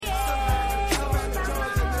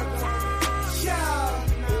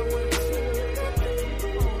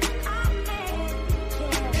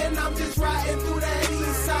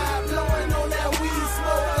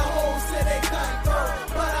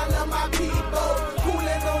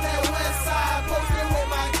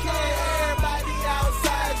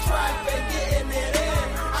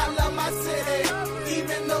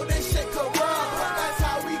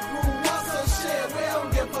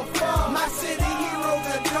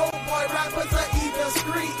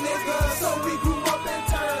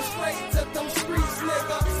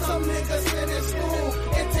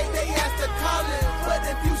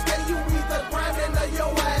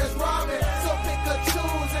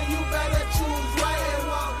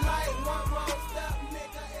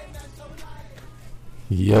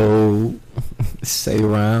Yo, say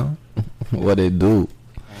round. What it do?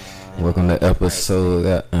 Welcome to episode.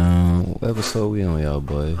 What episode we on, y'all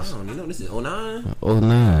boys? I don't even know. This is 09?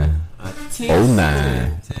 09.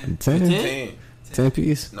 10. 10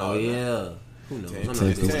 piece? Oh, yeah. Who knows? I'm not 10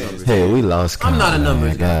 good with piece. numbers. Hey, we lost count. I'm not a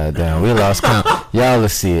numbers guy. Goddamn, we lost count. Y'all will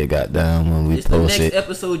see it, goddamn, when we It's the post next it.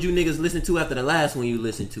 episode you niggas listen to after the last one you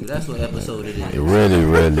listened to. That's what episode it is.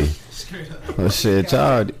 Really. Well, shit,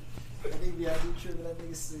 y'all.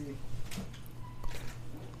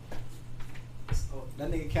 That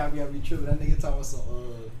nigga can't be tripping. That nigga talking some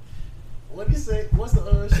what do you say? What's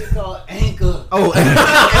the shit called? Anchor. Oh,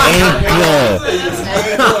 Anchor.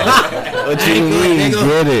 What you mean?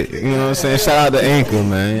 Get it? You know what I'm saying? Shout out to Anchor,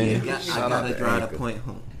 man. I gotta drive the point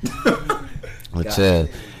home. But yeah,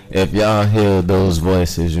 if y'all hear those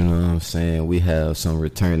voices, you know what I'm saying, we have some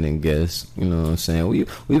returning guests. You know what I'm saying? We've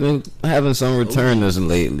been having some returners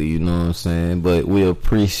lately. You know what I'm saying? But we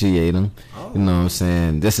appreciate them. You know what I'm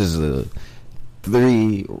saying? This is a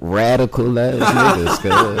 3 radical ass niggas,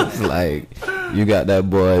 cause like you got that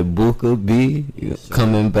boy Booker B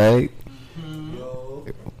coming back,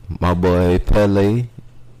 my boy Pele,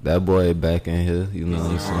 that boy back in here, you know what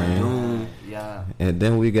I'm saying? Yeah. And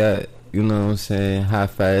then we got, you know what I'm saying, high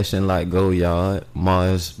fashion like Go Yard,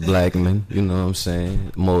 Mars Blackman, you know what I'm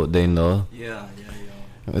saying, Mo they know. Yeah.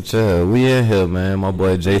 But yeah, we in here, man. My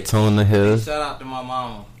boy J Tona here. Shout out to my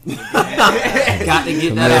mama. Got to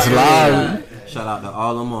get that That's out live. there. Shout out to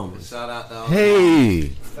all the mamas. Shout out to all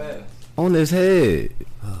Hey, on his head.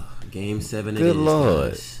 Game 7 Good it is,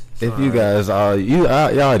 Lord. guys. If you guys are, y'all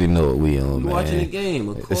already know what we on, We man. watching the game,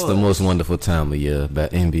 of course. It's the most wonderful time of year,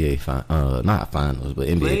 but NBA, not finals, but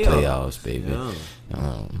NBA playoffs, baby. Yeah.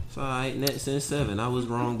 It's alright, Nets in 7. I was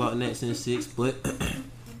wrong about Nets in 6, but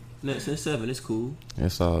Nets in 7, it's cool.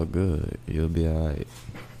 It's all good. You'll be alright.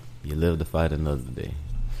 You live to fight another day.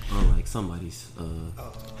 Unlike somebody's.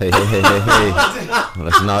 Hey.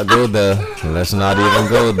 Let's not go there. Let's not even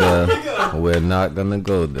go there. We're not gonna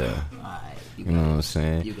go there. You know what I'm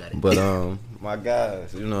saying? You got it. But my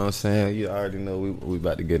guys, you know what I'm saying? You already know we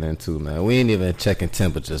about to get into, man. We ain't even checking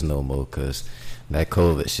temperatures no more, cause that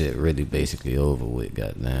COVID shit really basically over with.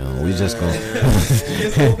 Goddamn, we just gonna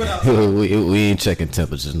we ain't checking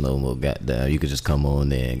temperatures no more. Goddamn, you could just come on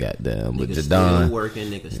there and goddamn. But Niggas Jadon, still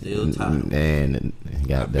working, niggas still tired. and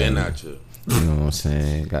goddamn, I've been out here. you know what I'm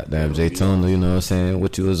saying? Goddamn, J Tona, you know what I'm saying?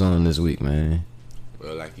 What you was on this week, man?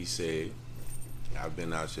 Well, like he said, I've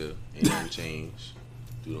been out here. Ain't nothing changed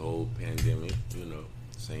through the whole pandemic. You know,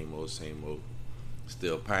 same old.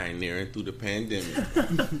 Still pioneering through the pandemic.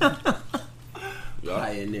 Y'all,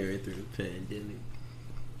 Pioneering through the pandemic.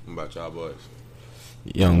 what about y'all boys?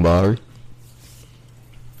 Young Barry.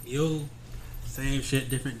 Yo, same shit,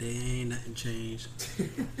 different day. Ain't nothing changed.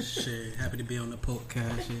 Shit, happy to be on the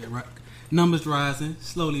podcast. Shit, numbers rising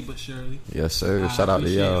slowly but surely. Yes, sir. I Shout out to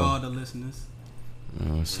appreciate y'all. all the listeners. You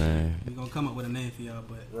know what I'm saying? We're gonna come up with a name for y'all,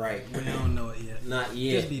 but Right. we don't know it yet. Not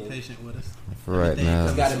yet. Just be patient with us. For right Everything now,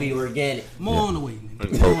 It's gotta be organic. More on the way,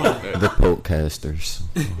 nigga. More on the way. the Pokecasters,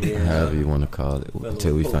 however you want to call it, Fellow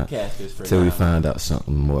until we podcasters for till we now. find out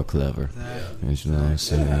something more clever. Exactly. And you know what I'm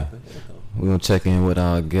saying? It'll happen. We gonna check in with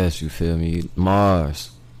our guests. You feel me?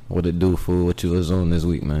 Mars, what it do, fool? What you was on this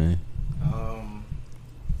week, man?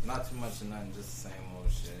 Not too much of nothing, just the same old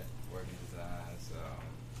shit. Working designs,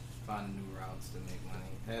 finding new routes to make money.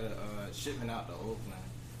 Had a shipment out to Oakland,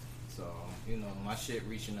 so you know my shit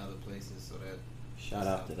reaching other places. So that Shout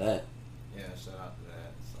out to that. yeah, shout out to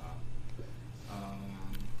that. So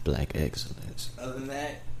Black excellence. other than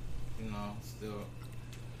that, you know, still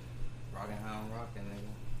rocking how I'm rocking, nigga.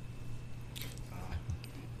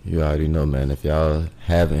 You already know, man. If y'all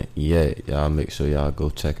haven't yet, y'all make sure y'all go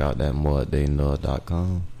check out that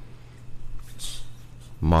moretheyknow.com.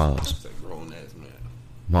 Mars. That grown ass man.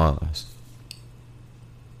 Mars.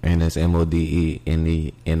 And that's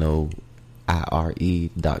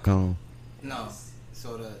MODENENOIRE.com. No,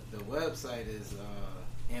 so the website is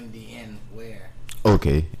MDN Wear.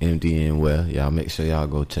 Okay, MDN well. Y'all make sure y'all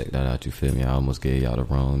go check that out, you feel me? I almost gave y'all the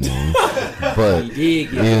wrong name. But you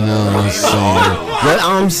know what I'm saying? But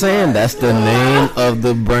I'm saying that's the name of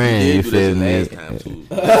the brand, you feel me?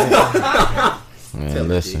 Man,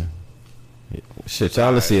 listen. Shit,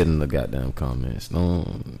 y'all let's see it in the goddamn comments. No,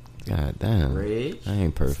 goddamn. Reg? I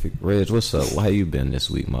ain't perfect. Reg, what's up? How you been this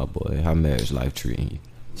week, my boy? How marriage life treating you?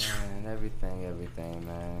 Man, everything,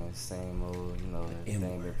 man. Same old, you know,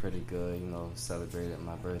 everything been pretty good, you know, celebrated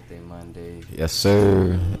my birthday Monday. Yes,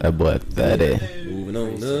 sir. That boy fatty. Moving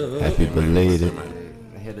on up. Happy belated.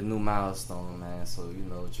 I hit a new milestone, man, so, you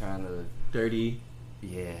know, trying to 30.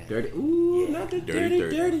 Yeah. Dirty. Ooh, Yeah. not the Dirty.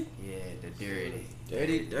 dirty. Yeah, the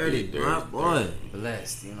dirty. Dirty, my boy.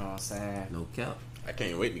 Blessed, you know what I'm saying? No cap. I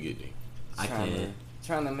can't wait to get there. I can't.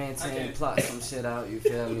 Trying to maintain, plot some shit out, you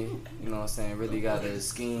feel me? You know what I'm saying? Really got a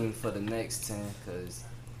scheme for the next 10, cause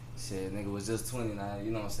shit, nigga was just 29,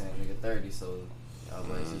 you know what I'm saying? Nigga 30, so y'all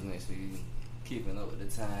boys just make sure you keeping up with the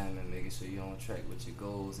time and making sure you on track with your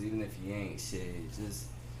goals. Even if you ain't shit, just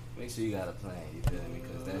make sure you got a plan, you feel me?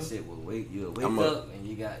 Cause that shit will you'll wake up and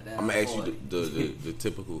you got that. I'm gonna ask you the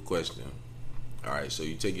typical question. All right, so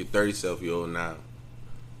you take your 30-self-year-old now,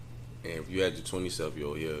 and if you had your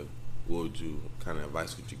 20-self-year-old here, what kind of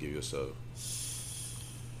advice would you give yourself?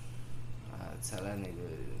 I tell that nigga,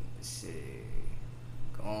 shit,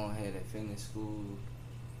 go on ahead and finish school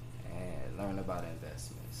and learn about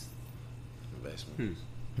investments.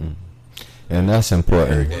 And that's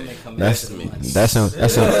important. When they come That's after the money. that's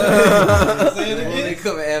a When they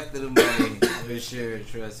come after the money, for sure,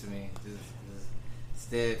 trust me. Just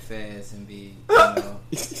steadfast and be, you know,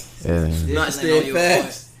 yeah. Not vigilant on your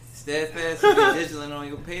steadfast. Steadfast and be vigilant on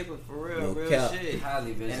your paper, for real, No real cap. shit.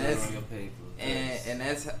 Highly vigilant on your paper.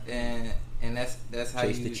 And that's how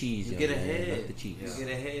Chase you the cheese, you young get man, ahead. not the cheese. You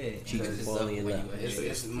get ahead. Cheese Because is it's falling up in when lap. you ahead.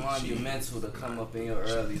 It's monumental to come up in your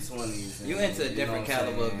early 20s. You into a different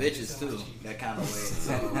caliber of bitches too, that kind of way.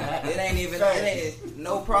 So it ain't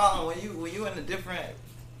no problem when you in a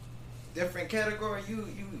different category.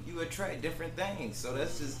 You attract different things. So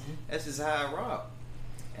that's just how I rock.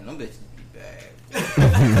 And them bitches be bad.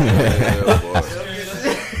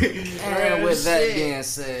 And with that being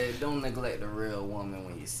said, don't neglect a real woman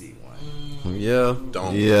when you see one. Yeah,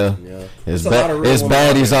 Don't. yeah. Yeah. It's a lot of real it's women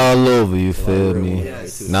baddies out all over. You feel real me? women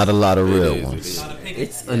Yes. Not a lot of It real is, ones. it is.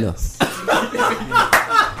 It's enough.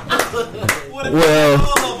 Well,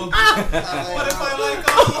 What if I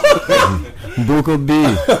like all? Booker B,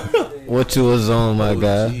 what you was on, my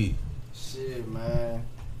guy? Shit, man.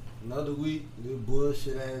 Another week, this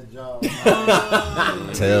bullshit ass job.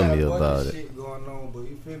 Tell me We got a bunch about of it. Shit going on, but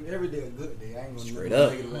you feel me? Every day a good day. I ain't gonna Straight never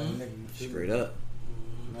up. negative ass nigga, you feel Straight me? up.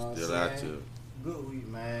 You know what Still I'm out saying? to Good week,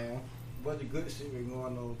 man. Bunch of good shit been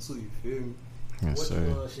going on too. You feel me? Yes, what sir.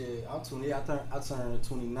 you shit? I'm 20. I turned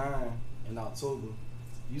 29 in October.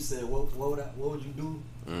 You said what would you do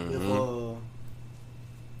if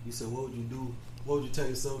you said what would you do? What would you tell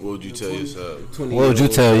yourself? What would you in tell your 20s? yourself? What would you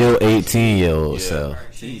tell your 18-year-old Yeah. self?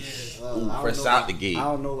 Jeez. I don't Fresh know out about- the gate. I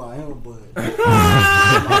don't know about him, but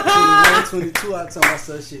I'm 21, 22. I tell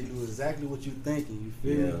myself, shit, do exactly what you thinking.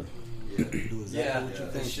 You feel me? Do exactly what you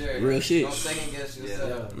for think. sure. Real shit. Don't second guess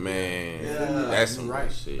yourself. Man, Yeah. that's some Right.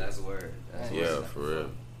 right shit. That's a word. That's Yeah, word. for real.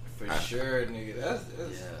 For sure, nigga. That's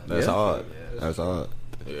That's Yeah. hard. That's hard.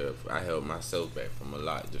 Yeah, I held myself back from a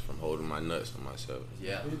lot just from holding my nuts to myself.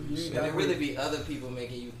 Yeah. You And got it really be other people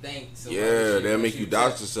making you think. So Yeah, much shit they'll that make you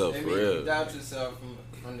doubt yourself, They for make real. you doubt yourself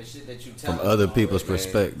from the shit that you tell From them other already. people's Man,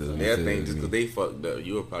 perspective. you They feel think just me? because they fucked up,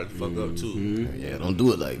 you'll probably fuck up too. Yeah, don't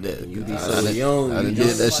do it like that. You be I so done- young, I you done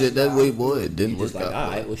just did that shit that way, boy. It You didn't just work like, out. all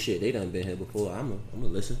right, well, shit, they done been here before. I'm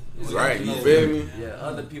gonna listen. Right, you feel me? Yeah,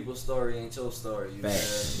 other people's story ain't your story. You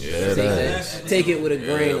Facts. feel me? Yeah, Take it with a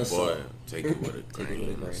grain yeah, of salt. boy. Take it with a Take it grain with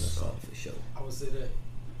a of grain of salt. salt for sure. I would say that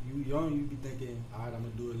you young, you be thinking, all right, I'm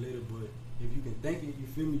gonna do it later. But if you can think it, you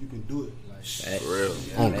feel me, you can do it. Like, Facts. For real.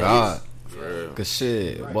 Oh God. For real. Cause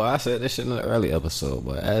shit, boy, I said this shit in the early episode,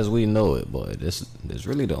 but as we know it, boy, this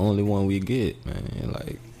really the only one we get, man.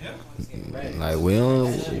 Like we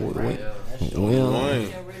don't, we don't. One.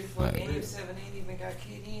 Get ready for Like- 87 ain't even got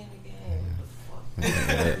kid in again. What the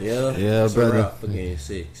fuck? Yeah, Yeah, it's a brother. wrap for game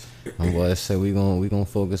 6. My boy said we gonna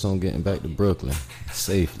focus on getting back to Brooklyn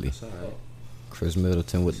safely. It's all right. Chris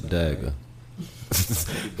Middleton with the dagger.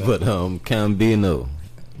 But Cambino,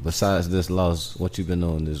 besides this loss, what you been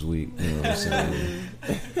on this week? You know what I'm saying?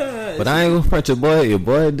 But I ain't gonna front your boy. Your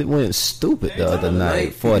boy went stupid the other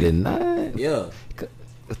night. 49, Yeah.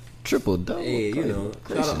 triple double. Hey, you know,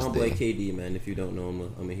 shout out my boy Gracious KD, man. If you don't know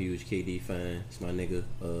him, I'm a huge KD fan. It's my nigga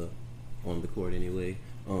on the court anyway.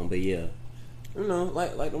 But yeah, you know,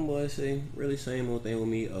 like them boys say, really same old thing with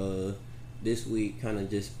me. This week kind of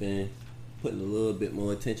just been putting a little bit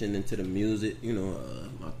more attention into the music. You know,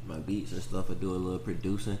 my beats and stuff. I do a little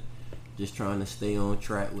producing. Just trying to stay on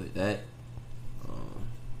track with that.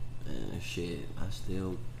 And shit, I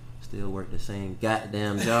still work the same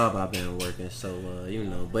goddamn job I've been working. So you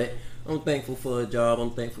know, but I'm thankful for a job.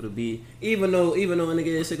 I'm thankful to be, even though a nigga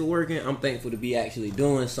is sick of working, I'm thankful to be actually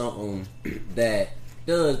doing something that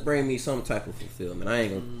does bring me some type of fulfillment. I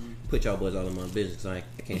ain't gonna put y'all boys all in my business. I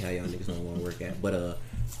can't have y'all niggas don't want to work at. But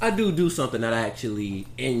I do something that I actually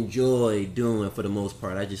enjoy doing for the most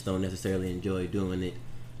part. I just don't necessarily enjoy doing it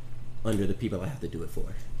under the people I have to do it for.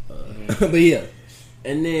 But yeah.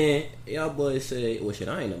 And then y'all boys say, well, shit,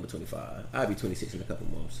 I ain't number 25. I'll be 26 in a couple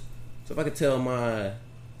months. So if I could tell my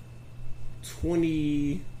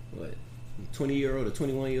 20-year-old or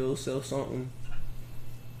 21-year-old self something,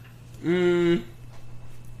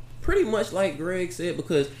 pretty much like Greg said,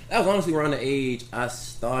 because that was honestly around the age I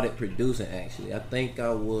started producing. Actually, I think I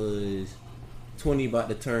was 20, about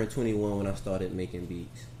to turn 21 when I started making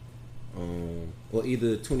beats. Or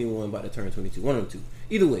either 21 about to turn 22, one of the two.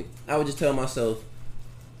 Either way, I would just tell myself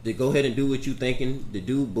to go ahead and do what you thinking to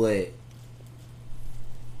do, but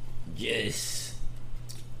just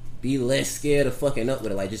be less scared of fucking up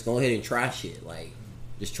with it. Like, just go ahead and try shit. Like,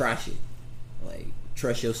 just try shit. Like,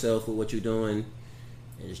 trust yourself with what you're doing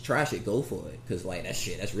and just try shit. Go for it. Because, like,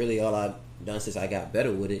 that's really all I've done since I got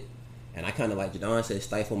better with it. And I kind of, like Jadon said,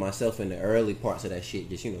 stifle myself in the early parts of that shit,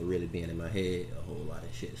 just, really being in my head a whole lot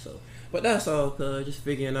of shit. So, but that's all, cuz just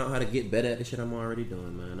figuring out how to get better at the shit I'm already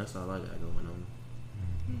doing, man. That's all I got going on.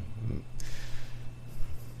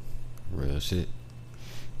 Real shit.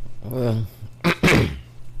 Well,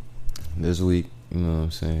 this week, you know what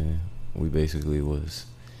I'm saying, we basically was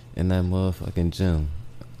in that motherfucking gym.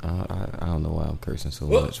 I don't know why I'm cursing so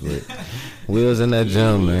much, but we was in that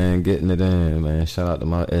gym, man, getting it in, man. Shout out to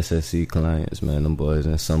my S.C.A.D clients, man. Them boys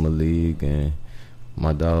in summer league, and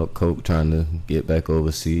my dog Coke trying to get back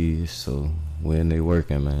overseas. So when they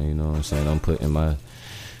working, man, you know what I'm saying. I'm putting my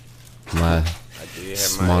I did have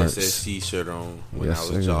smarts. my SSC shirt on when Yes,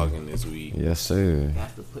 I was sir. jogging this week. Yes, sir.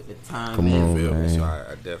 Got to put the time Come in. on, Feel me? man. So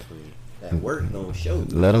I definitely. That work gonna show.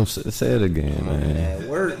 Let them say it again, man. That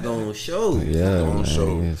work gonna show. Yeah, Gonna man.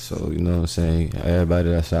 show. So you know what I'm saying. Everybody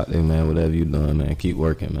that's out there, man, whatever you doing, man, keep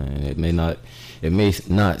working, man. It may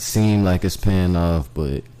not seem like it's paying off,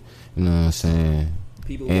 but you know what I'm saying.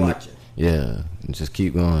 People And- watching. Yeah, just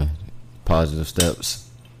keep going. Positive steps.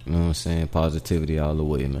 You know what I'm saying. Positivity all the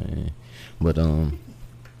way, man. But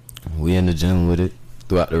we in the gym with it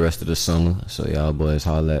throughout the rest of the summer. So y'all boys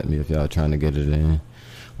holler at me if y'all trying to get it in.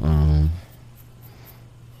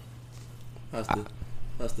 How's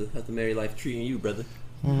the married life treating you, brother?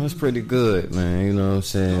 Well, that's pretty good, man. You know what I'm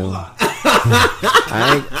saying.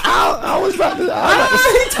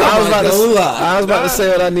 I was about to say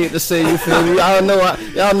what I need to say. You feel me? Y'all know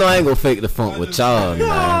I ain't gonna fake the funk with y'all, man. You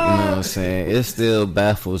know what I'm saying. It still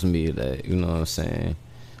baffles me that, you know what I'm saying,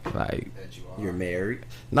 like, You're married.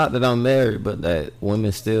 not that I'm married, but that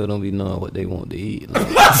women still don't be knowing what they want to eat. Like,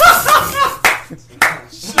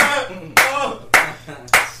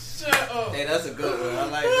 Hey, that's a good one. I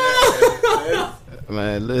like that.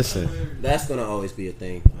 man, listen. That's gonna always be a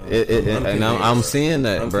thing. I'm seeing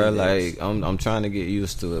that, I'm bro. convinced. Like, I'm trying to get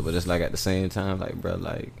used to it, but it's like at the same time, like, bro,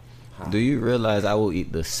 like, do you realize I will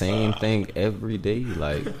eat the same thing every day?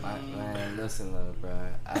 Like, Man, listen, bro.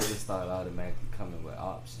 I just start automatically coming with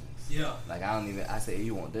options. Yeah. Like, I say,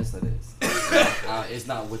 you want this or this? It's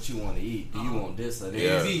not what you want to eat. Do you want this or this?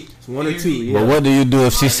 Yeah. It's one or two. Yeah. but what do you do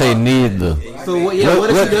if she say neither? So what? Yeah. What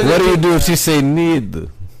if she doesn't? What do you do if she say neither?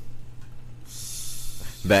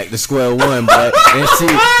 Back to square one, but and see,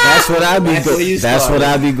 that's what I be. That's where you That's what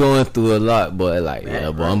started. I be going through a lot, boy. Like,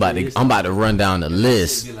 yeah, boy, I'm about to run down the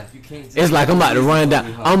list. Be like, you can't It's like I'm about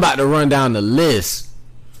to run down the list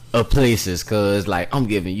of places, cause like I'm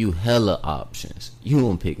giving you hella options. You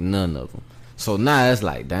won't pick none of them. So now it's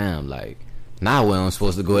like, damn, like now where I'm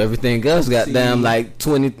supposed to go. Everything else got damn like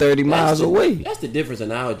 20, 30 miles away. That's the difference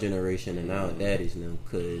in our generation and our daddies now,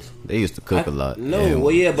 cause They used to cook a lot. No, And-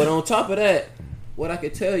 well, yeah, but on top of that, what I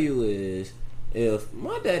can tell you is, if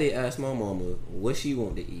my daddy asked my mama what she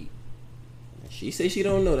want to eat, and she say she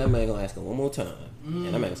don't know, that man gonna ask her one more time, and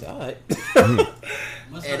that man gonna say, all right,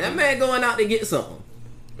 and that man going out to get something,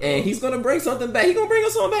 and he's gonna bring something back. He gonna bring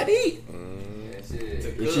us something back to eat.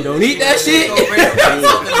 If she don't eat that shit,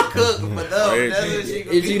 Something to cook, but no, that's what she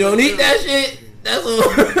gonna if she don't eat that shit, that's all.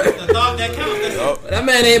 The thought that counts. That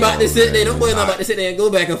man ain't about to sit there. Them boys not about to sit there and go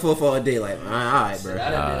back and forth all day. Like, all right, bro.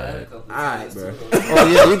 All right, bro. Oh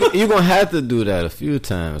yeah, you gonna have to do that a few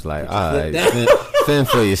times. Like, all right, fend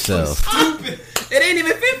for yourself. It ain't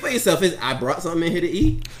even fit for yourself. I brought something in here to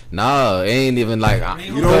eat. No, it ain't even like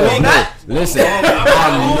You don't want that? Listen,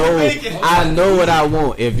 I know what I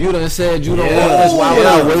want. If you done said you don't Yeah. want this, why would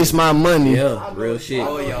Yeah. I waste my money? Yeah, real shit.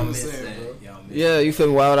 Oh, y'all missed that. Yeah, you feel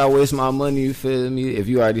me? Why would I waste my money? You feel me? If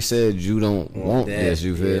you already said you don't want that, this,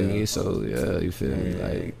 you feel yeah. me? So yeah, you feel me?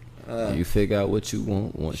 Like, you figure out what you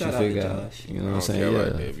want once you shout out to figure out. Josh. You know I what I'm don't saying? care about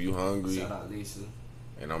Yeah. that. If you hungry Shout out Lisa.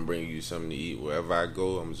 and I'm bringing you something to eat wherever I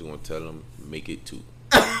go, I'm just gonna tell them make it two.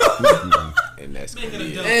 And that's gonna Make it be a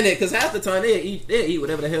it. joke. And it, because half the time they'll eat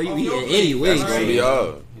whatever the hell you eating anyway. That's gonna be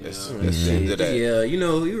all. That's the end of that. Yeah, you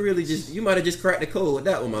know, you might have just cracked the code with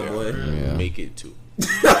that one, my boy. Yeah. Make it too.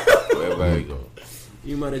 Wherever you go.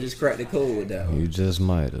 You might have just cracked the code with that one. You just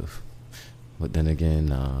might have. But then again,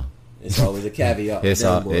 nah. It's always a caveat. It's with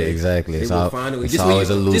them all, boys. exactly. They It's, will all, find a way. it's Just when always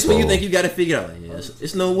you, a loophole. Just when you think you got to figure out, like,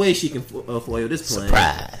 it's no way she can foil this plan.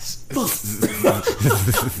 Surprise.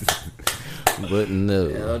 But no,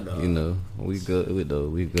 Hell no. you know, we good though.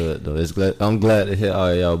 We good though. I'm glad to hear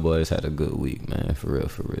all y'all boys had a good week, man. For real.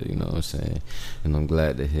 You know what I'm saying? And I'm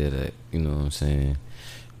glad to hear that. You know what I'm saying?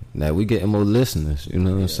 That we getting more listeners. You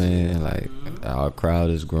know what I'm saying? Like our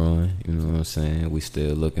crowd is growing. You know what I'm saying? We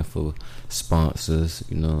still looking for sponsors.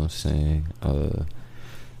 You know what I'm saying?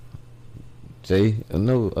 Jay,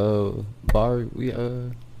 Barry, we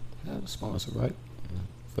have a sponsor, right?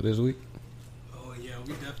 For this week. Oh yeah,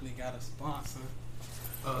 we definitely got a sponsor.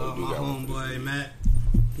 Oh, we My got one. homeboy Matt,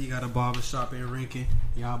 he got a barber shop in Rankin.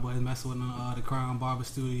 Y'all boys messing with the Crown Barber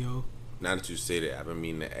Studio. Now that you say that, I've been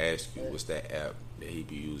meaning to ask you, what's that app that he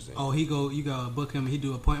be using? Oh, you gotta book him. He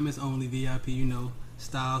do appointments only, VIP. You know,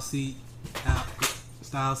 Style Seat app.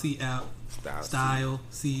 Style Seat.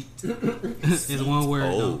 Is one word.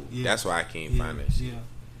 Oh, though. Yeah. that's why I can't find that shit.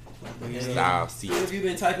 Yeah. Style What seat. have you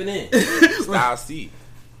been typing in? Style seat.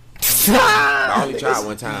 I only tried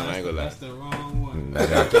one time, I ain't gonna lie. That's the wrong one. I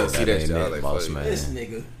can't see that ain't shit. I was it, like, boss fuck man. This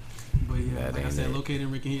nigga. But yeah, That like I ain't said, it. located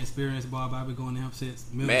in Rankin, he experienced barber. I've been going to him since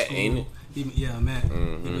middle Matt, school. ain't it? Matt.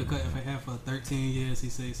 Mhm. He been cutting for hair for 13 years. He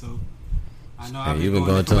say so. I know. And you've been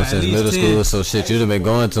going to him for since at least middle 10. school, so shit, you've been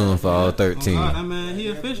going to him for all 13. Oh God, that man, he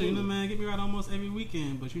official. You know, man, get me right almost every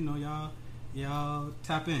weekend. But you know, y'all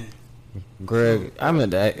tap in. Greg,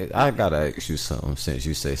 I gotta ask you something since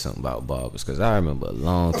you say something about barbers, because I remember a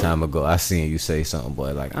long time ago I seen you say something,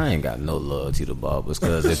 boy, like I ain't got no loyalty to barbers,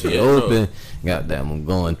 because if you Yeah, open, goddamn, I'm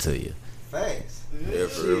going to you. Facts. Yeah,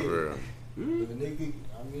 for real, for real. The nigga,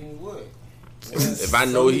 I mean, what? If I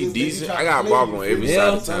know he decent, I got a barber on every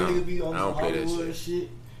side of town. I don't play that shit. shit. You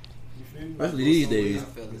feel me? Especially these days. I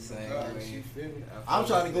feel the same. You feel me? I'm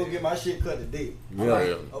trying to go get my shit cut today. I'm Yeah.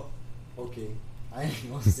 like, oh, okay. I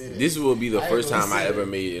ain't gonna say that. This will be the I ain't first gonna time I say ever that.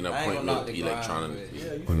 made an I ain't gonna knock appointment the grind, electronically but-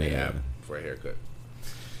 Yeah, you on the feel app for a haircut.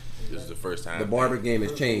 This is the first time. The barber game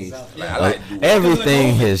has changed. Like, I like to do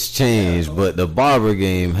Everything has changed, but the barber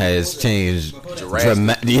game has changed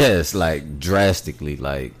yes, like drastically.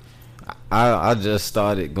 Like I just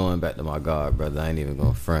started going back to my god brother. I ain't even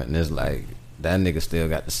gonna front, and it's like that nigga still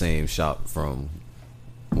got the same shop from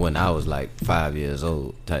when I was like 5 years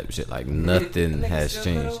old, type shit. Like nothing has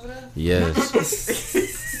changed. Yes.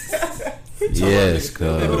 Yes, Been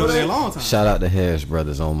over there a long cuz. time. Shout out to Harris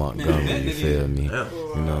Brothers on Montgomery, Man, you that feel me? Yeah.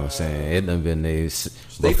 You know what I'm saying? It done been there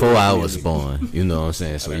before I was born, you know what I'm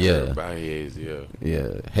saying? So yeah, About his, yeah,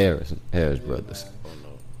 Harris Brothers. Oh no.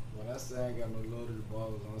 When I say I ain't got no load to the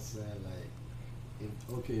barbers, I'm saying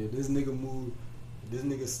like, if this nigga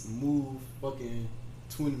move fucking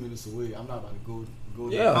 20 minutes away, I'm not about to go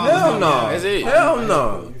Yeah, there. hell no. That's it. Hell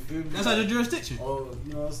no. You feel me? That's out your jurisdiction. Oh,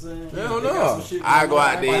 you know what I'm saying? Hell They got no. some shit I going go on.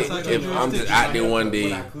 out there That's like if your I'm just jurisdiction. out there one day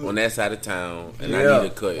When I could. on that side of town and I Yeah. need a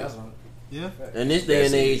cut. That's right. Yeah. In this day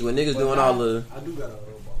and age, when niggas doing all the I do got a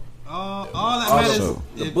little barber. All that Also, matters.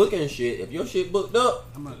 the If, booking shit, if your shit booked up,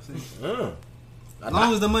 I'm about to say, I as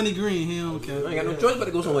long as the money green, he don't care. ain't got no choice but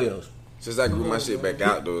to go somewhere else. Since I grew my shit back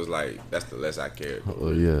out, though, it's like that's the less I cared.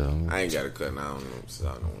 Oh yeah, I ain't got a cut now. I don't know. So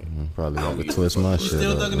I don't know. probably got to twist my You shit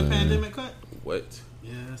still up, thugging the man. pandemic cut? What?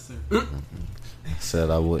 Yes, sir. Said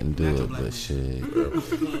I wouldn't do Natural it, black but shit.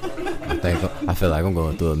 I feel like I'm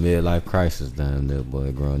going through a midlife crisis down there,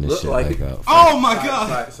 boy, growing this Look shit like back it. out. Oh my God!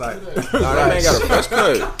 Nah, that man got a fresh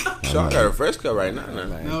cut. Sure, I got a fresh cut right now.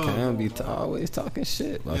 Man, No. can't be always talking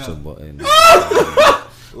shit about Yeah. your boy. I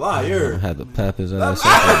Liar. had to pap his ass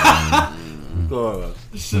up. God. Man, my boy.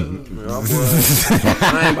 I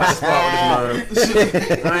ain't about to start with this man.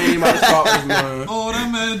 I ain't about to start with this man. Oh, that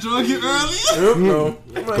man drunk you earlier. No.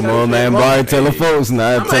 Come on, man, Barry, tell the folks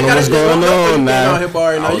now. Tell them what's going on now. You ain't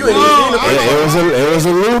even seen It was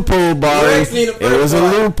a loophole, Barry. ain't seen the It was a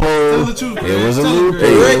first Tell loophole. the truth, It was a man. loophole.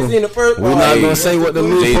 You ain't seen the first We're part. not Hey, gonna say what the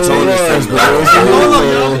loophole Daytona was, from but it was a Hold on,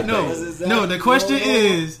 loophole. y'all. No, the question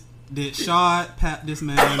is, did Shad pap this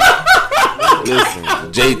man? Listen,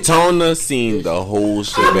 Jaytona seen the whole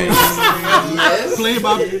shebang. Yes. Play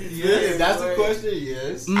by. Yes, that's the question.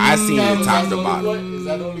 Yes. I seen it top to Is bottom.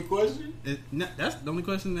 that the only question? That's the only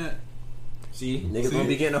question that. See, niggas gonna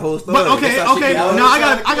be getting the whole story. But okay. Now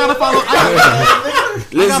I gotta follow.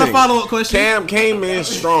 I got a follow up question. Cam came in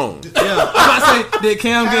strong. Yeah, I'm about to say, did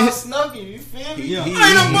Cam get hit? Snuck you feel me? Yeah. Ain't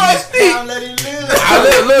no more Cam let him live.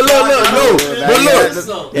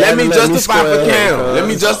 Look. Let me justify for Cam. Let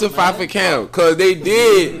me justify for Cam, cause they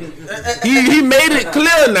did. He made it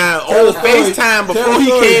clear now on FaceTime before he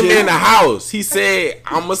came in the house. He said,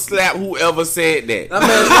 "I'ma slap whoever said that." He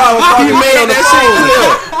made that shit clear.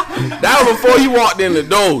 That was before he walked in the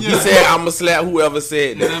door. He said, "I'ma slap whoever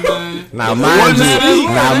said that." Now,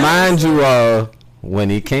 mind you, when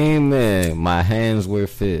he came in, my hands were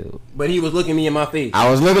filled. But he was looking me in my face. I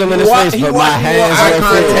was looking him in his face, but my hands eye were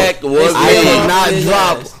contact filled. was I made. could not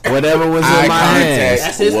drop whatever was in my hands.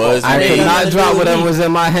 That's his fault. I could not drop whatever was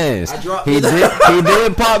in my hands. He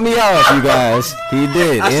did pop me off, you guys. He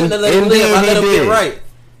did. I shouldn't have let him live. I let him get right.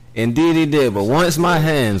 Indeed, he did. But once my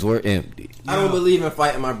hands were empty. I don't believe in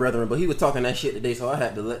fighting my brethren, but he was talking that shit today, so I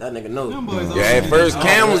had to let that nigga know. Yeah, at first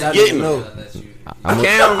Cam was getting him.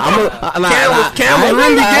 Cam was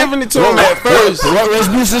really giving it to him at first. What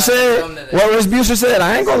Resbuster said?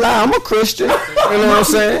 I ain't gonna lie, I'm a Christian. You know what I'm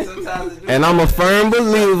saying? And I'm a firm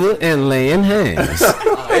believer in laying hands.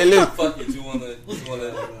 Hey, listen.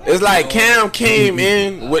 It's like Cam came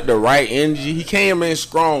in with the right energy. He came in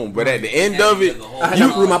strong, but at the end of it, I had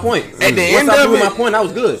to prove my point. At the end of it, my point, I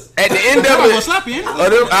was good. At the end of it,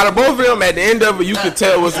 out of both of them, at the end of it, you could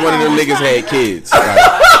tell which one of them niggas had kids. Like,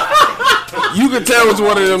 you could tell which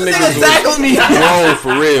one of them niggas was grown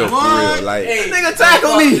for real. Like, nigga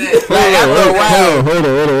tackle me. Hold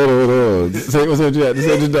on. Say what you had to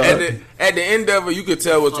say, dog. At the end of it, you could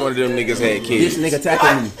tell which one of them niggas had kids. This nigga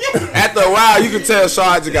tackle me. After a while, you could tell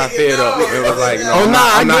Sarge got fed up. It was like, no,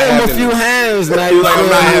 I gave him a few hands. Now you like,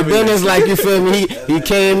 feel me? Then it's like, you feel me? He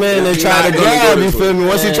came in and tried to grab. You feel me?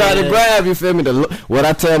 Once he tried to grab, you feel me? What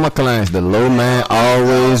I tell my clients, the low man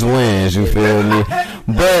always wins. You feel me?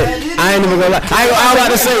 But I ain't even gonna lie. I'm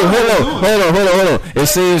about to say, hold on. It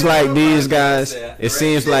seems like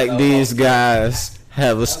these guys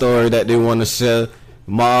have a story that they want to share.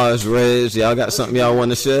 Mars, Reg, y'all got something y'all want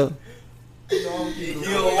to share? You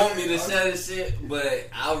don't want me to share this shit, but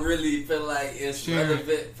I really feel like it's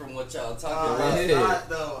relevant from what y'all talking about. It's not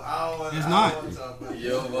though. It's not.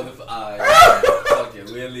 Yo, motherfucker. Alright, fuck it.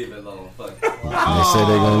 We'll leave it alone. Fuck it. They say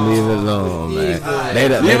they gonna leave it alone, man.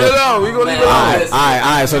 Leave it alone. We gonna leave it alone.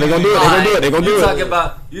 Alright. So they gonna do it.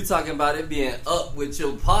 You talking about it being up with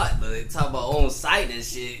your partner? They talk about on site and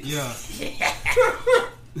shit. Yeah.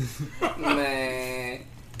 Man,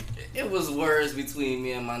 it was words between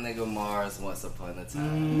me and my nigga Mars once upon a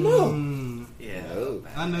time. No. Yeah.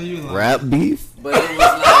 I know you like rap beef.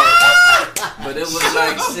 But it was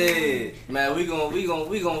like shit. Man, we gonna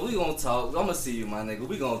talk. I'ma see you, my nigga.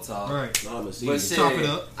 We gonna talk. Right. I'ma see but you. shit, Chop it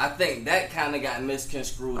up. I think that kind of got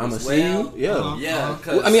misconstrued I'ma as see well. you. Yeah. Yeah.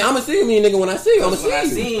 Cause I mean, I'ma see you, nigga. When I see you, I'ma when I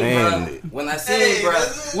see you. seen, bro. When I seen, bro.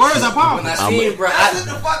 words are powerful. When I seen, bro.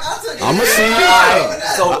 I'ma see you. Alright,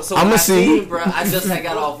 so I'ma when I see seen, you. bro, I just had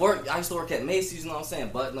got off work. I used to work at Macy's, you know what I'm saying?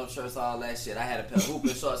 Button up shirts, all that shit. I had a pair of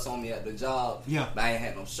hooping shorts on me at the job. Yeah. But I ain't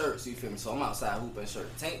had no shirts, you feel me? So I'm outside hooping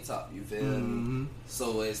shirt, tank top, you feel me?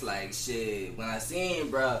 So it's like shit. When I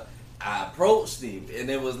seen, bro, I approached him, and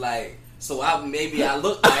it was like, so I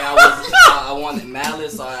looked like I wanted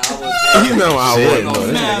malice, or I was. You know I Shit.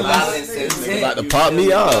 Violence and intent, About to you pop feel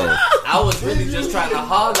me off. I was really just trying to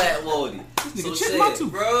holler at Wody. So shit,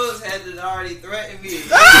 Bros had to already threaten me.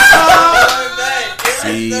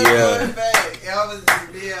 See, I was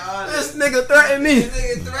just being honest. This nigga threatened me. This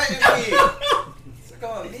nigga threatened me.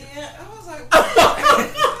 Come on, man. I was like,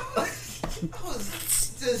 I was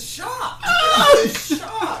just shocked.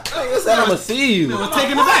 Nigga said I'ma see you. We're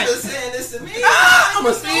taking it back. Just saying this to me.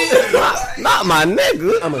 I'ma see you. Not my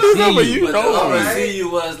nigga. I'ma see you. But I'ma see you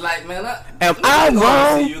was like, man, Am I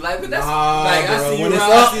wrong? see you like, but that's like I see you When it's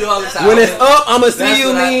around, I see you all the time. When it's up, I'ma see That's you,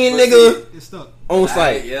 what I mean foresee. nigga. It's stuck. On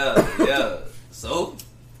site. Yeah. So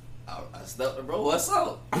I stepped to bro. What's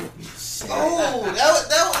up? Oh, that was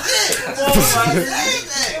it.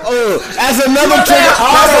 Oh, that's another trigger.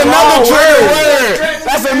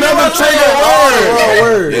 That's another trigger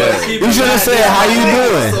word. Yeah. You should have said, "How you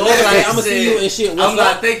doing?" So Like, like, I'ma see you and shit. I'm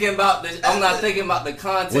not thinking about the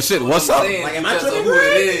context. Well, shit, of what's what up? I'm saying Like, am I because of tripping? who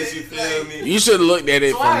it is. You feel me? You should have looked at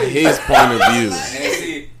it from his point of view. And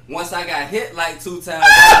see, once I got hit like 2 times, I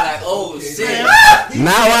was like, oh shit.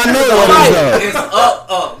 Now I know what is up. It's up.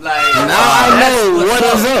 Like Now I know that's what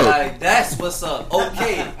what's is up. Like that's what's up.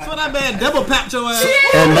 Okay. So that man double papped your ass.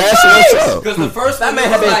 And that's what's up. Because the first That one man it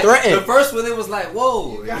had was been like, threatened. The first one it was like,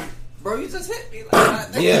 whoa. Bro, you just hit me like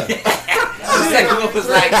Yeah. The second one was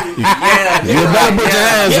like, yeah. You better put your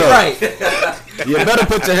hands Get up. right. You better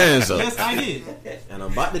put your hands up. Yes, I did. And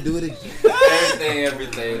I'm about to do it again.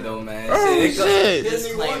 Everything though, man. Oh, shit.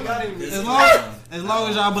 As long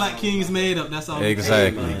as y'all black kings made up, that's all.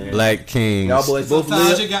 Exactly. Black kings. Y'all boys both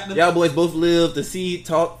Sometimes you live. got the- Y'all boys both live to see,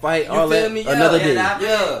 talk, fight, all feel that. me? Yeah, Another day.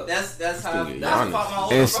 Yeah, that's how Dude, that's honest. my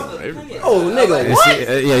older It's- brother. Oh, nigga, And what?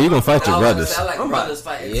 see, yeah, you gonna fight your brothers. I like I'm brothers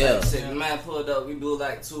fighting. yeah. Yeah. Shit, the man pulled up. We blew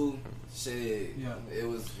like 2. Shit. Yeah. It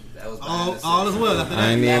was that was all is well after that.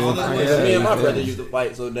 I ain't even- All is well. Yeah, Me and my yeah. brother used to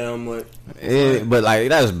fight so damn much. But like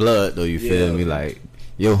that's blood though. You feel Yeah. me? Like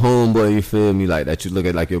your homeboy. You feel me? Like that. You look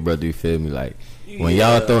at like your brother. You feel me? Like when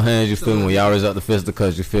y'all throw hands. You feel me? When y'all resort to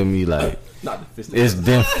fisticuffs. You feel me? Like Not the fist. it's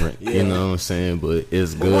different. Yeah. You know what I'm saying? But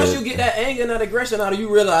it's But once you good. get that anger and that aggression out of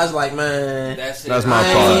you, realize like, man, That shit. That's my I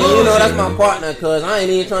ain't, partner. you know, that's my partner, cause I ain't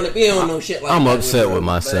even trying to be on no shit like I'm that. upset with you.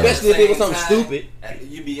 myself. Especially if it was something stupid.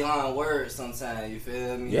 You beyond words sometimes. You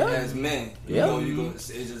feel me? Yeah. As men, Yeah. you go, it's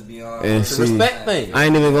just beyond. And It's a see, respect thing. I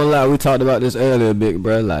ain't even gonna lie. We talked about this earlier, big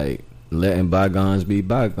bro. Like letting bygones be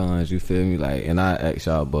bygones. You feel me? Like, and I asked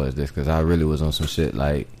y'all boys this because I really was on some shit.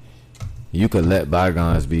 Like, you could let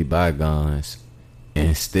bygones be bygones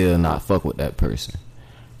and still not fuck with that person.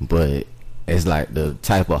 But it's like the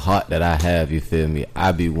type of heart that I have. You feel me?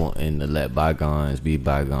 I be wanting to let bygones be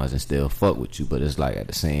bygones and still fuck with you. But it's like at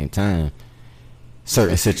the same time,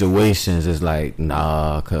 certain situations it's like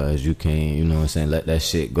nah, cause you can't. You know what I'm saying? Let that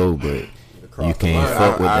shit go, but. You can't line.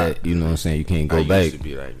 fuck with that, you know what I'm saying? You can't go I back. used to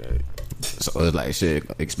be like that. So it's like shit.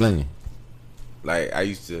 Explain. Like I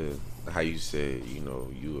used to, how you said, you know,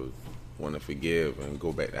 you would want to forgive and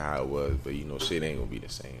go back to how it was, but you know, shit ain't gonna be the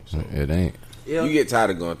same. So It ain't. Yeah. you get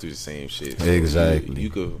tired of going through the same shit. So Exactly. You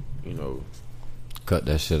could, you know, Cut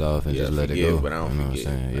that shit off and Yeah, just let it forgive, go. but I don't you know forget.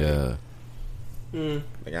 what I'm saying? Yeah.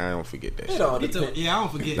 like I don't forget that It shit. all Me too. depends. Yeah, I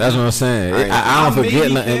don't forget. That's what I'm saying. I ain't- I don't forget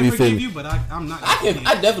maybe nothing. can You feel forgive me? you, but I'm not.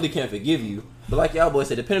 I definitely can't forgive you. But like y'all boys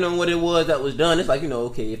said, depending on what it was that was done, it's like, you know,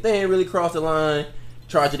 okay, if they ain't really crossed the line,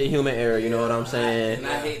 charge it a human error, you know what I'm saying? And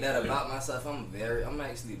I hate that about myself. I'm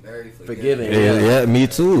actually very Forgiving. Yeah, me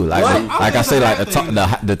too. Like, Right. like I say, like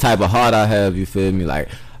the type of heart I have. You feel me? Like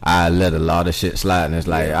I let a lot of shit slide, and it's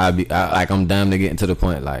like I'm damn to getting to the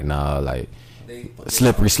point. Like nah, like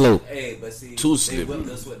slippery slope. Hey, but see, Too they slippery. whipped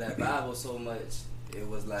us with that Bible so much. It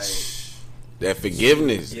was like That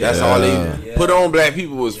forgiveness. Yeah. That's all they Yeah. put on black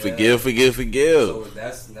people was Yeah. forgive. so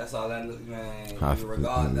that's all I look, man.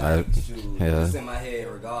 Regardless, yeah. it's in my head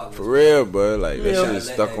regardless. For real, bro. Like Yeah. that shit Let is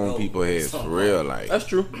stuck that on go. people's heads. For real, like That's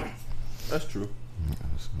true. That's true.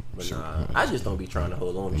 But nah, I just don't be trying to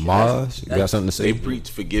hold on to shit. Mars, you got something to they say? preach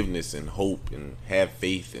forgiveness and hope and have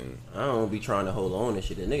faith and I don't be trying to hold on to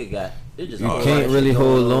shit. The nigga got it just You all can't that really shit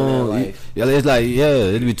hold going in on. life. Yeah, it's like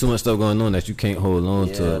it'd be too much stuff going on that you can't hold on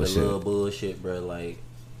Yeah, to. the But shit. little bullshit, bro. Like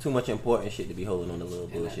too much important shit to be holding on to little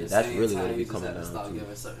And at bullshit. the That's same really time, what it be you just coming have to down stop to.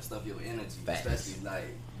 giving certain stuff your energy, Facts. especially like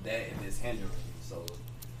that and it's hindering you. So,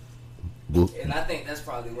 Boop. and I think that's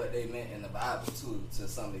probably what they meant in the Bible too, to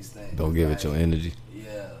some extent. Don't give it your Like, energy.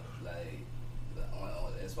 Yeah, like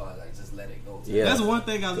as far as like just let it go. Yeah. That's one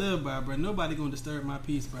thing I live by, bro. Nobody gonna disturb my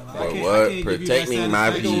peace, bro. Like, But I what? can't give you that Protecting my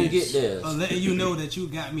They gonna satisfaction get there. of letting you know that you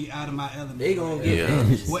got me out of my element. They gonna bro. get Yeah.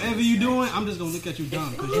 there. Whatever you doing, I'm just gonna look at you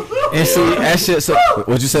dumb. Cause you, And see that shit. So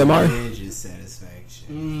what you say, Mark? Vengeance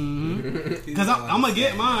satisfaction. Cause I'm gonna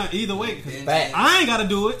get mine either way. Cause Facts. I ain't gotta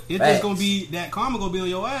do it. It's Facts. just gonna be that karma gonna be on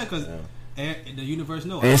your ass. Cause the universe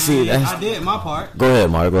know. And see, that's- I did my part. Go ahead,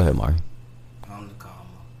 Mark. Go ahead, Mark. I'm the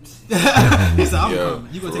karma. He said, I'm Yeah, karma.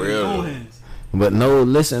 You gonna for take it in your real, own though. hands. But no,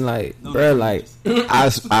 listen, like, No, bruh, like,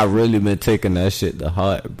 I really been taking that shit to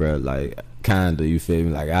heart, bruh. Like, kinda, you feel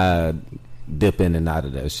me? Like, I dip in and out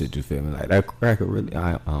of that shit, you feel me? Like, that cracker really,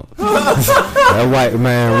 that white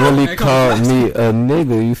man really Hey, come called on, me a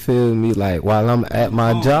nigga, you feel me? Like, while I'm at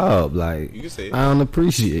my job, like, you can say it. I don't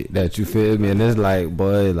appreciate that, you feel me? And it's like,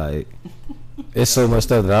 boy, like, it's so much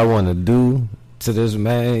stuff that I want to do to this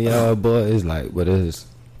man, y'all, boy. It's like, but it's,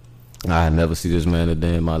 I never see this man a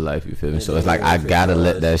day in my life, you feel me? So it's like I gotta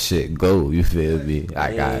let that shit go, you feel me?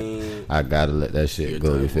 I gotta let that shit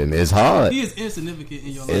go, you feel me? It's hard. He is insignificant in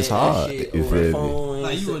your life. It's hard, Shit you over feel the me? phone,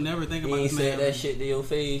 Like, ain't you said- would never think about ain't this said man. that shit to your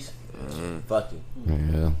face. Fuck you.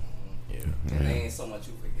 Yeah. And they ain't so much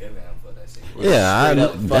you forgive him for that shit. Yeah, I Straight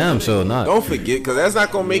up damn fucking sure not. don't forget because that's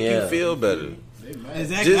not gonna make Yeah. you feel better.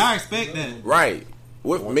 Exactly. Just- I expect that. Right.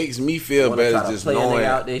 What makes me feel Wanna better try is to just play a nigga knowing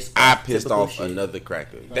out they I pissed typical off shit. another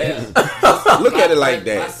cracker. Look at it like My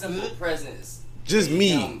that. simple presence. Just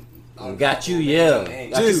me. Got you, yeah.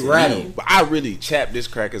 Got Just you rattled. me. But I really chapped this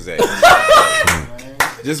cracker's ass.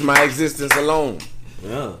 Just my existence alone.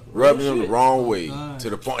 Yeah. Rubbing him the wrong way God. to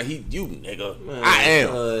the point you nigga. Man, I am.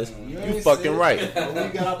 because You fucking right. When you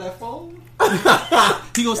got out that phone?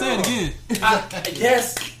 He gonna say it again.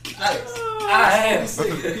 Yes. I am.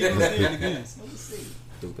 He gonna say it again.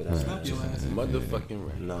 Stupid ass. Slap your ass. Motherfucking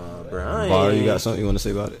right. Nah, bro. I Bar, ain't. you got something you want to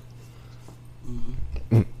say about it?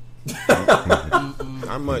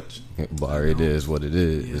 How much? Bar, it is what it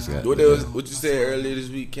is. Yeah. It's got- What you said earlier this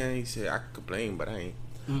week, Ken? You said I could complain, but I ain't.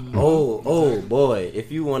 Oh boy!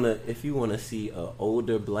 If you wanna see a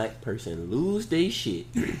older black person lose their shit,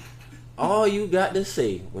 all you got to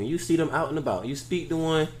say when you see them out and about, you speak to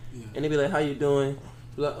one, and they be like, "How you doing?"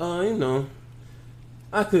 Be like, you know,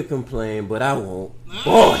 I could complain, but I won't.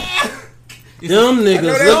 Boy, them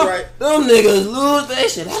niggas lose their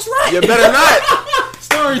shit. That's right. You better not.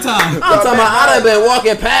 Story time. I'm talking about I done been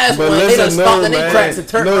walking past But one, they done listen, stopped no, and they man. cracks and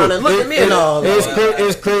turned around and looked at me and all.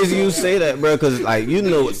 It's crazy you say that, bro. Cause like you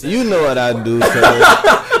know what I do.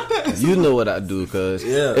 Cause you know what I do. Cause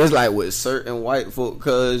Yeah. it's like with certain white folk.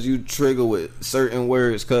 Cause you trigger with certain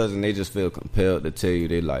words. Cause and they just feel compelled to tell you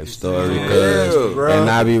their life story. Cause bro. and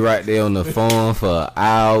I be right there on the phone for an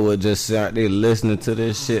hour just sitting out there listening to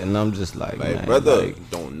this shit, and I'm just like, man, Brother, like,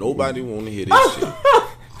 don't nobody want to hear this shit.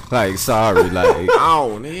 like sorry, like I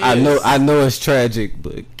don't want to hear I know it's tragic,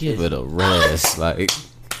 but give it a rest. Like,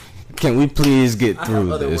 can we please get I through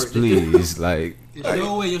have other this, work to do. please? Like, There's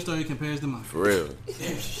no way your story compares to mine. For real.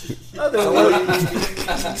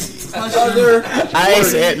 I ain't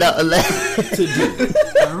said nothing.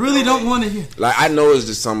 I really don't want to hear. Like, I know it's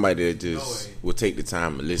just somebody that just will take the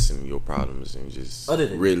time to listen to your problems and just Other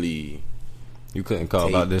than- really. You couldn't call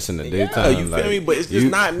about this in the Yeah, daytime. you feel like, me? But it's just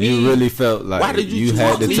not me. You really felt like Why did you choose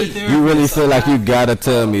had to. me? You really feel like you gotta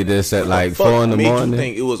tell me this at like Fuck 4 in the made morning. you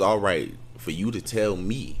think it was all right for you to tell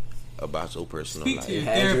me about your personal Speak life? to your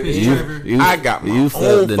Had your therapist, ear. Trevor. I got my You own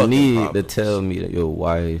felt the fucking need to problems. tell me that your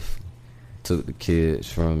wife took the kids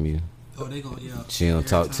from you. Oh, they gonna yell. She don't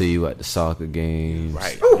talk to you at the soccer games.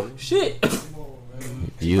 Right. Oh shit!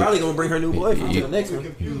 You Probably gonna bring her new boyfriend to the next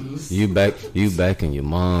one. You back in your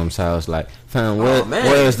mom's house, like, fam, Oh, man.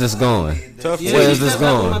 where is this going? Tough, Yeah, Where's she this stepped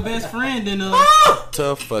up with going? my best friend and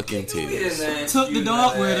tough fucking titties. took the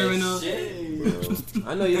dog with her and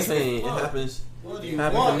I know you're saying it happens. Happened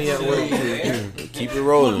to me at work too. Keep it what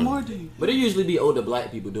rolling. more do you? But it usually be older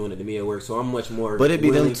black people doing it to me at work, so I'm much more. But it be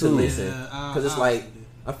them willing to too. listen Yeah, because it's like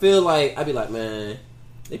I feel like I be like, man,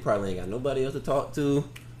 they probably ain't got nobody else to talk to.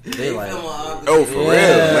 They like, Oh, for real,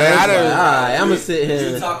 man. I I done. alright, I'm gonna sit You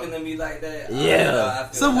here. talking to me like that? Yeah.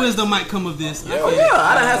 Some wisdom might come of this. Oh yeah,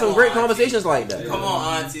 I done had some great conversations like that. Come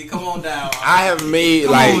on, auntie. Come on down. I have made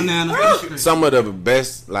Come like on, Nana. some of the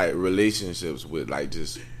best like relationships with like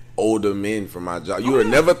just older men from my job. You would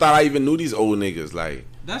never thought I even knew these old niggas. Like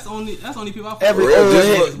That's only people I Every real, old just,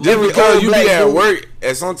 head- just every because old you black be at dude- work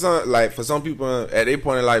at sometimes like for some people at their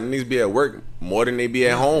point in life, niggas be at work more than they be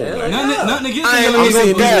at home. Yeah. Like, Nothing against I ain't them. I'm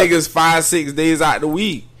seeing that. these niggas 5-6 days out the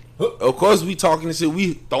week. Of course, we talking and shit.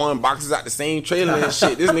 We throwing boxes out the same trailer and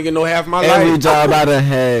shit. This nigga know half my Every life. job I done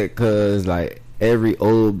had, cause like every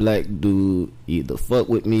old black dude either fuck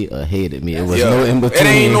with me or hated me. It was Yeah. no in between. It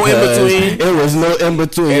ain't no in between. It was no in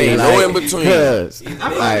between. It ain't no in between. Cause,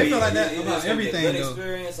 I feel like that about It's everything good though.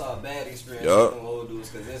 experience or a bad experience Yup. with them old dudes,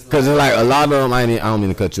 Cause it's like a lot of them. I don't mean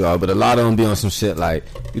to cut you off, but a lot of them be on some shit like,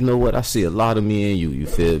 you know what? I see a lot of me in you. You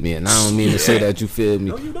feel me? And I don't mean to say that you feel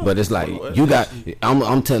me, but it's like you got.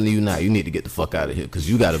 I'm telling you now. You need to get the fuck out of here because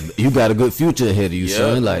you got a good future ahead of you, Yeah.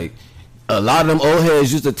 son. Like a lot of them old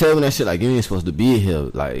heads used to tell me that shit. Like you ain't supposed to be here.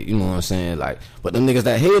 Like you know what I'm saying? Like, but them niggas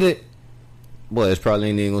that hate it, boys probably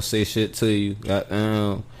ain't even gonna say shit to you.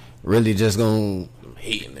 Goddamn, really just gonna I'm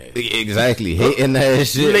hating that. exactly hating that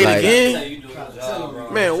shit. You late like, again? You doing a job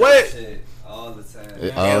wrong. Man, what? Shit, all the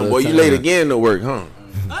time. all Damn, the boy, you time. late again to work, huh?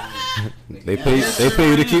 They pay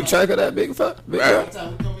you to keep track of that big fuck. Right.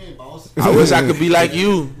 Time we come in, boss. I wish I could be like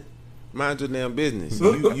you. Mind your damn business.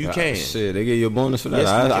 You can. Shit, they give you a bonus for that. Yes,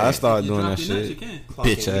 you I can. started You doing drop that your nuts, you shit. can.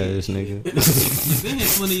 Bitch ass nigga. You've been here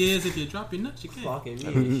 20 years. If you drop your nuts, you can. Clocking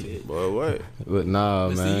me and shit. Boy, what? But nah,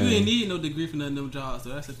 But see, you didn't man. need no degree for none of them jobs, so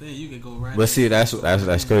that's the thing. You can go right. But see, that's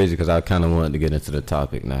crazy because I kind of wanted to get into the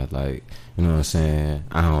topic now. Like, you know what I'm saying?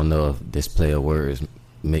 I don't know if this play of words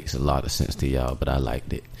makes a lot of sense to y'all, but I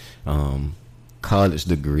liked it. College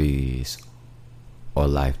degrees or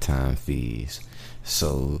lifetime fees.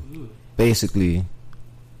 So basically,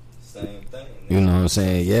 Same thing. you know what I'm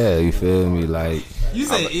saying? Yeah, you feel me? Like, You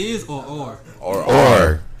say is or.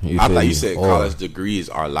 or you I feel thought me? you said Or. college degrees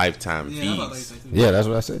are lifetime Yeah, that's what I fees. say too. Yeah, that's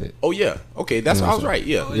what I said. Oh yeah, okay, that's I was right.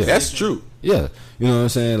 Yeah, Oh, yeah. that's true. Yeah, you know what I'm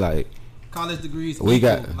saying? Like, College degrees. We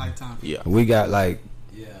equal got- lifetime. Yeah, we got like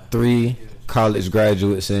Yeah. 3 college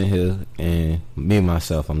graduates in here, and me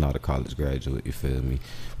myself, I'm not a college graduate. You feel me?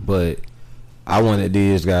 But I wanted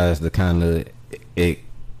these guys to kind of, I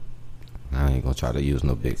ain't gonna try to use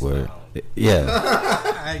no big word.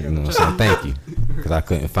 Yeah, you know what I'm saying? Thank you, because I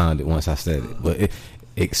couldn't find it once I said it. But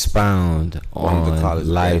expound on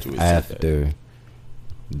life after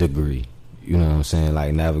degree. You know what I'm saying?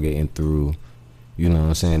 Like navigating through, you know what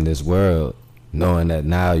I'm saying, this world, knowing that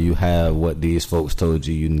now you have what these folks told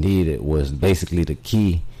you needed was basically the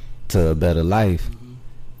key to a better life.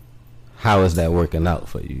 How is that working out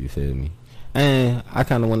for you? You feel me? And I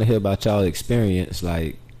kind of want to hear about y'all experience,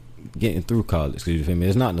 like getting through college. Cause you feel me?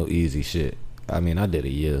 It's not no easy shit. I mean, I did a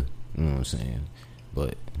year. You know what I'm saying?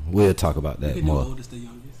 But we'll talk about that more. Oldest to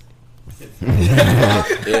youngest.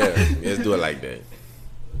 Yeah, let's do it like that.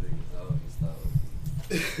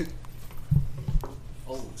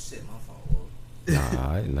 Oh shit, my fault.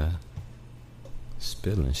 Nah, I ain't nah.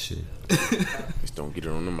 Spilling shit. Just don't get it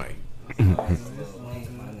on the mic.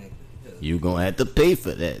 You gonna have to pay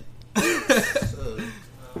for that.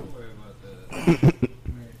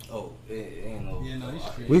 Oh, it ain't no. Yeah, no, you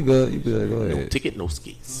straight. We good. You good. Go No ahead. ticket, no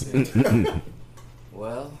skits.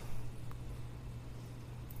 Well,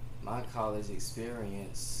 my college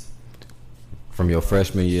experience. From your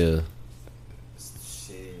freshman year.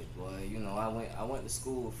 Shit, boy, you know, I went to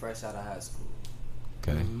school fresh out of high school,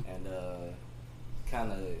 Okay. and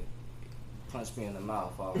kind of punched me in the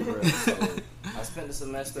mouth off rip. So I spent the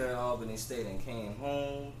semester at Albany State and came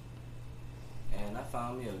home, and I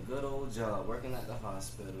found me a good old job working at the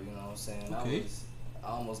hospital. You know what I'm saying? Okay. I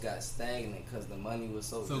almost got stagnant because the money was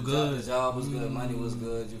so good. The job was good, money was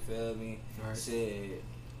good. You feel me? Right. Shit.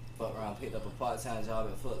 Fuck around, picked up a part-time job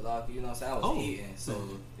at Foot Locker. You know what I'm saying? I was Oh. eating, so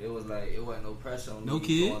it was like it wasn't no pressure on No me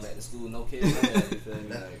kids? going back to school. No kids. None of that, you feel me?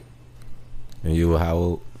 Like And you were how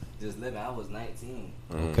old? just living. I was 19.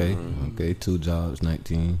 Okay. Okay. 2 jobs,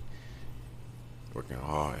 19. Working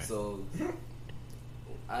hard. So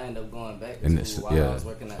I ended up going back to And this, school while I yeah. was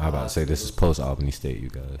working at I'm about to say this is post Albany State, you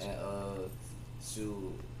guys. And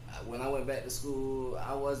shoot, when I went back to school,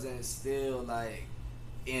 I wasn't still like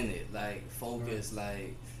in it, like focused,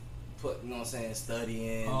 like put, you know what I'm saying,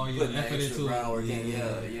 studying, Oh, yeah, putting the effort extra into it. groundwork in.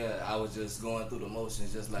 Yeah. Yeah. I was just going through the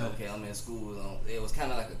motions, just like, Right. okay, I'm in school. It was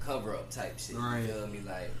kind of like a cover up type shit. Right. You feel me?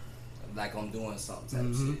 Like I'm doing something type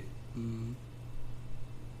Mhm. shit. Mhm.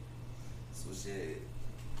 So shit.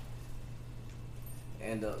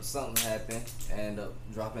 Something happened. I ended up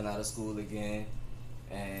dropping out of school again,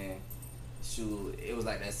 and shoot, it was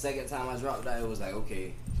like that second time I dropped out. It was like,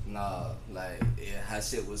 okay, nah, like how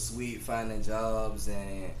shit was sweet, finding jobs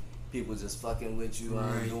and people just fucking with you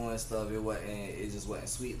Right. and doing stuff. It just wasn't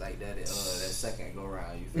sweet like that. That second go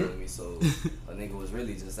round, you feel me? So a nigga was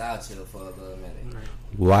really just out here for a little minute. Right.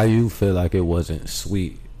 Why you feel like it wasn't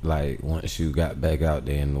sweet, like once you got back out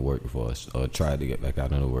there in the workforce or tried to get back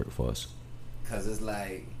out in the workforce? Cause it's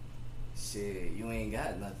like, shit, you ain't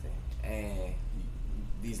got nothing, and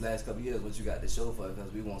these last couple years, what you got to show for it? Because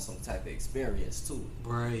we want some type of experience too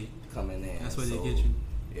Right. coming in. That's what So they get you.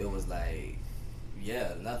 It was like,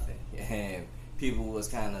 yeah, nothing, and people was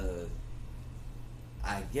kind of,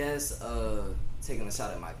 I guess, taking a shot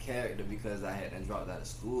at my character because I hadn't dropped out of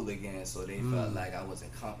school again, so they felt like I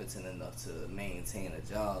wasn't competent enough to maintain a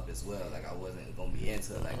job as well. Like I wasn't gonna be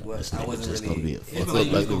into it. Like what This I nigga wasn't just really. gonna be a It fuck feel up like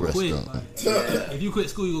you like was the gonna rest quit. of them. Like, Yeah. if you quit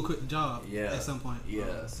school, you gonna quit the job. Yeah. At some point.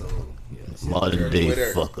 Yeah, so yeah, shit, Modern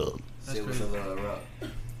day fuck up. That's shit was a crazy. little rough.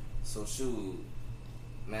 So shoot,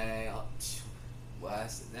 man, well,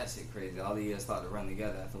 that shit crazy. All the years started to run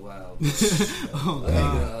together after a while. Oh A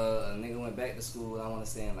god. nigga went back to school. I want to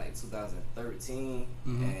say in like 2013,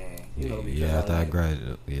 Mhm. and you know because Yeah, after I went-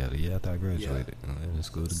 graduated. Yeah, the year after I graduated. We went to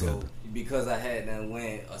school together. So because I had done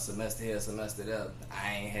went a semester here, a semester there,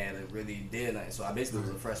 I ain't had to really did nothing. So I basically was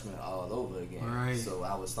a freshman all over again. Right. So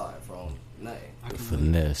I was starting from nothing. I The can relate.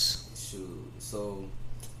 finesse. Shoot. So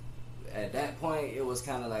at that point, it was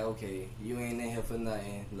kind of like, okay, you ain't in here for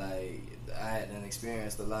nothing. Like I hadn't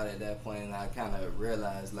experienced a lot at that point, and I kind of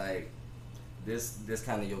realized like this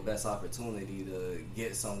kind of your best opportunity to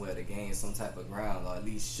get somewhere to gain some type of ground, or at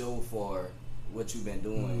least show for what you've been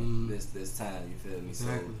doing this time. You feel me?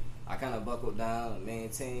 Exactly. So I kind of buckled down,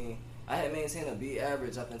 I had maintained a B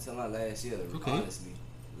average up until my last year, Okay. honestly.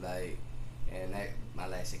 Like, and that my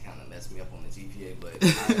last year kind of messed me up on the GPA, but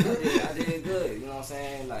I did good. You know what I'm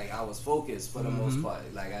saying? Like I was focused for the most part.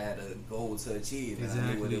 Like I had a goal to achieve, and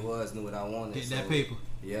I knew what it was, knew what I wanted. Get so, that paper.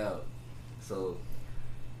 Yeah. So,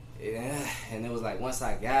 yeah, and it was like once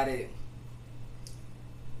I got it,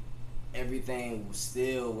 everything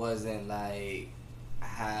still wasn't like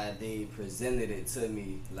how they presented it to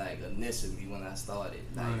me, like initially when I started,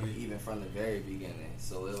 like even from the very beginning.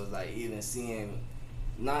 So it was like even seeing,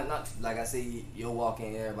 not like I say, you're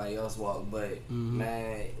walking, everybody else walk, but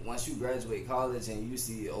man, once you graduate college and you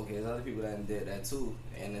see, okay, there's other people that did that too,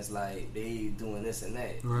 and it's like they doing this and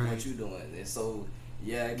that, what you doing, and so.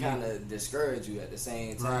 Yeah, it kind of discouraged you at the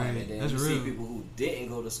same time, and then That's you real. see people who didn't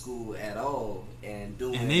go to school at all and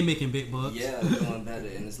doing, and they making big bucks. yeah, doing better,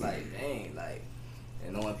 and it's like, dang, like,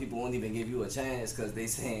 and knowing people won't even give you a chance because they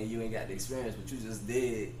saying you ain't got the experience, but you just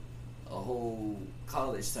did a whole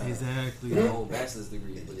college term, Exactly. a whole bachelor's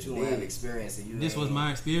degree, but you don't have experience, and you This was my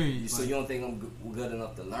experience. so you don't think I'm good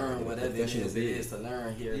enough to learn whatever it is to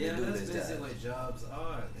learn here to do that's this basically job. what jobs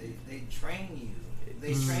are. They train you.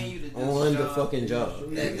 They train you to do On the job fucking job.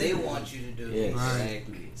 that they want you to do. Yeah.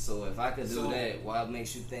 Exactly. So if I could do that, why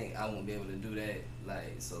makes you think I won't be able to do that?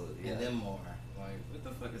 Like, so yeah. And then more. Like, what the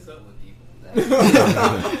fuck is up with people? Like,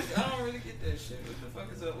 I don't really get that shit. What the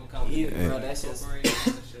fuck is up with companies? Yeah, bro, that shit's- corporations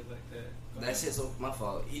and shit like that. that shit's so my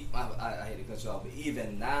fault. I hate to cut you off, but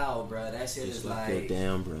even now, bro, that shit Just is like like, your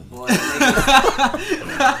damn brother. boy,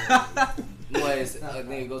 boys,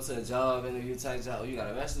 nigga go to a job interview type job. Oh, you got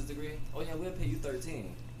a bachelor's degree? Oh yeah, we'll pay you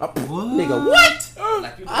 13. Nigga, what?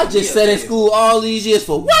 Like, you I just sat in school all these years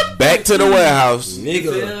for what? Back to the warehouse.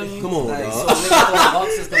 Nigga, come on, Like, so dog. nigga throwing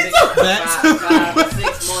boxes to make $5,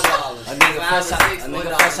 $6 more. A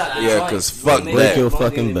nigga fresh out the Yeah, joint. 'cause fuck Nigga that. Your won't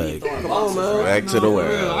fucking even be bag. throwing Come on, boxes, man. right? Back to the For real,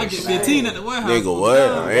 warehouse. I get 15 at the warehouse. Nigga, what?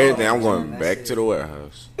 Everything, I'm going back to the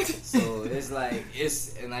warehouse. So it's like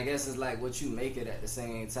and I guess it's like what you make it at the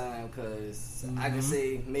same time. Cause I can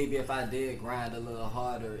say maybe if I did grind a little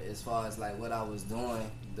harder as far as like what I was doing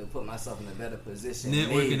to put myself in a better position,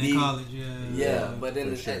 Networking maybe, in college, yeah. But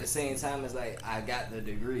then at the same time, it's like I got the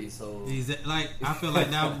degree, so Like I feel like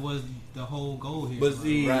that was the whole goal here. But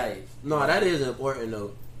see, right. no, that is important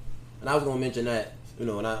though, and I was gonna mention that, you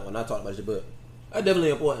know, when I talked about this, but that's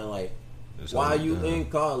definitely important. Like, while you in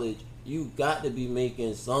college, you got to be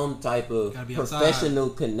making some type of Gotta be professional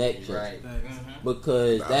connection, Right.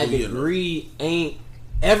 because that degree ain't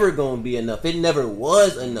ever gonna be enough. It never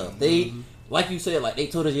was enough. They, like you said, like they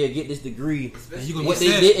told us, yeah, get this degree. And you gonna What get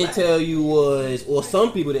they set. didn't tell you was, or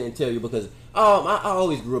some people didn't tell you, because I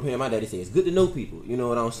always grew up hearing my daddy say it's good to know people. You know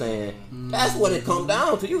what I'm saying? That's what it comes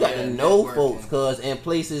down to. You got to know networking. folks, cause in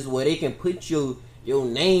places where they can put your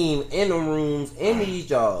name in the rooms in these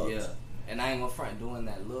jobs. Yeah. And I ain't gonna front doing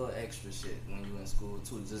that little extra shit when you in school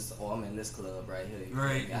too. Just I'm in this club right here. You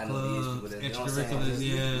Right, feel me? I know these people that, you know what I'm saying? extracurriculars, Just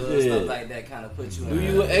yeah. little Yeah. stuff like that kind of put you Do in you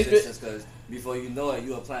better an extra- positions because before you know it,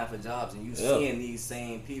 you applying for jobs and you Yeah. seeing these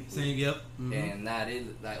same people. Same, yep. And now they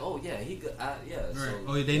like, oh yeah, he good. Yeah. Right. So,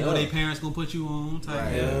 Oh, they know Yeah. their parents gonna put you on. Type.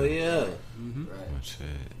 Right. Hell yeah. right. Shit.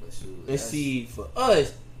 But shoot, And that's- see, for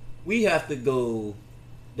us, we have to go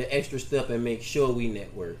the extra step and make sure we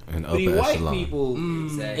network. And For the upper white echelon. people,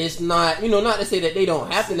 exactly. it's not, not to say that they don't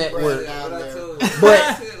have to network, What I told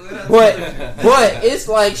but it's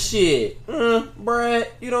like shit. Brad,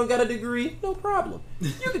 you don't got a degree, no problem.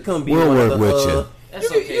 You can come be We'll one work of the, with you. That's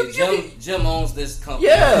you- okay. you- Jim owns this company.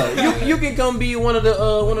 Yeah, you can come be one of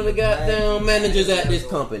the goddamn managers at this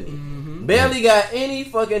company. Barely got any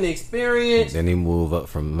fucking experience. Then he move up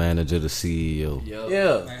from manager to CEO. Yep.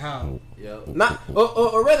 Yeah, Like how? Yep. not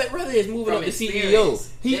or rather it's moving up From to CEO. experience.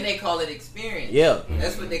 He, Then they call it experience. yeah,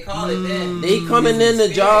 That's what they call it then. they coming in the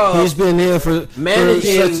He's job been here for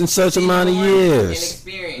Managing such and such amount of years.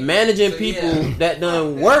 Experience. managing So, people yeah. that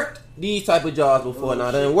done worked these type of jobs before.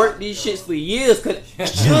 Now done worked these shits for years.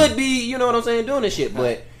 Should be, you know what I'm saying, doing this shit,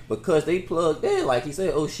 but because they plugged in, like he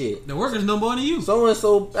said, oh shit, The workers know more than you. so and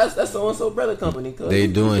so that's so and so brother company. Cause They you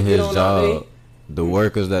doing can get his on all day. job. The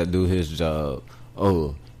workers that do his job.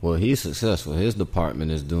 Oh, well, he's successful. His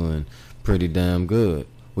department is doing pretty damn good.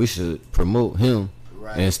 We should promote him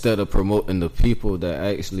Right. instead of promoting the people that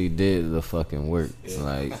actually did the fucking work.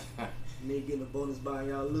 Like, Me getting a bonus buying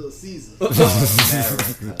y'all Little Caesars.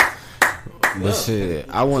 but shit,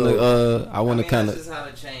 I want to kind That's of. just how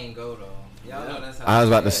the chain go though. Y'all know that's how. I was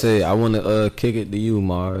about to the chain say, I want to kick it to you,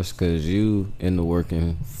 Mars, because you in the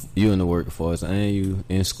workforce and you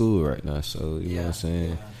in school right now. So you know what I'm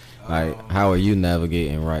saying. Like, how are you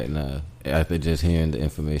navigating right now after just hearing the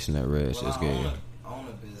information that Reg just gave you? I own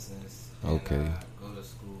a business. And Okay. I go to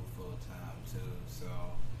school full time too. So,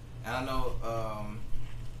 and I know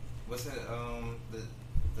what's that?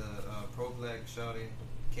 The pro black shawty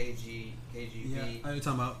KGB. Yeah. Are you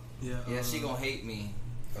talking about? Yeah. Yeah, she gonna hate me.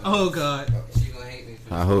 Oh God. She gonna hate me.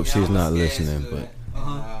 For I this. hope Yeah, she's I'm a not S.C.A.D listening, student,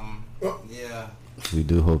 Uh-huh. and, yeah. We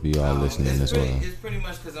do hope you are listening it's as pretty, well. It's pretty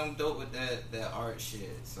much because I'm dope with that art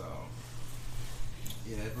shit. So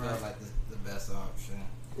yeah, it felt like the the best option.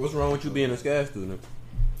 What's wrong with you being a SCAD student?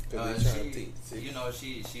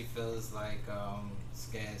 She feels like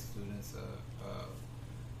SCAD students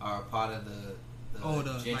are a part of the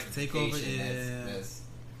takeover. That's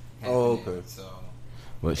Oh, happening. okay. So,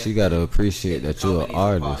 But she gotta appreciate if the that you're an companies are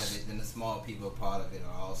part of artist. it, then the small people are part of it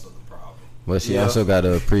are also the problem. But she Yeah. also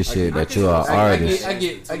gotta appreciate that you're an artist. I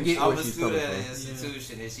get I'm where a she's student coming at an from.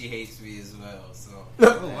 institution and she hates me as well. So,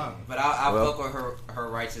 Oh wow. but I Well. fuck with her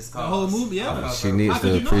righteous cause. The whole movie, yeah. I fuck She her- needs How could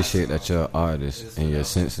to you not? appreciate that you're an artist and you're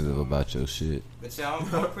sensitive about your shit. But yeah, I'm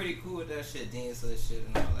pretty cool with that shit, Dean such shit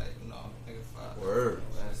and all that. Nigga fuck. Word.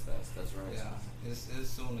 That's right. Yeah, it's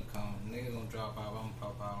soon to come. Niggas gonna drop out. I'm gonna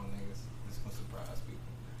pop out on niggas. It's gonna surprise people.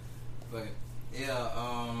 But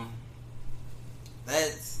yeah,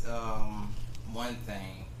 that's one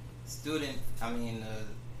thing.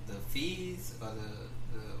 The fees or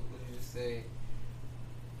the what did you say?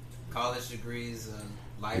 College degrees,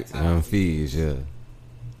 lifetime Fees, yeah.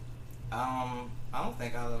 I don't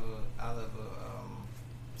think I'll ever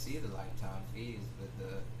see the lifetime fees, but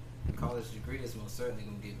the college degree is most certainly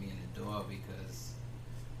gonna get me in the door because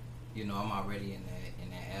I'm already in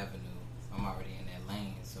that avenue. I'm already in that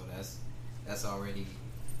lane, so that's already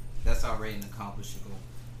an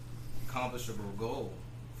accomplishable goal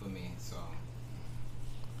for me. So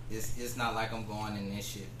it's not like I'm going in this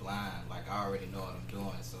shit blind. Like I already know what I'm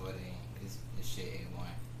doing, so this shit ain't one.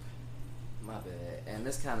 My bad. And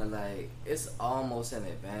it's kind of like, it's almost an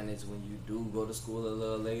advantage when you do go to school a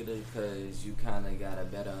little later because you kind of got a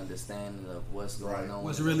better understanding of what's going on.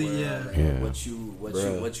 What's in the really, world yeah. and what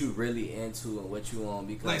you really into and what you on.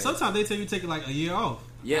 Because Like sometimes they tell you take like a year off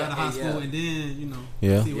out of high school and then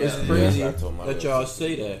Yeah. see what It's it is. crazy Yeah. I told my that y'all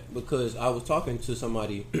say that because I was talking to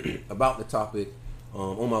somebody about the topic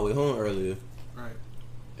on my way home earlier, Right.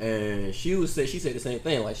 and she said the same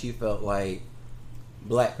thing. Like she felt like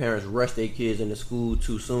black parents rush their kids into school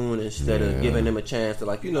too soon instead of giving them a chance to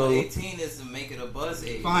 18 is to make it a buzz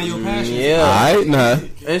age. Find your passion. Yeah. Alright, nah.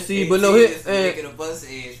 And see, 18 but no, is to and, make it a buzz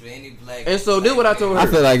age for any black. and so then what I told her. I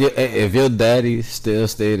feel like if your daddy still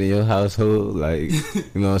stayed in your household, like, you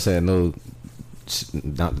know what I'm saying, no,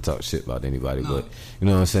 not to talk shit about anybody, No. but, you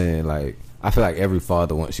know what I'm saying, like, I feel like every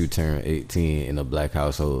father, once you turn 18 in a black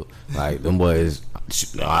household, like, them boys,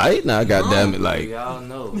 alright, now, goddamn it, do like, y'all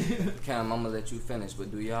know, Cam, I'm gonna let you finish, but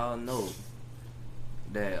do y'all know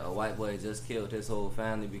that a white boy just killed his whole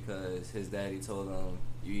family because his daddy told him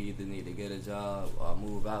you either need to get a job or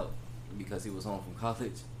move out because he was home from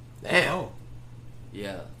college? Damn. Oh.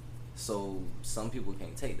 Yeah. So some people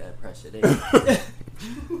can't take that pressure. They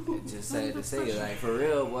just sad to say, like, for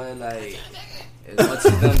real, boy, like, as much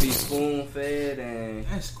as them be spoon fed and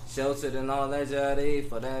That's cool. sheltered and all that jazz,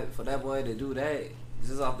 for that boy to do that,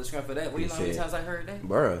 just off the strength of that, well, you know how many times I heard that?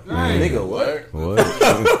 Bruh. Right. Nigga, what? what?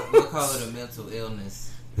 We call it a mental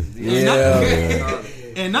illness. Yeah.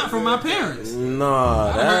 And not from my parents. Nah,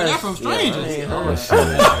 I heard that that's from strangers. yeah, Oh,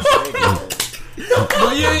 shit.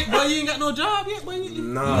 Boy, you ain't got no job yet. Boy, you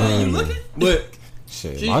looking? But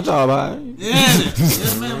Shit, my job, alright. Yeah,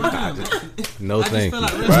 yes, man. My job. No, I just thank feel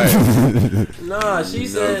you. like nah, she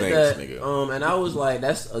said thanks, that. nigga. And I was like,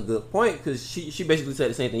 that's a good point because she basically said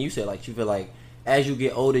the same thing you said. Like, she feel like as you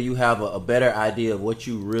get older, you have a better idea of what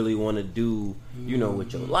you really want to do,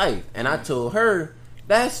 with your life. And I told her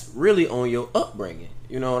that's really on your upbringing.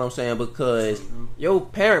 You know what I'm saying? Because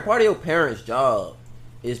part of your parents' job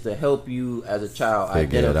is to help you as a child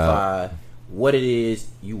Figure it identify what it is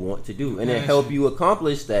you want to do and then help you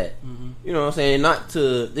accomplish that. You know what I'm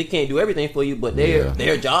saying? They can't do everything for you, but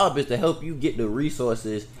their job is to help you get the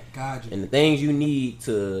resources God, and the things you need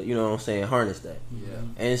to, harness that. Yeah.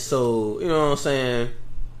 And so, you know what I'm saying?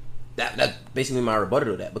 That's basically my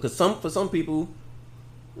rebuttal to that. Because for some people,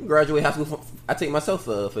 graduate high school, I take myself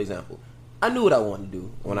for example. I knew what I wanted to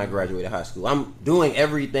do when I graduated high school. I'm doing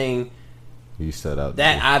everything You set out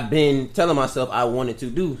that I've been telling myself I wanted to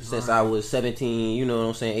do since I was 17,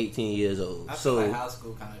 18 years old. I So, feel like high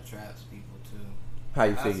school kind of traps people too. how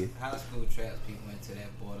you figure? High school traps people into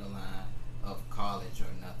that borderline of college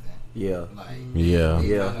or nothing. Yeah. Like, Yeah. they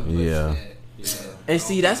Yeah. kinda push Yeah. that. And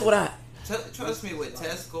see, that's what I... Trust me, with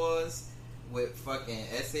test scores, with fucking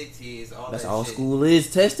SATs, all That's that all shit, school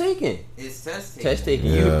is, test taking. It's test taking. Test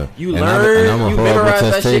taking. Yeah. You And learn, I'm a you horrible memorize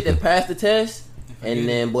that test shit taker. and pass the test, and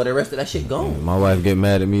then, boy, the rest of that shit gone. My wife get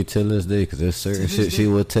mad at me till this day because there's certain shit she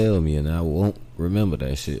will tell me and I won't remember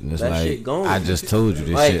that shit. And it's That like, shit gone. I just told you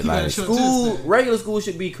this Like, shit. Like, school, regular school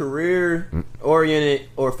should be career oriented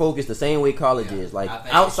or focused the same way college Yeah, is. Like, I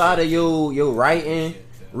think outside it of should. your writing, It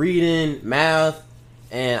should, too. reading, math,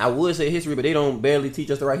 and I would say history, but they don't barely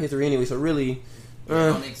teach us to write history anyway. So really,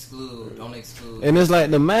 Don't exclude. And it's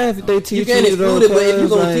like the math they teach You can't exclude it, but if you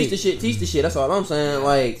gonna like, teach the shit. That's all I'm saying.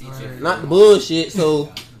 Like, not the bullshit.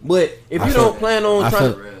 So, but if you don't plan on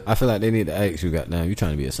I feel like they need to ask you, goddamn, you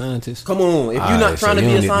trying to be a scientist? come on, if you're not trying to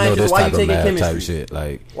be a scientist, why you taking chemistry? Type shit?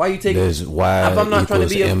 Like, why you taking? There's y if I'm not trying to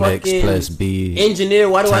be a MX fucking plus B engineer,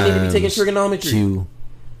 why do I need to be taking trigonometry? Q.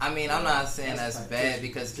 I mean, I'm not saying that's bad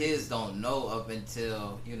because kids don't know up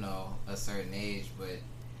until, a certain age. But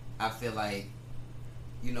I feel like,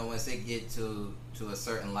 once they get to a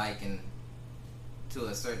certain liking to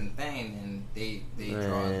a certain thing, and they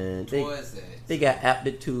draw towards that. They got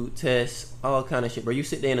aptitude tests, all kind of shit. Bro, you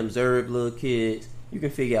sit there and observe little kids, you can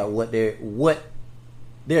figure out what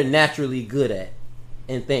they're naturally good at,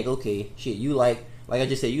 and think, okay, shit, you like I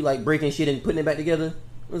just said, you like breaking shit and putting it back together.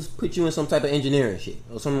 Let's put you in some type of engineering shit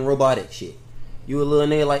or some robotic shit. You a little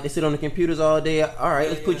nigga like to sit on the computers all day. All right,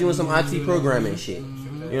 let's put you in some IT programming shit.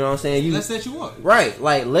 You know what I'm saying? Let's set you up. Right,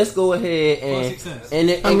 like let's go ahead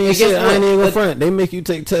and I mean, shit, I ain't even front. They make you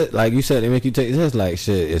take tests, like you said. They make you take tests. Like,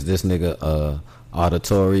 shit, is this nigga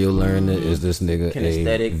auditorial learner? Is this nigga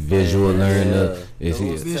kinesthetic, a visual learner?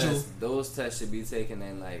 Is those tests should be taken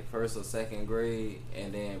in like first or second grade,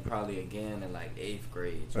 and then probably again in like 8th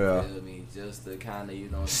grade. You feel me? Just to kind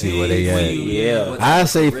of see where they at. Yeah, I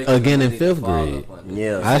say again in 5th grade.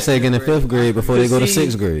 Yeah, I say again in 5th grade before they go to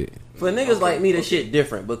 6th grade. For niggas like me, that shit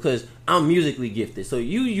different because I'm musically gifted. So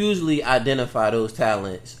you usually identify those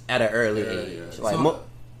talents at an early age. Like,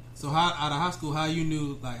 so how out of high school, how you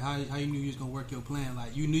knew how you knew you was gonna work your plan?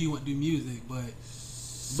 Like you knew you want to do music, but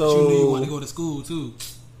you knew you wanted to go to school too.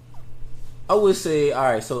 I would say, all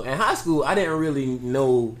right. So in high school, I didn't really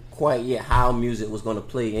know quite yet how music was gonna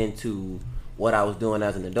play into what I was doing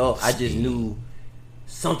as an adult. I just knew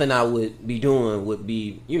something I would be doing would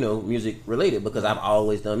be, music related because I've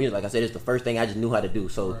always done music. Like I said, it's the first thing I just knew how to do.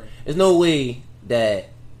 So there's no way that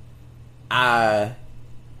I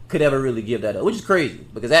could ever really give that up, which is crazy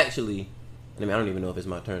because actually, I don't even know if it's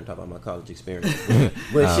my turn to talk about my college experience, but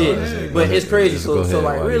but it's crazy. So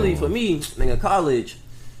like really for me, nigga, college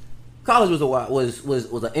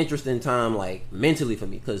was an interesting time, like mentally for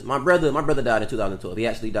me, because my brother died in 2012. He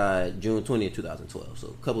actually died June 20th, 2012. So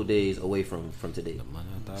a couple days away from today.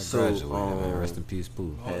 So rest in peace,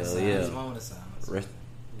 Pooh. Hell yeah.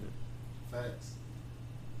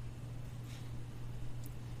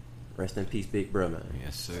 Rest in peace, big bro, man.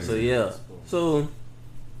 Yes, sir. So yeah, so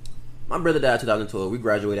my brother died in 2012. We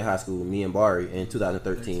graduated high school, me and Bari, in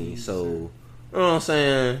 2013. So you know what I'm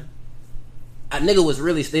saying? A nigga was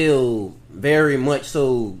really still very much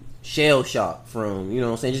so shell shocked from,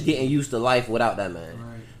 just getting used to life without that man.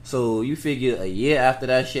 Right. So you figure a year after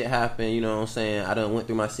that shit happened, I done went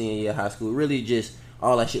through my senior year of high school. Really just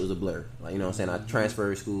all that shit was a blur. Like, I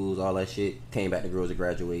transferred schools, all that shit, came back to girls to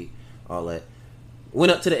graduate, all that. Went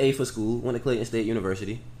up to the A for school, went to Clayton State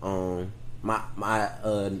University. My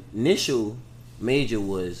initial major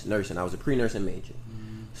was nursing. I was a pre-nursing major.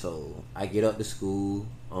 So I get up to school.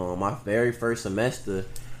 My very first semester,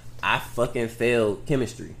 I fucking failed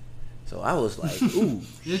chemistry. So I was like, ooh,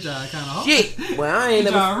 your job kind of hard. Shit. Well, I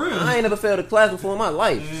ain't never failed a class before in my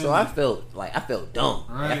life. Yeah. So I felt dumb.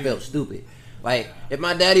 Right. Like, I felt stupid. Like, if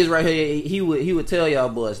my daddy was right here, he would tell y'all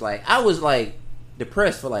boys, like, I was like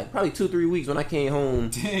depressed for like probably 2-3 weeks when I came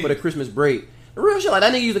home for the Christmas break. The real shit, like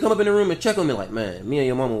that nigga used to come up in the room and check on me like, man, me and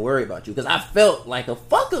your mama worried about you, because I felt like a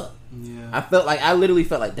fuck up. Yeah. I literally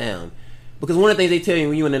felt like, damn. Because one of the things they tell you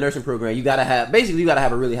when you in the nursing program, you gotta have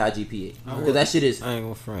a really high GPA. Because that shit is. I ain't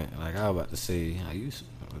gonna front. Like I was about to say, how you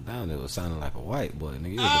down there was sounding like a white boy.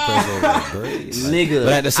 Nigga, you was depressed over the grades. Like, nigga,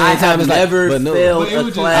 but at the same time, it's never failed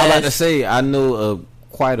a class. I was about to say, I know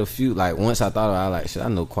quite a few. Like once I thought about it, like shit, I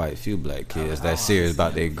know quite a few black kids that's serious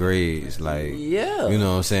about their grades. Like, yeah, you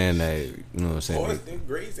know what I'm saying? That, you know what I'm saying? Like,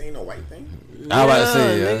 grades ain't no white thing. I was about to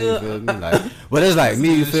say, you feel me? Like, but it's like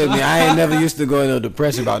me, you feel me? I ain't never used to go into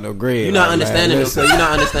depression about no grade. You're not understanding this, so you're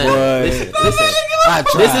not understanding. Listen.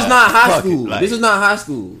 This is not high school. This is not high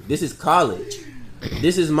school. This is college.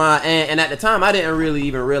 This is my and at the time I didn't really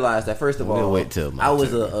even realize that. First of all, I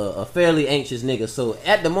was a fairly anxious nigga. So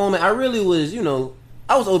at the moment, I really was,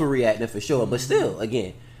 I was overreacting for sure. But still,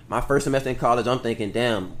 again, my first semester in college, I'm thinking,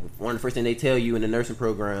 damn, one of the first things they tell you in the nursing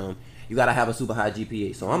program, you gotta have a super high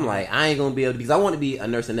GPA. So I'm like, I ain't gonna be able to, because I want to be a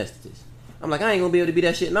nurse anesthetist. I'm like, I ain't gonna be able to be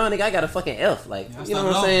that shit. No, nigga, I got a fucking F. Like, you know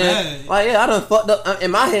what I'm saying? Bad. Like, yeah, I done fucked up.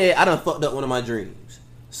 In my head, I done fucked up one of my dreams.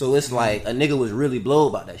 So it's like, a nigga was really blown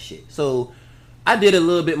about that shit. So I did a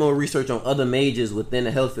little bit more research on other majors within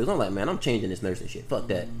the health field. I'm like, man, I'm changing this nursing shit. Fuck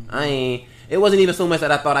that. It wasn't even so much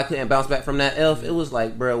that I thought I couldn't bounce back from that F. It was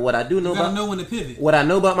like, bro, what I do know know when to pivot. What I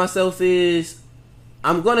know about myself is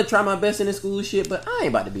I'm gonna try my best in this school shit, but I ain't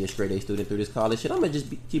about to be a straight A student through this college shit. I'm gonna just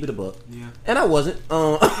keep it a buck. Yeah. And I wasn't.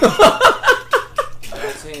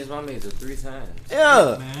 I changed my major 3 times.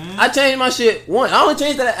 Yeah, Man. I changed my shit once. I only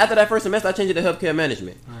changed that after that first semester. I changed it to healthcare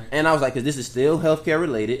management, Right. and I was like, because this is still healthcare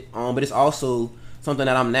related, but it's also something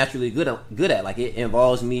that I'm naturally good at. Like it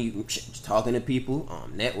involves me just talking to people,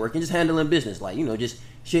 networking, just handling business, like just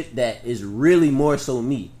shit that is really more so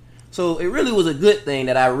me. So it really was a good thing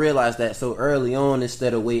that I realized that so early on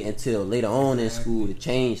instead of waiting until later on in school to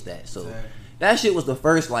change that. So that shit was the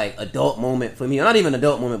first like adult moment for me. Not even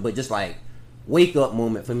adult moment, but just like wake up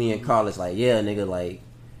moment for me in college. Like, yeah, nigga, like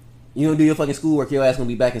you don't do your fucking schoolwork, your ass gonna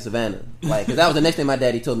be back in Savannah. Like, cause that was the next thing my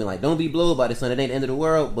daddy told me. Like, don't be blowed by this, son. It ain't the end of the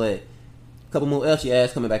world, but a couple more else, your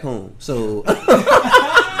ass coming back home. So.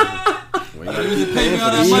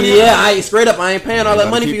 Yeah, I straight up, I ain't paying all that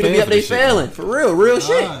money for you to be up there failing. For real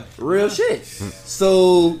shit.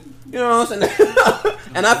 So, you know what I'm saying?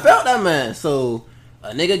 And I felt that, man. So,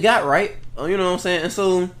 a nigga got right. You know what I'm saying? And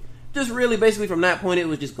so, just really basically from that point, it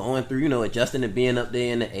was just going through, adjusting to being up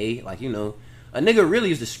there in the A. Like, a nigga really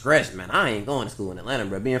used to stress, man, I ain't going to school in Atlanta,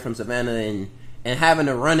 bro. Being from Savannah and having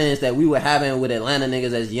the run-ins that we were having with Atlanta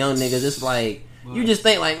niggas as young niggas, it's like, you just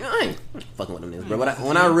think like, I ain't fucking with them niggas, bro. But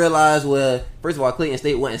when I realized, well, first of all, Clayton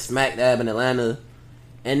State wasn't smack dab in Atlanta,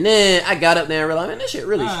 and then I got up there and realized, man, this shit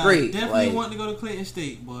really straight. Definitely like, wanting to go to Clayton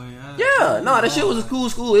State, boy. That shit was a cool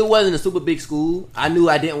school. It wasn't a super big school. I knew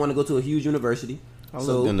I didn't want to go to a huge university. I was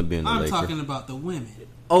gonna be in the I'm Laker. talking about the women.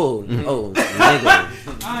 Nigga.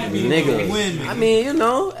 I mean Nigga. the women. I mean,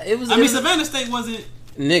 it was. Savannah State wasn't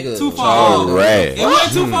nigga too far off. Right. It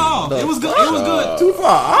wasn't too far off. It was good. It was good. Too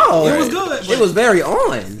far off. It was good. It was very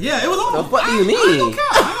on. Yeah, it was on. What do you mean? I don't care.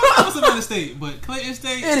 I don't know Savannah State, but Clayton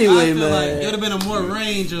State. Anyway, I feel man. like it would have been a more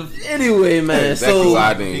range of. Anyway, man. Exactly So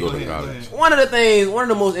why I didn't go to ahead, college. one of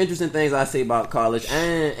the most interesting things I say about college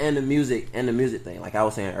and the music thing, like I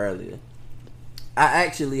was saying earlier, I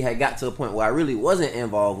actually had got to a point where I really wasn't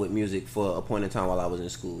involved with music for a point in time while I was in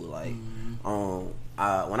school. Like,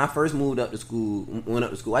 when I first went up to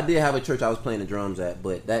school, I did have a church I was playing the drums at,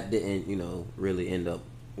 but that didn't, really end up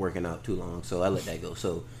working out too long. So I let that go.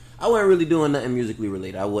 So I wasn't really doing nothing musically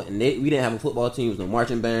related. We didn't have a football team. It was no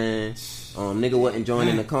marching band. Nigga wasn't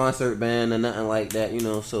joining the concert band or nothing like that.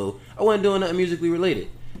 So I wasn't doing nothing musically related.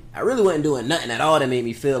 I really wasn't doing nothing at all that made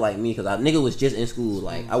me feel like me, because nigga was just in school.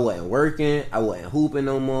 Like, I wasn't working, I wasn't hooping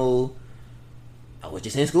no more. I was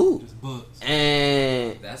just in school. Just books.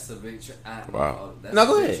 And that's a big Wow. That's No,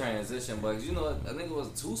 go a big ahead. transition, but I think it was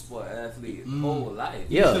a 2-sport athlete whole life.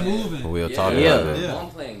 Yeah. We'll Yeah. talk Yeah. about that. Yeah. One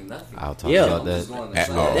playing nothing. I'll talk Yeah. about Just that. going to At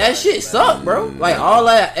play. all. that shit sucked, bro. Like, all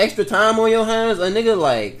that extra time on your hands, a nigga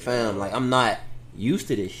like, fam, like, I'm not used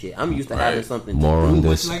to this shit. I'm used to having something More to on do.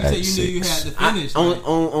 this Like at you said, you knew you had 6. to finish.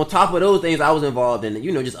 On top of those things, I was involved in,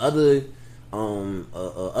 just other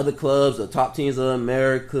other clubs, the Top Teams of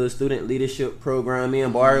America, student leadership program. Me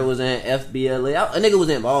and Barry was in FBLA. A nigga was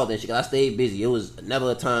involved in shit. I stayed busy. It was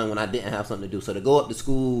never a time when I didn't have something to do. So to go up to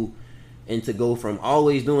school and to go from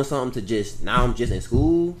always doing something to just now I'm just in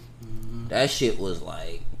school, that shit was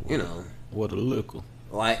like, What a look.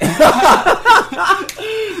 like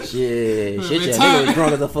shit, your nigga was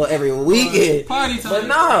drunk as a fuck every weekend. Party time. But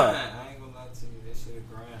nah, I ain't gonna lie to you, that shit a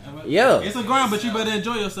grind. yeah. It's a grind, but you better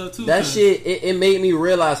enjoy yourself too. That 'cause shit, it made me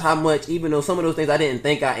realize how much, even though some of those things I didn't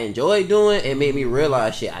think I enjoyed doing, it made me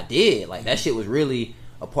realize shit I did. Like, that shit was really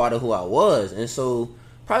a part of who I was. And so,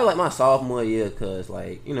 probably like my sophomore year, because,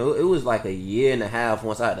 like, it was like a year and a half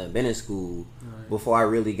once I had done been in school before I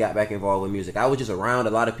really got back involved with music. I was just around a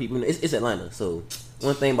lot of people. It's Atlanta, so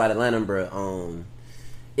one thing about Atlanta, bro,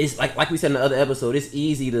 it's like we said in the other episode, it's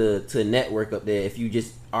easy to network up there if you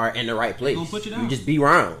just are in the right place. Gonna put you down. You just be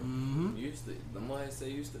around. The more I say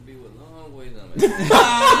used to be with long way down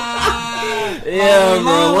Yeah, Oh,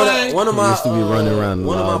 bro. Lord. One of my Used to be running around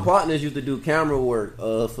one of my loud. partners used to do camera work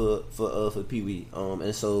for Pee Wee.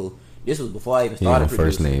 And so this was before I even He on started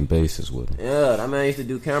first producing. name basis with him. Yeah, that man used to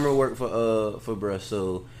do camera work for bruh.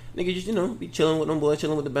 So nigga just be chilling with them boys,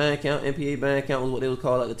 chilling with the band count. MPA band count was what they was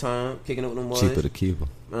called at the time, kicking up with them boys. Cheaper to keep him.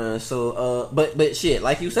 But shit,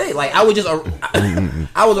 like you say, like I was just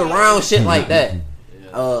I was around shit like that.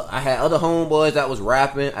 I had other homeboys that was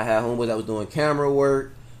rapping. I had homeboys that was doing camera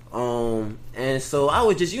work. And so I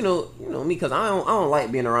was just, me, because I don't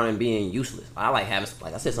like being around and being useless. I like having,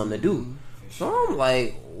 like I said, something to do. So I'm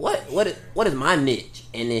like, what is my niche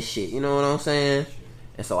in this shit? You know what I'm saying?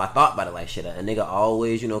 And so I thought about it like shit. A nigga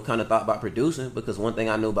always, kind of thought about producing, because one thing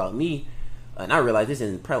I know about me, and I realized this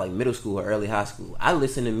in probably like middle school or early high school, I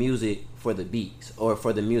listen to music for the beats or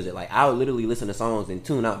for the music. Like I would literally listen to songs and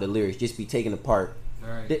tune out the lyrics, just be taking apart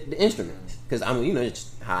the instruments, because I mean, you know,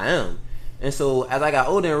 it's how I am. And so as I got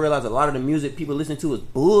older and realized a lot of the music people listen to was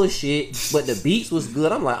bullshit, but the beats was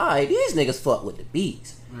good, I'm like, all right, these niggas fuck with the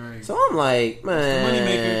beats. Right. So I'm like,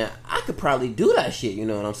 man, I could probably do that shit, you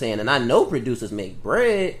know what I'm saying? And I know producers make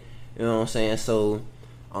bread, you know what I'm saying? So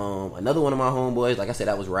another one of my homeboys, like I said,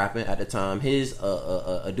 that was rapping at the time. His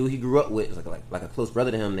a dude he grew up with, like a close brother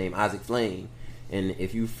to him, named Isaac Flame. And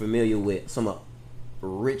if you familiar with some of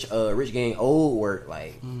Rich Gang old work,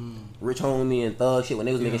 like Rich Homie and Thug shit, when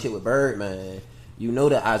they was making shit with Birdman, you know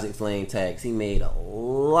the Isaac Flame tags. He made a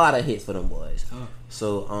lot of hits for them boys.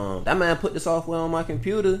 So that man put the software on my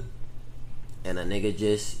computer, and a nigga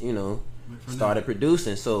just, you know, started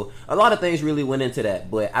producing. So a lot of things really went into that.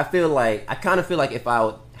 But I kind of feel like if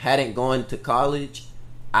I hadn't gone to college,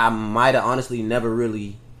 I might have honestly never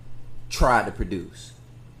really tried to produce.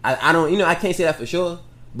 I don't, you know, I can't say that for sure,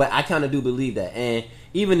 but I kind of do believe that. And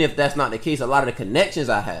even if that's not the case, a lot of the connections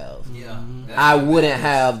I have, I wouldn't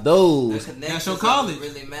have those. That's your college.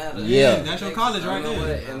 Really matter. Yeah, that's your college right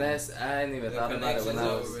there. And that's, I ain't even thought about it when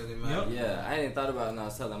I was. Really matter. Yeah, I ain't thought about it when I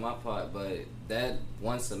was telling my part, but that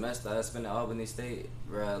one semester I spent at Albany State,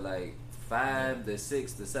 bro, like 5 to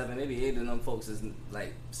 6 to 7, maybe 8 of them folks is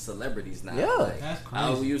like celebrities now. Yeah, like, that's crazy.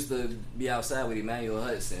 I used to be outside with Emmanuel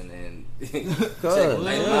Hudson and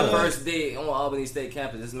like my first day on Albany State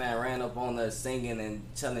campus, this man ran up on us singing and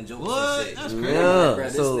telling jokes and shit. That's crazy. Like, bro,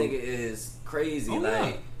 this nigga is crazy.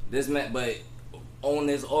 This man, but on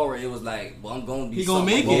this aura, it was like, well, I'm gonna be. He gonna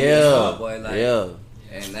make it, boy. Like,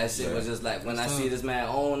 and that shit was just like, when I see this man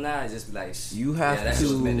on now, it's just be like, you have that to,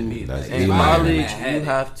 was meant to be. That's Like, in college, you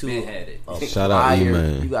have to shout out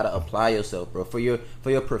E-Man. You gotta apply yourself, bro, for your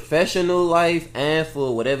professional life and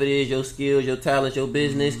for whatever it is, your skills, your talents, your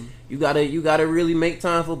business. You gotta really make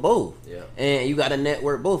time for both. Yeah. And you gotta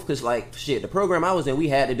network both, cause like shit, the program I was in, we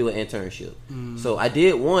had to do an internship. So I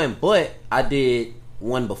did one, but I did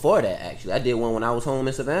one before that. Actually, I did one when I was home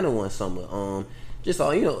in Savannah one summer. Just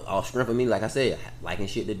all, you know, all strength of me, like I said, liking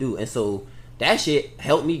shit to do. And so that shit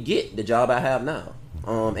helped me get the job I have now.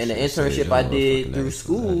 And the internship I did through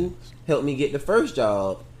school helped me get the first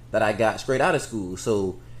job that I got straight out of school.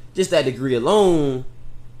 So just that degree alone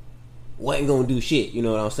wasn't gonna do shit, you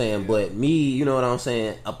know what I'm saying? But me, you know what I'm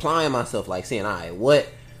saying, applying myself, like saying, all right,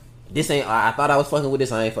 this ain't, I thought I was fucking with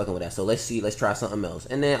this, I ain't fucking with that. So let's try something else.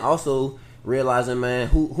 And then also realizing, man,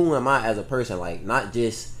 who am I as a person? Like, not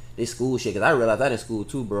just this school shit, because I realized that in school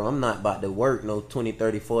too, bro. I'm not about to work no 20,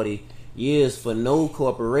 30, 40 years for no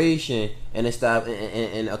corporation and stop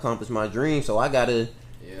and accomplish my dream. So I gotta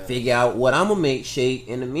figure out what I'm gonna make shake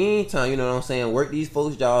in the meantime, you know what I'm saying? Work these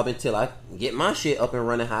folks' job until I get my shit up and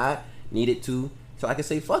running how I need it to, so I can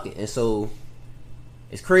say fuck it. And so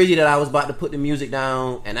it's crazy that I was about to put the music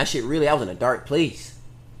down, and that shit really, I was in a dark place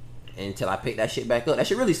until I picked that shit back up. That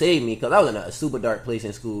shit really saved me, because I was in a super dark place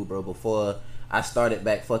in school, bro, before I started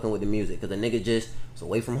back fucking with the music, because the nigga just was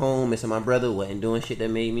away from home, missing my brother, wasn't doing shit that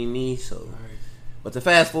made me me. So, but to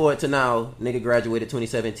fast forward to now, nigga graduated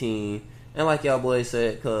 2017, and like y'all boys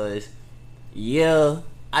said, because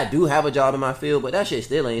I do have a job in my field, but that shit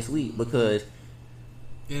still ain't sweet, because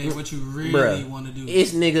it ain't what you really want to do.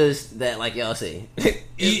 It's niggas that, like y'all say, it's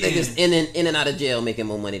niggas in and out of jail making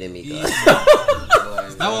more money than me.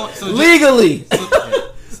 Legally.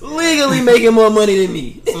 Legally making more money than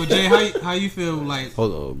me. So Jay, how you feel like?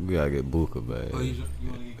 Hold on, we gotta get Booker back. Oh, you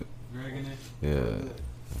want to get Greg in there? Yeah.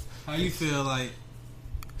 How you feel like?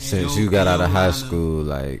 Since you got out of high school,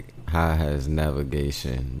 like, how has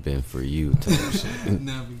navigation been for you?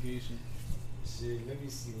 Navigation. Shit, let me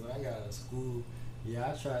see. When I got out of school,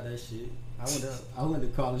 I tried that shit. I went to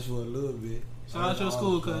college for a little bit. Shout out your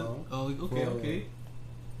school, cuz. Oh, okay.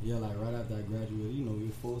 Yeah, like right after I graduated, you know, your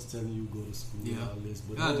folks telling you go to school and all this.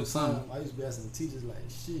 But gotta the do something. I used to be asking the teachers like,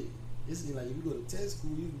 shit, it's like if you go to tech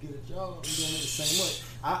school, you can get a job. You don't make the same much.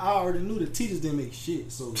 I already knew the teachers didn't make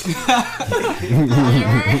shit, so right.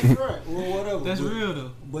 Well, whatever. That's real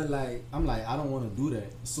though. But like, I'm like, I don't want to do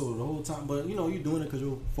that. So the whole time, but you know, you're doing it because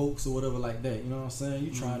your folks or whatever like that. You know what I'm saying?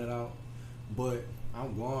 You trying it out, but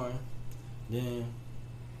I'm going. Then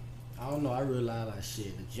I don't know. I realized like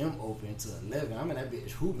shit. The gym open to 11. I'm in that bitch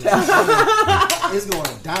hooping. It's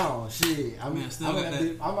going down. Shit. I'm in that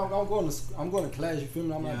bitch. I'm going to class. You feel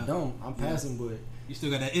me? I'm not dumb. I'm passing, but you still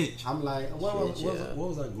got that itch. I'm like, what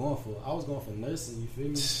was I going for? I was going for nursing. You feel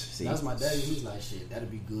me? See, that's my daddy. He was like, shit, that'll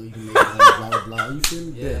be good. You can make money, blah blah blah. You feel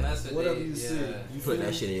me? Yeah, that's whatever you said. You put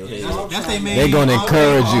that shit in your head. That's they main. They're gonna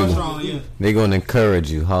encourage you. They're gonna encourage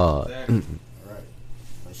you hard. Exactly. Right.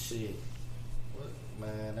 But shit.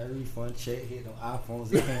 Man, that refund check hit them iPhones.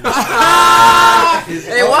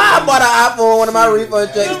 Hey, why I bought an iPhone on one of my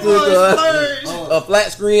refund checks too, cuz? A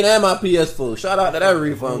flat screen and my PS4. Shout out to that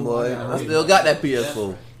refund, boy. I still got that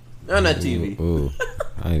PS4 and that TV. Ooh,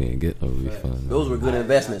 I didn't even get no refund. Those were good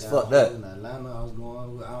investments. Fuck that. In Atlanta, I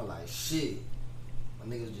was like, shit.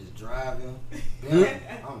 My niggas just driving. I'm like,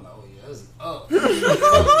 oh yeah, it's up.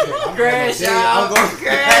 Crash out.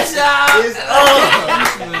 Crash out. It's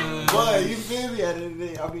up. But you feel me? At the end of the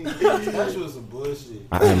day, I mean, that shit was some bullshit.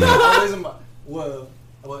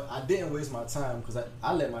 Well, I didn't waste my time because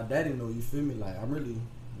I let my daddy know. You feel me? Like I'm really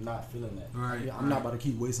not feeling that. Right. I'm not about to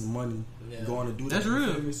keep wasting money going to do that. That's real.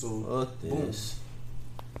 You feel me? So boom. This.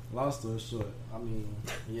 Long story short, I mean,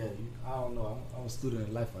 yeah, I don't know. I'm a student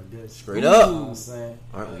in life, I guess. Straight up. You know what I'm saying?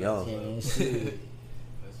 Aren't we all? And shit.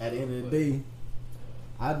 At the end of the day,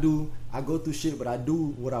 I go through shit, but I do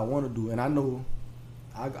what I want to do, and I know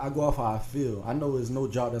I go off how I feel. I know there's no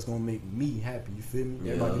job that's gonna make me happy. You feel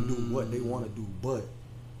me? Everybody can do what they want to do, but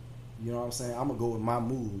you know what I'm saying? I'm gonna go with my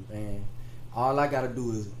mood, and all I gotta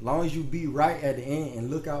do is, as long as you be right at the end and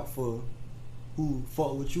look out for who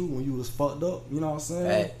fucked with you when you was fucked up. You know what I'm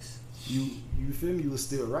saying? Facts. You feel me? You was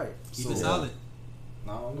still right. Keep it solid.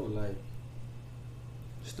 I don't know, like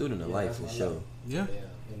Student of life for sure. Yeah.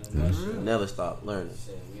 Never stop learning.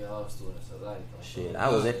 Shit, we all students of life. Shit,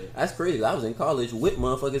 that's crazy. I was in college with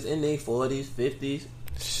motherfuckers in their 40s, 50s.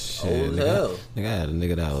 Shit, Old as hell. nigga, I had a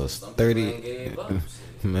nigga that was 30.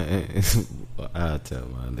 Man, I'll tell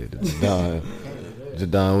my nigga.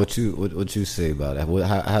 Jadon, what you say about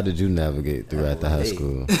that? How did you navigate through after high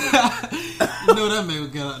school? You know that man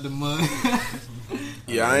got out the mud.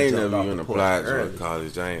 Yeah, I ain't never even applied to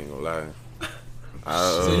college. I ain't gonna lie.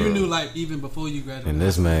 So you knew like even before you graduated. And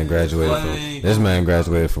this man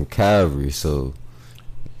graduated from Calvary, so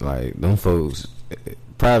like them folks,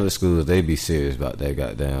 private schools, they be serious about that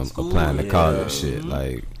goddamn applying to college shit.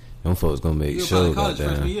 Like them folks gonna make sure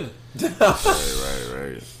goddamn.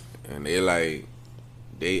 Right. And they like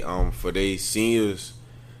for they seniors,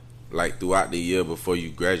 like throughout the year before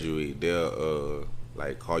you graduate, they'll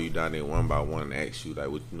like call you down there one by one and ask you like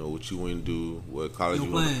what you want to do, what college you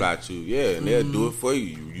want to apply to. Yeah, and they'll do it for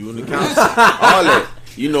you. You and the counselor, all that.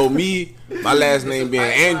 You know me, my last name being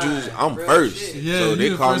Andrews, I'm first. Yeah, so they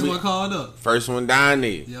the call first me one called up. First one down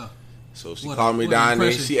there. Yeah. So she called me down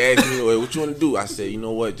there. She asked me, well, what you want to do? I said, you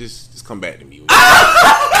know what, just come back to me.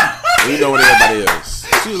 You know what everybody else.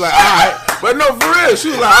 She was like, all right. But no, for real. She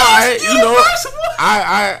was like, all right, you know,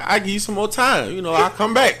 I give you some more time. You know, I'll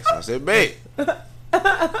come back. So I said, babe.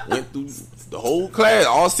 Went through the whole class,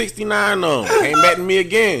 all 69 of them. Came back to me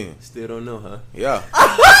again. Still don't know, huh? Yeah.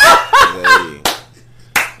 I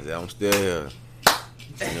said, I'm still here.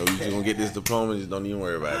 You know, you just gonna get this diploma, just don't even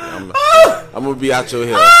worry about it. I'm gonna be out your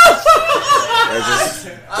hair.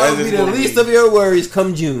 That'll be the least of your worries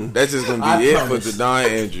come June. That's just gonna be it for Jadon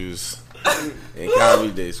Andrews in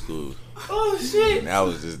Calvary Day School. Oh shit! And that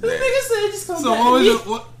was just that. Nigga said just come So back. what was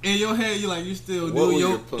your in your head? You still do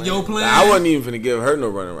your plan? I wasn't even finna give her no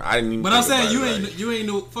running around. I didn't even. But I'm saying you ain't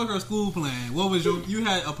no fuck her school plan. What was you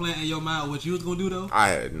had a plan in your mind what you was gonna do though? I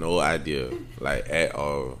had no idea, like at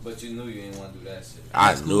all. But you knew you didn't want to do that shit.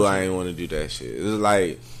 I knew I didn't want to do that shit. It was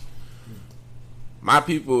like my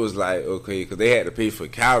people was like, okay, because they had to pay for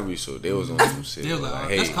Calvary, so they was on some shit. They was like,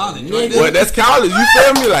 hey, that's college. well, that's college. You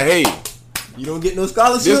feel me? Like, hey, You don't get no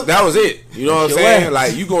scholarship. that was it. You know what I'm Your saying? ass.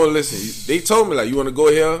 Like, you gonna listen. They told me like, you want to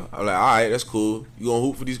go here? I'm like, all right, that's cool. You gonna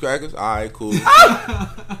hoop for these crackers? All right, cool.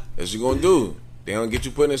 That's what you gonna do. They don't get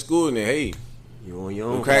you put in school, and then hey, You on your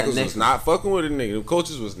own. them crackers was not fucking with a nigga. Them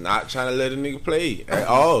coaches was not trying to let a nigga play at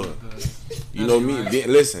all. You know me.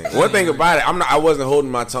 Listen, one thing about it, I wasn't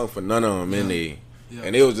holding my tongue for none of them in there,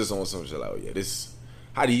 and they was just on some shit like, oh yeah, this.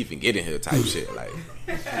 How do you even get in here? Type shit like,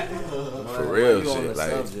 for real shit.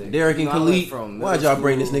 Like, Derek and Khalid. Why'd y'all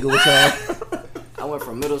bring this nigga with y'all? I went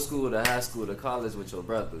from middle school to high school to college with your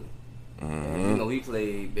brother. mm-hmm. You know he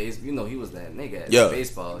played baseball. You know he was that nigga at Yeah.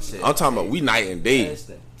 baseball shit. I'm talking about we night and day.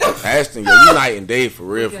 Ashton. Yo, we night and day for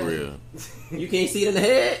real, for real. You can't see it in the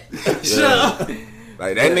head. Yeah.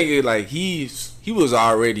 Like that nigga, like he was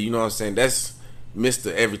already, you know what I'm saying? That's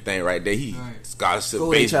Mr. Everything right there. He scholarship,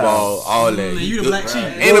 Golden baseball, child. all that. You the black sheep.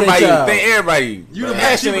 Anybody child. think everybody? You the black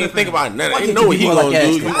Ashton sheep ain't of the think about nothing. Why Ain't know what he you gonna like do.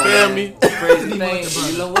 Ashton? You feel me? Crazy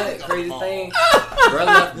thing, you know what? Crazy thing.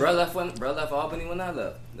 Bro left Albany when I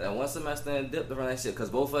left. That one semester and dipped around that shit because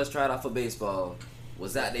both of us tried out for baseball.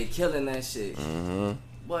 Was out there killing that shit.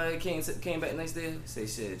 Mm-hmm. Boy, came back next day. Say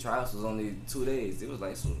shit. Tryouts was only 2 days. It was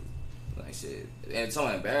like some shit, and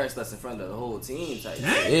someone embarrassed us in front of the whole team type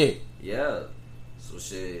shit. Yeah. Yeah. So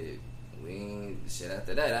shit. we ain't shit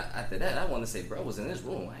after that. I want to say, bro was in this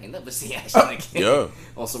room. I ain't never seen that shit again. Yeah.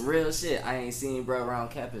 On some real shit, I ain't seen bro around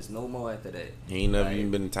campus no more after that. He ain't never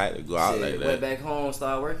even been the type to go out Shit, like that. went back home,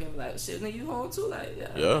 started working. Like shit, nigga, you home too? Like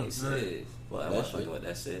Yeah. Shit. Boy, I was fucking with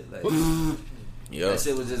that shit. Like. Yeah. That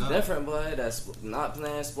shit was just different, boy. That's not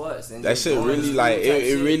playing sports. And That just shit going really to like school type it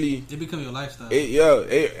shit. really. It become your lifestyle.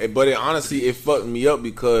 But it honestly it fucked me up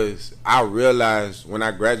because I realized when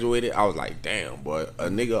I graduated I was like, damn, boy, a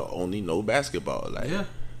nigga only know basketball. Like, Yeah.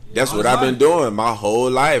 that's what I've been doing my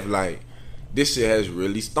whole life. Like, this shit has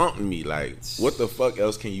really stumped me. Like, what the fuck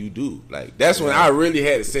else can you do? Like, that's when I really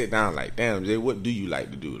had to sit down. Like, damn, Jay, what do you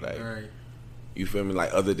like to do? Like, Right. you feel me?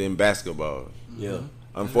 Like, other than basketball. Yeah.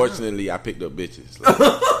 Unfortunately, I picked up bitches. Like,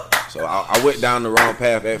 so I went down the wrong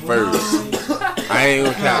path at first. I ain't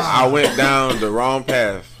gonna count. I went down the wrong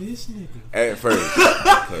path This nigga. at first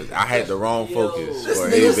because I had the wrong focus This for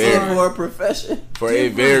nigga a said for a profession.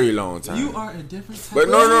 very long time. You are a different type But of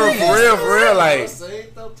no, man. for real, like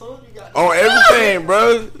on everything,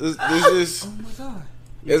 bro. It's just. Oh my god.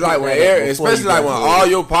 It's like when, especially like when all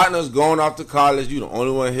your partners going off to college, you the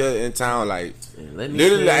only one here in town. Like,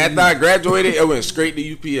 literally after I graduated, it went straight to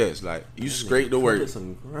UPS. Like, you straight to work.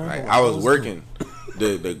 Like, I was working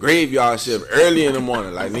the graveyard shift early in the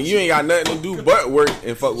morning. Like, nigga, you ain't got nothing to do but work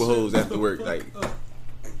and fuck with hoes after work. Like,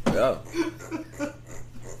 yeah.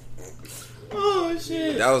 Oh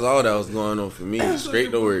shit. That was all that was going on for me.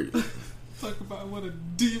 Straight to work. Talk about what a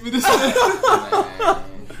demon this is.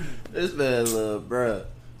 This man, love, bruh.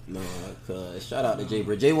 No, cuz shout out to Jay,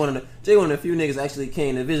 bro. Jay one of the few niggas actually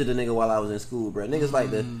came to visit a nigga while I was in school, bro. Niggas like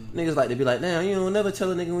to be like, damn, you don't never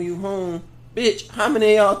tell a nigga when you home. Bitch, how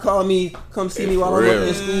many of y'all call me, come see me while I'm working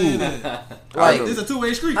in school? Like, It's a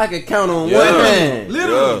two-way street. I could count on one hand.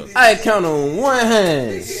 Literally. I could count on one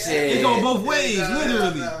hand. Shit. It go both ways,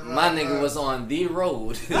 literally. My nigga was on the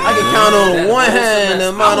road. I can count on one hand the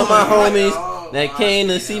amount of my homies that came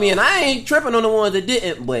to see me, and I ain't tripping on the ones that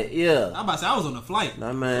didn't, but yeah. I'm about to say I was on a flight.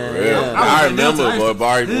 Nah, man. Yeah. Yeah. I was remember, in boy, Delta.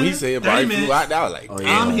 Barry, when he said Barry 30 flew out there, I was like, Oh, damn,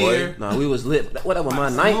 yeah. I'm boy. here. Nah, we was lit. What, that was my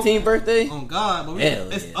 19th birthday? On God, but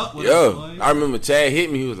Hell it's yeah. up with us, boy. Yeah, I remember Chad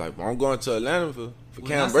hit me. He was like, "I'm going to Atlanta for When I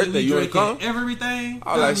Cam's say birthday. we You wanna drinking come?" Everything.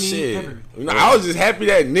 I was like, mean "Shit." everything. You know, I was just happy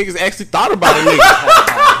that niggas actually thought about it. Nigga.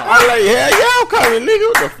 I was like, "Hell yeah, I'm coming, nigga.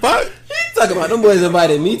 What the fuck?" Talking about them boys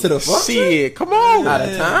invited me to the function. Shit, come on. Out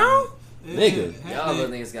of town? Yeah. Nigga. Y'all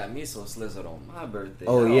little niggas got me so slizzard on my birthday.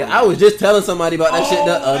 Oh yeah, I was just telling somebody about that shit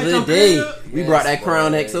the at other your day. crib? We Yes, brought that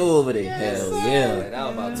Crown boy. XO over there. Hell yeah. That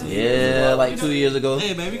was about 2 years Yeah, ago. like 2 years ago.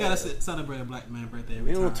 Hey man, we gotta celebrate a black man birthday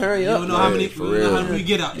every We time. don't turn you You up, don't know how man. many. For We don't know how real. many we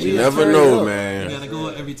get out. You Yeah, You never turn know, up. man. gotta go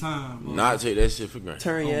every time. Boy. Not take that shit for granted.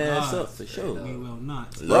 Turn your Oh, ass God. up for sure. We will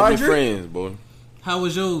not. Love Roger? your friends, boy. How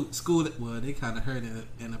was your school? Well, they kind of heard it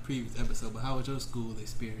in a previous episode, but how was your school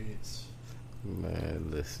experience? Man,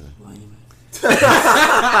 listen. Lame.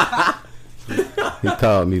 He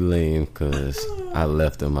called me lame because I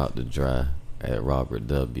left him out to dry at Robert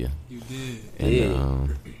W. You did. And, Yeah.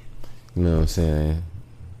 you know what I'm saying?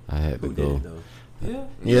 I had to Who go. did it, though? Yeah.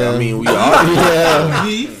 Yeah, I mean, we all. yeah.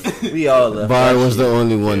 Me? We all left. Bar was the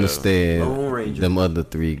only one Yeah. to stay. Lone Ranger. Them other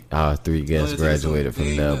our three guests Oh, yeah, graduated so from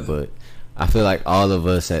they there, got it. but I feel like all of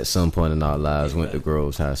us at some point in our lives went to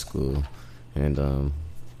Groves High School, and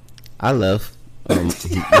I left my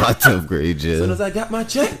 10th grade As soon year. as I got my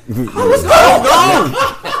check, I was gone.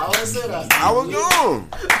 I always say that. I was gone.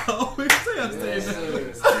 I always say I stayed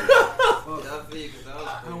there.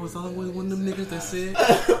 I was always one of them niggas that said,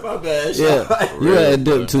 my bad. Yeah, you had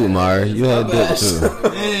dip too, Mari. You had dip too.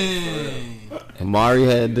 "Hey, Mari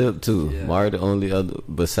had dip too. Mari the only other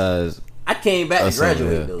besides. I came back to That's graduate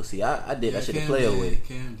something, yeah. though. See, I did that shit to Cam play did, away.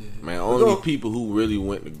 Cam did." Man, only people who really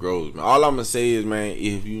went to Groves, man. All I'm gonna say is, man,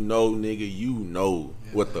 if you know, nigga, you know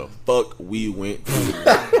what the fuck we went through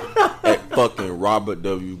at fucking Robert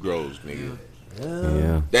W. Groves, nigga.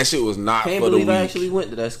 Yeah, That shit was not Can't for the believe I week. actually went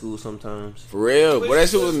to that school sometimes. For real, but that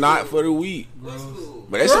shit was not for the week. But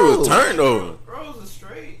that shit was turned over. Rose is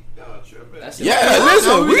straight. Y'all tripping. That shit Yeah, was-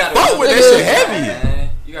 listen, we gotta fuck with that remember shit heavy. Man,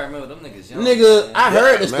 you gotta remember them niggas young. Nigga, man. I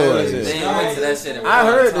heard the Man, story. listen. They ain't went to that shit in I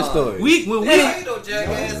real heard the time. story. We Ain't no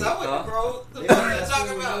jackass. I went to Grove. The fuck you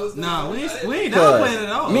talking about? nah, we ain't downplaying it at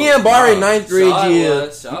all. Me and Barry ninth grade Shaw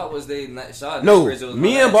year. was they. Shaw No, ninth grade was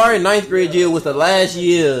me my and last Barry year. ninth grade year was the last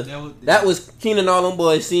year. That was- That was Keenan and all them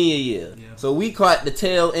boys senior year. Yeah. So we caught the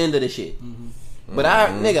tail end of the shit. But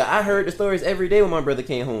I heard the stories every day when my brother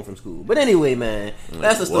came home from school. But anyway, man,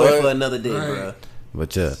 that's a story What? for another day, Right. bro.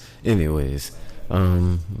 but yeah. Anyways,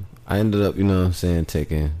 I ended up, you know what I'm saying,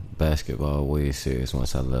 taking basketball way serious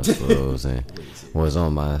once I left Groves and was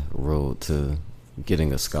on my road to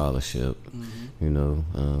getting a scholarship. You know,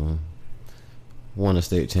 won a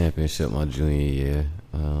state championship my junior year.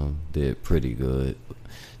 Did pretty good.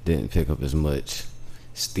 Didn't pick up as much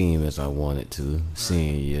steam as I wanted to.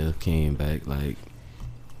 Senior year, came back like,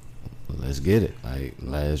 let's get it. Like,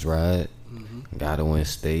 last ride, gotta win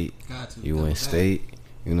state. You win state,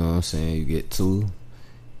 you know what I'm saying? You get 2.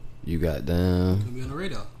 You got down. You'll be on the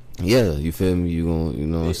radar. Yeah, you feel me? You gonna, you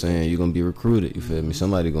know what I'm saying? You gonna be recruited. You feel me?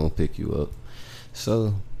 Somebody gonna pick you up.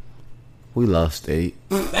 So we lost state.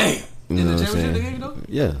 Damn. You know what I'm saying? Game, though?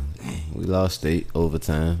 Yeah, we lost state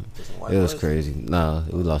overtime. It was crazy. Nah,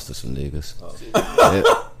 we lost to some niggas.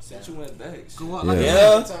 Since you went back, Go out Yeah. like a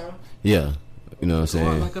Yeah. man. Yeah, you know what I'm Go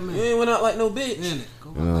out saying? like a You man. ain't went out like no bitch. In it. Go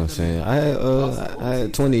out You know what I'm like a saying? man. I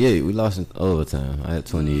had 28. We lost in overtime. I had At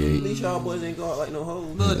 28. least y'all boys ain't go out like no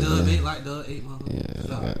hoes. Lil Dub ain't like Dub 8 months.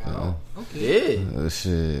 Yeah. Okay. Yeah.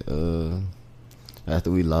 Shit.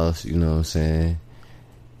 After we lost, you know what I'm saying?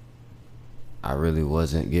 I really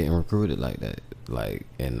wasn't getting recruited like that. Like,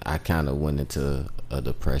 and I kind of went into a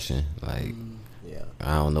depression. Like, Yeah.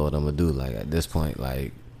 I don't know what I'm gonna do. Like at this point,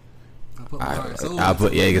 like I put my heart and soul I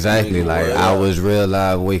put, yeah, exactly. Like I was real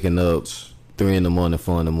live waking up 3 in the morning,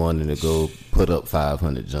 4 in the morning to go put up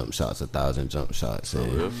 500 jump shots, 1,000 jump shots,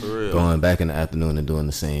 and For real. going back in the afternoon and doing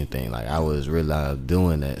the same thing. Like I was real live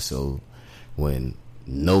doing that. So when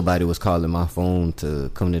nobody was calling my phone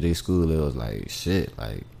to come to their school, it was like shit.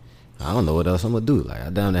 Like I don't know what else I'm gonna do. Like I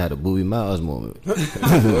down there had a Boobie Miles moment. Yeah.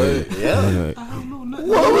 I don't know nothing.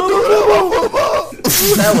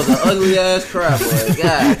 That was an ugly ass cry, boy.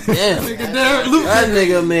 God damn. Nigga, Derek Luke. That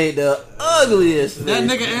nigga made the ugliest That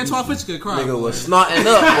face. nigga Antoine Fitch could cry. Nigga boy. was snotting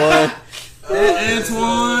up, boy. That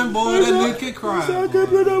Antoine, boy, that nigga could cry.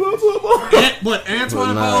 But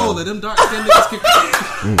Antoine Paola, them dark skinned niggas could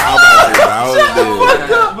cry.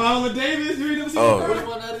 Viola Davis, you ain't never seen that?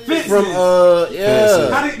 From yeah.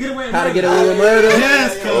 How to get away with How to murder. get away with murder?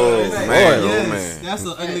 Yes, cuz. Man, Yes, oh man. that's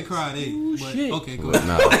an ugly cry, eh? But, shit. okay, go But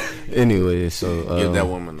ahead. nah. Anyway, so Give that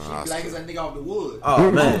woman an Oscar. like it's that nigga off the wood. Oh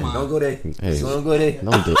man, my. don't go there. hey, Don't go there.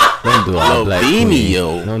 don't do all black beanie, queen.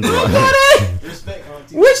 yo. Don't do all. Respect on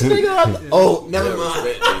TV. Which nigga? Oh, never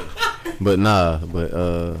mind. But nah, but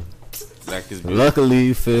Black is beautiful. luckily,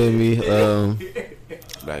 you feel me?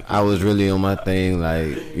 Black is I was really on my thing.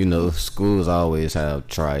 Like, you know, schools always have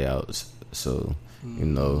tryouts, so you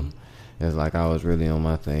know, it's like I was really on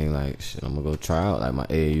my thing. Like, shit, I'm gonna go try out. Like my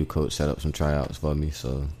AAU coach set up some tryouts for me,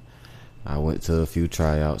 so I went to a few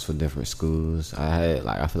tryouts for different schools. I had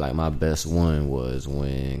like I feel like my best one was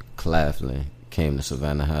when Claflin came to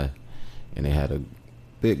Savannah High, and they had a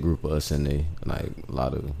big group of us in there, like a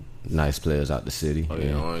lot of nice players out the city. Oh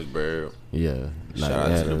yeah, Orangeburg. Yeah, like, Shout they out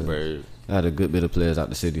had to the a- bird. I had a good bit of players out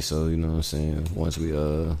the city, so you know what I'm saying.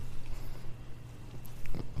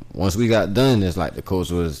 Once we got done, it's like the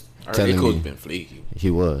coach was I heard telling that coach me been fleaky.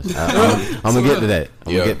 he was. I'm gonna get to that.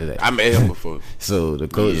 I'm gonna get to that. I met him before. So the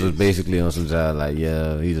coach was Yes. basically on some job like,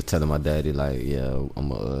 yeah, he was telling my daddy like, yeah, I'm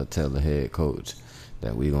gonna tell the head coach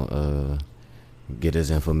that we gonna get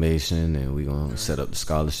his information and we gonna set up the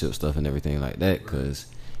scholarship stuff and everything like that because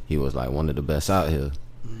he was like one of the best out here.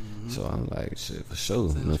 So I'm like, shit, for sure.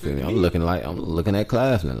 You know, feel me? I'm looking at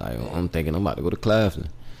Claflin. Like I'm thinking I'm about to go to Claflin.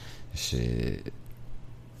 Shit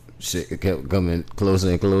kept coming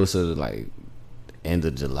closer and closer to like end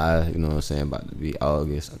of July. You know what I'm saying? About to be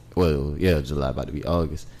August. Well, yeah, July about to be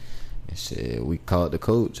August. And shit, we called the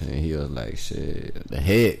coach and he was like, shit, the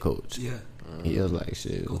head coach. Yeah. He was like,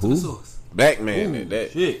 shit, Go to the who? source. Black man at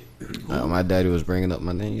that. Shit. My daddy was bringing up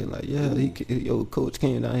my name. He like, yeah, yo, coach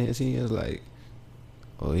came down here and he was like,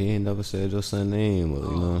 oh, he ain't never said your son name, or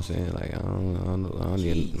you know what I'm saying? Like, I don't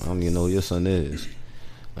even know who your son is.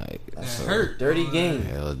 Like, That so, hurt. Dirty game.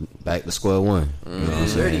 hell, back to square one. You know what I'm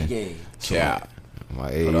Dirty saying? game. Cap. My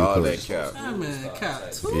Put AAU all that coach. cap. That man,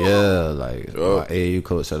 cap too. Yeah, like Oh. my AAU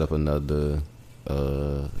coach set up another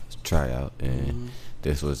tryout, and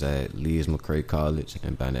this was at Lees McCray College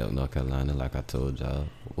in Bannock, North Carolina. Like I told y'all,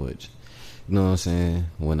 which you know what I'm saying.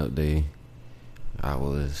 Went up there,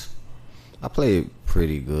 I played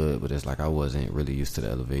pretty good, but it's like I wasn't really used to the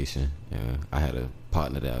elevation. And I had a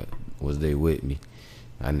partner that was there with me.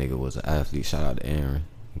 That nigga was an athlete. Shout out to Aaron.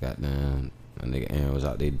 Goddamn, that nigga Aaron was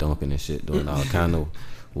out there dunking and shit, doing all kind of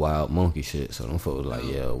wild monkey shit. So them folks was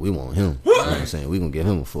like, yeah, we want him. You know what I'm saying? We gonna give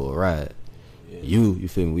him a full ride. You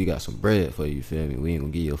feel me? We got some bread for you. You feel me? We ain't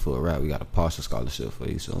gonna give you a full ride. We got a partial scholarship for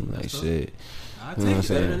you. So I'm like, shit. I You know what I'm take it. saying?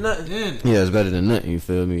 Better than nothing. Yeah. Yeah, it's better than nothing, you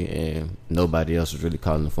feel me? And nobody else was really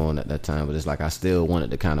calling the phone at that time. But it's like I still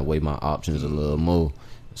wanted to kind of weigh my options a little more.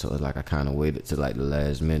 So it's like I kind of waited till like the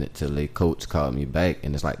last minute till the coach called me back.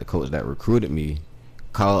 And it's like the coach that recruited me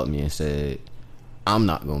called me and said, I'm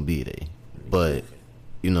not going to be there. But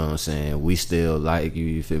you know what I'm saying, we still like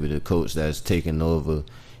you feel me? The coach that's taking over,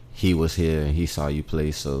 he was here and he saw you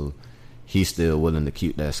play, so he's still willing to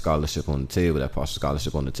keep that scholarship on the table, that partial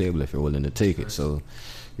scholarship on the table if you're willing to take it. So,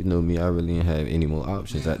 you know me, I really didn't have any more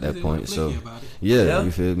options at that point. So, yeah,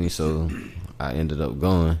 you feel me? So, I ended up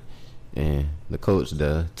going, and the coach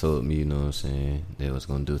there told me, you know what I'm saying, they was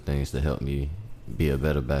going to do things to help me be a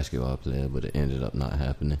better basketball player, but it ended up not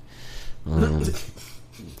happening.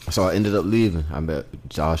 So I ended up leaving. I met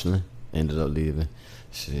Jocelyn, ended up leaving.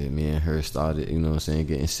 Shit, me and her started, you know what I'm saying,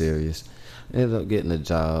 getting serious. Ended up getting a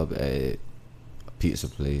job at a pizza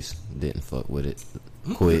place. Didn't fuck with it.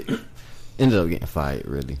 Quit. Ended up getting fired,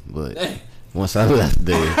 really. But once I left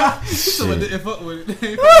there, someone didn't fuck with it.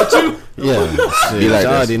 They fuck with you. Yeah, shit, like y'all this.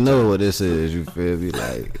 already know what this is. You feel me?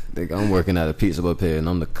 Like, nigga, I'm working at a pizza up here and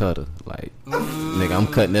I'm the cutter. Like, nigga, I'm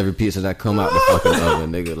cutting every pizza that come out the fucking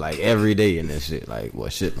oven, nigga. Like every day in this shit. Like,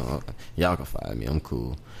 what shit? No, y'all can fire me. I'm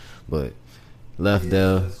cool. But left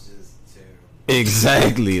there. That's just terrible.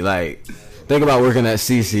 Exactly. Like, think about working at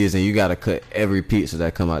CC's and you gotta cut every pizza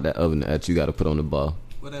that come out that oven that you gotta put on the bar.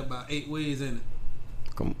 What that about 8 ways in it?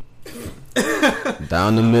 Come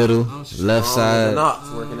down the middle, left side.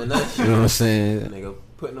 Working in that shit. You know what I'm saying? Nigga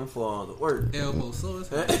putting them for all the work. Elbow sore as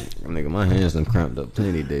hell. Nigga, my hands done cramped up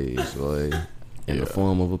plenty days, boy. In the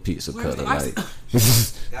form of a pizza Where's cutter, the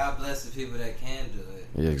ice? like. God bless the people that can do it.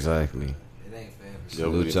 Yeah, exactly. It ain't for everybody.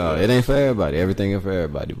 Salute y'all. It ain't for everybody. Everything ain't for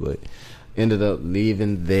everybody, but ended up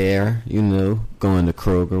leaving there. You know, going to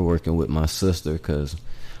Kroger, working with my sister, cause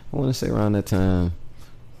I want to say around that time,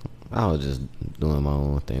 I was just doing my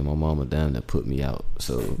own thing. My mama damn near put me out.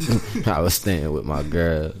 So I was staying with my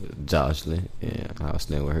girl, Jocelyn, and I was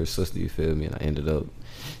staying with her sister, you feel me? And I ended up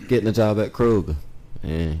getting a job at Kroger.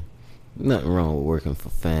 And nothing wrong with working for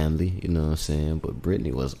family, you know what I'm saying? But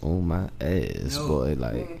Brittany was on my ass, boy.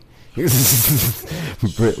 Like,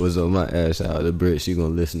 Britt was on my ass. Shout out to Britt. She gonna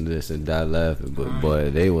listen to this and die laughing. But boy,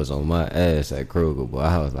 they was on my ass at Kroger. Boy,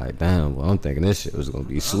 I was like, damn, boy, I'm thinking this shit was gonna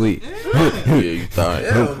be sweet. Yeah, you thought.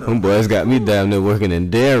 Them boys got me down there working in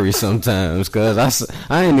dairy sometimes, cause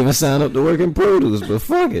I ain't even signed up to work in produce. But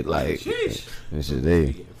fuck it, like, this shit,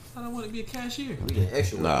 they. I don't want to be a cashier.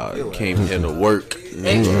 Extra work Nah, off your you came ass. here to work.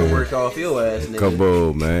 Extra work off your ass, nigga. Come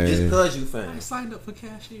on, Just man. cause you I fine. signed up for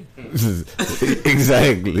cashier.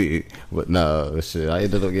 Exactly. But no, shit. I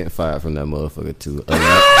ended up getting fired from that motherfucker too.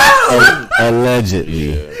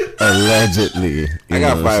 Allegedly. Allegedly. I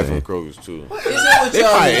got fired from Kroger's too. What is it with They y'all?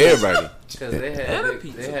 fire everybody. Cause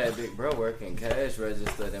they had big bro working cash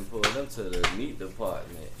register and pulled them to the meat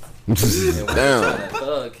department. And when they Damn. try to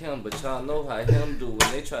thug him, but y'all know how him do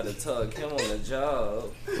when they try to tug him on the job.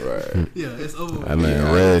 Right. Yeah, it's over. I mean,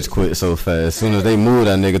 Reg quit so fast. As soon as they moved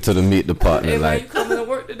that nigga to the meat Hey department, man, you like, coming to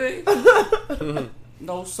work today?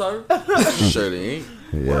 No sir. Sure they ain't.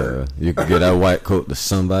 yeah, you can get that white coat to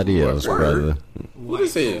somebody else, Word. brother. What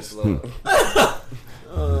this is?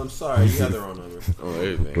 I'm sorry, you got the wrong number. Oh,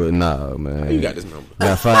 everything. But nah, How man. you got this number?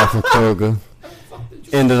 Got fired from Kroger.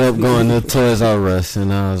 Ended up going to Toys R Us,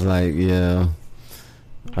 and I was like, yeah,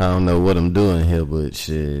 I don't know what I'm doing here, but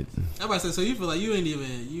shit. I'm about to say, so you feel like you ain't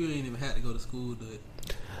even had to go to school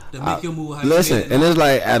to make your move. How Listen, you made it. and it's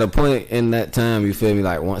like at a point in that time, you feel me?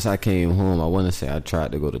 Like once I came home, I want to say I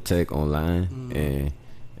tried to go to tech online, and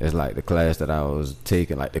it's like the class that I was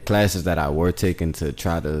taking, like the classes that I were taking to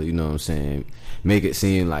try to, you know what I'm saying, make it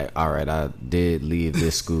seem like, all right, I did leave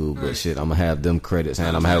this school, but shit, I'm gonna have them credits, and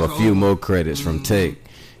I'm gonna have a few more credits from tech.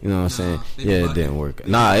 You know what I'm saying? they Yeah, it bucking. didn't work.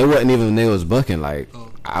 Nah, it wasn't even they was bucking. Like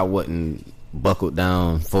I wasn't buckled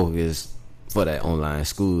down, focused for that online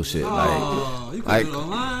school shit. Oh, you can like- do it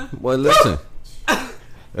online. Boy, listen.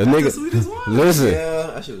 A nigga, Sweet as wine. listen.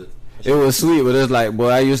 Yeah, I should. It was sweet, but it's like, boy,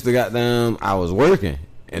 I used to goddamn, I was working.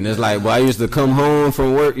 And it's like, boy, I used to come home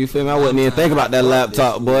from work, you feel me? I wouldn't even think about that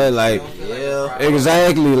laptop, boy. Like, Yeah.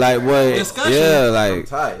 exactly, like, boy. Discussion. Yeah, I'm like,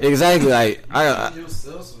 tired. exactly, like, I You'll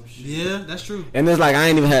sell some shit. Yeah, that's true. and it's like, I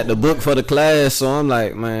ain't even had the book for the class, so I'm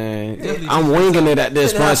like, man, Definitely I'm winging it at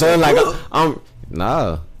this point. So it's like,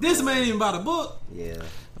 nah. This man ain't even about a book. Yeah.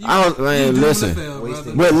 You, I was, man, you listen.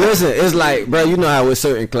 Wasted. But listen, it's like, bro, you know how with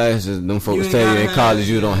certain classes, them folks ain't tell you gotta in have college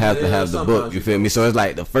it. you don't have to Yeah, have the sometimes book. You you feel me? So it's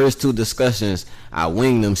like the first two discussions, I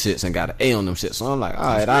wing them shits and got an A on them shits. So I'm like, all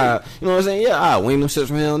right, you know what I'm saying? Yeah, I wing them shits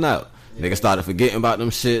from here on out. Nigga started forgetting about them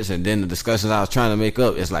shits, and then the discussions I was trying to make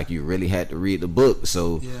up, it's like you really had to read the book.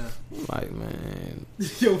 So, Yeah. I'm like, man,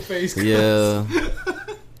 Your face. yeah,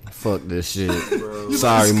 fuck this shit. Bro.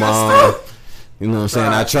 Sorry, mom. You know what I'm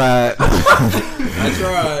saying? I tried. I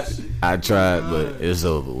tried. I tried, but it's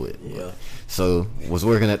over with. Yeah. So was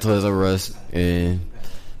working at Toys R Us, and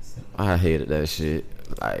I hated that shit.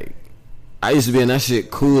 Like I used to be in that shit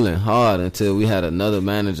cool and hard until we had another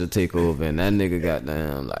manager take over, and that nigga got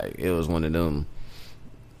down like it was one of them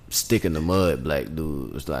stick in the mud black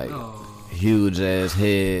dudes, like huge ass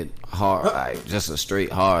head, hard, like just a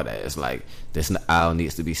straight hard ass. Like this aisle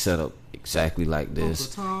needs to be set up exactly like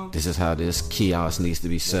this. This is how this kiosk needs to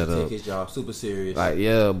be set up. Take his job super serious. Like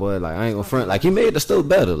yeah, boy, like I ain't gonna front. Like he made the store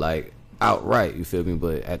better, like outright. You feel me?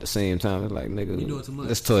 But at the same time, it's like nigga, You doing too much.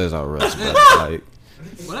 this Toys R Us, bro. Like.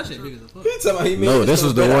 Well, that shit big as a fuck. He talking about he made No, this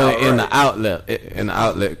was the one in the outright.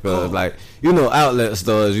 outlet, cause like you know outlet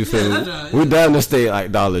stores. You feel me? Yeah. We down to stay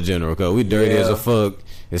like Dollar General, cause we dirty as a fuck.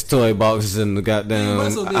 It's toy boxes in the Ain't goddamn but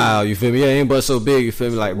so big. aisle. You feel me? Yeah, ain't but so big. You feel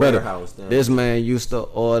me? Like brother, Warehouse, damn. this man used to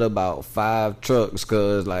order about 5 trucks,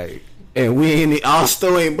 cause like. And we ain't our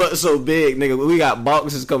store ain't but so big, nigga. We got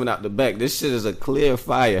boxes coming out the back. This shit is a clear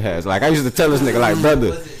fire hazard. Like I used to tell this nigga, like brother.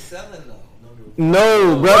 Was it selling though?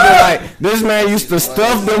 No, brother, like this man used to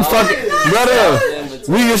stuff them fucking brother.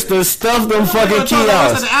 We used to stuff them fucking At the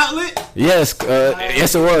kiosks. outlet? Yes,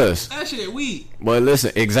 yes it was. That shit weak. Boy,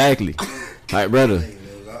 listen, exactly. Like brother,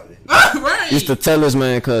 Right. used to tell this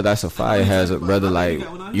man, cause that's a fire hazard, brother. Like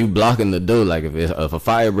you blocking the door, like if a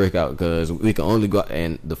fire break out, cause we can only go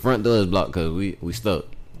and the front door is blocked, cause we stuck,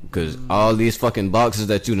 cause all these fucking boxes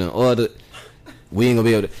that you done ordered, we ain't gonna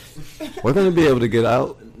be able to. We're gonna be able to get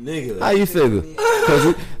out. Nigga. How you figure?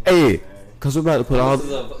 Cause cause we're about to put all.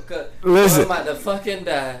 Listen. I'm about to fucking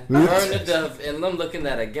die, burn to death, and I'm looking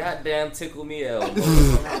at a goddamn tickle me elbow.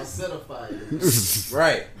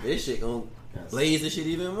 Right. This shit gonna blaze this shit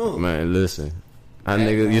even more. Man, listen. Our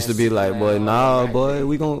nigga used to be like, boy, nah, boy,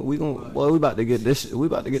 we gon' boy, we about to get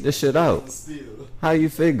this shit out. How you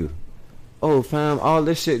figure? Oh, fam, all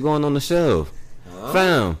this shit going on the shelf.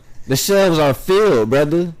 Fam, the shelves are filled,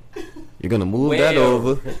 brother. You're gonna move that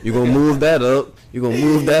over. You're gonna move that up. You're gonna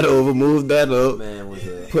move that over, move that up. Man was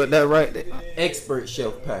a Put that right there. expert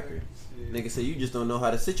shelf packer. Nigga say you just don't know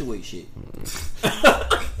how to situate shit.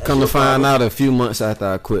 Come to find out, a few months after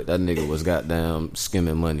I quit, that nigga was goddamn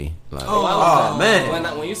skimming money. Like, Oh,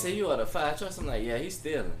 man. When you say you order 5 trucks, I'm like, yeah, he's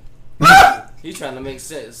stealing. He trying to make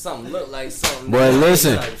something look like something. boy,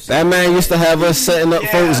 listen, that man used to have us setting up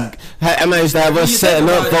folks. That man used to have us setting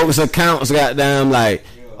up folks' accounts. Goddamn, like,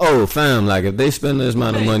 oh, fam, like if they spend this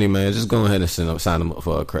amount of money, man, just go ahead and sign them up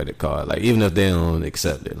for a credit card. Like even if they don't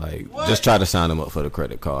accept it, like just try to sign them up for the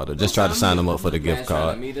credit card, or just try to sign them up for the gift Trying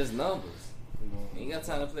card. to meet his numbers. He ain't got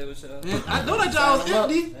time to play with y'all. Man, I know that y'all was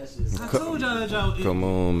empty. I told y'all that y'all was empty. Come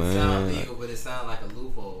on, Sound man. legal, but it sound like a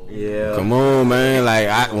loophole. Yeah. Come on, man.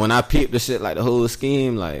 Like when I peeped the shit, like the whole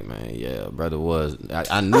scheme, like man, yeah, brother was.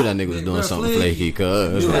 I knew that nigga was doing something flaky,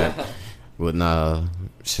 cause like, but nah,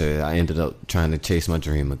 shit. I ended up trying to chase my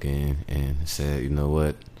dream again, and said, you know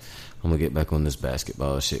what, I'm gonna get back on this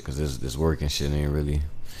basketball shit, cause this working shit ain't really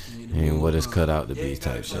ain't what it's cut out to be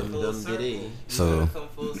type shit. So come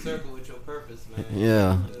full circle with your purpose, man.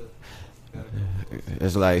 yeah.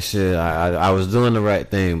 It's like shit. I was doing the right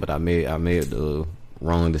thing, but I made the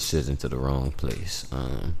wrong decision to the wrong place.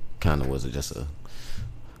 Kind of was just a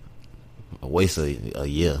waste of a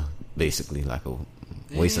year, basically, like a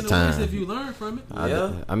waste of time. If you learn from it.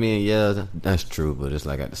 I mean, yeah, that's true, but it's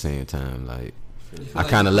like at the same time, like I like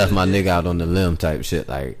kind of you left my did. nigga out on the limb type shit.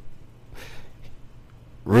 Like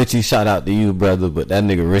Richie, shout out to you, brother, but that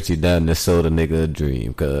nigga Richie done just sold a nigga a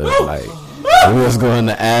dream, cause like we was going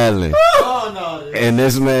to Allen. And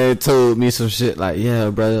this man told me some shit like, yeah,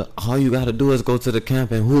 brother, all you gotta do is go to the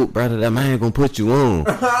camp and hoop, brother. That man gonna put you on.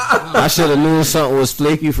 I should have known something was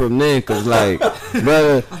flaky from then, cause like,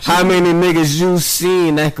 brother, how many niggas you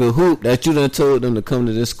seen that could hoop that you done told them to come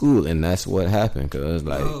to this school? And that's what happened, cause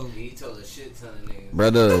like, He told a shit ton of niggas.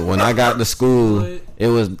 brother, when I got to school, it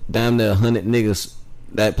was damn near 100 niggas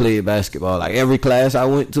that played basketball. Like every class I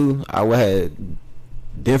went to, I had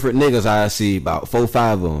different niggas I see, about 4 or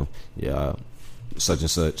 5 of them. Yeah, such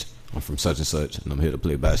and such. I'm from such and such, and I'm here to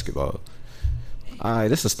play basketball. Alright,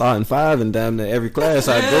 this is starting 5 in damn near every class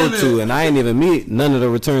I go to, and I ain't even meet none of the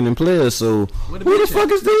returning players. So who the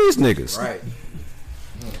fuck is these niggas? Right.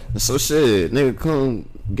 So shit, nigga, come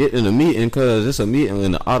get in a meeting, cause it's a meeting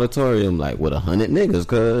in the auditorium like with 100 niggas,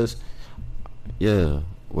 cause yeah,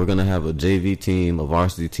 we're gonna have a JV team, a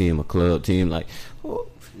varsity team, a club team, like A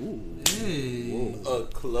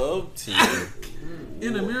club team.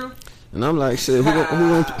 In the mirror. and I'm like, shit,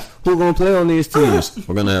 who gonna play on these teams?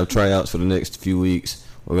 We're gonna have tryouts for the next few weeks.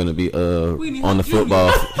 We're gonna be on the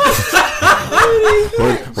football.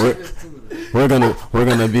 we're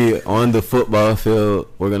gonna be on the football field.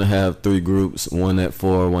 We're gonna have 3 groups: 1 at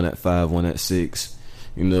 4, 1 at 5, 1 at 6.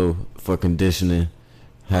 You know, for conditioning.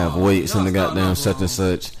 Have weights in the goddamn such and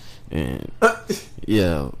such, and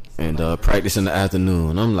yeah. and practice in the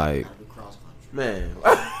afternoon. I'm like, Man,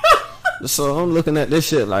 so I'm looking at this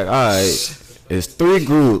shit like, all right, it's 3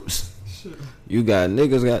 groups. You got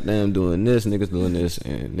niggas goddamn doing this, niggas doing this,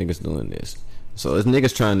 and niggas doing this. So it's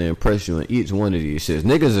niggas trying to impress you in each one of these shits.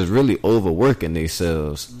 Niggas is really overworking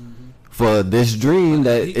themselves for this dream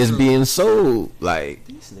that is being sold. Like,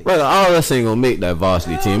 brother, all us ain't gonna make that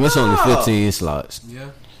varsity team. It's only 15 slots.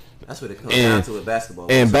 Yeah. that's what it comes down to with basketball.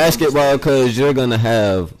 And basketball, cause you're gonna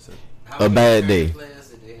have a bad day.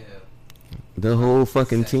 The whole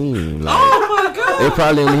fucking team. Like, Oh my god. they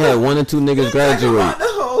probably only had 1 or 2 niggas graduate. The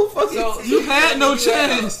whole fucking So You had no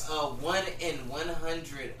chance. 1 in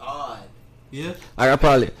 100 odd. Yeah.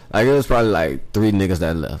 It was probably like 3 niggas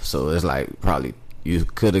that left. So it's like probably you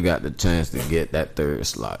could have got the chance to get that 3rd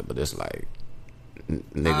slot, but it's like, I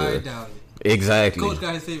nigga, doubt it. exactly. Coach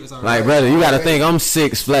got his favorites already. Like, brother, you gotta think I'm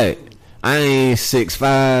 6 flat. I ain't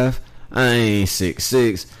 6'5". I ain't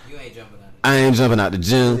 6'6". You ain't jumping out. I ain't jumping out the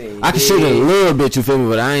gym. I can shoot a little bit, you feel me?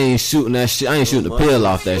 But I ain't shooting that shit. I ain't shooting the pill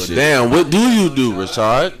off that shit. Damn, what do you do,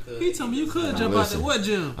 Rashard? He told me you could jump out there. What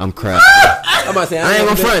gym? I'm crafty. I'm about to say, I ain't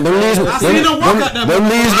gonna front. Them Lees, I seen them walk out there.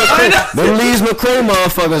 them Lees McCray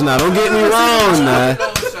motherfuckers now. Don't get me wrong now.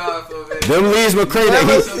 Them Lees McCray,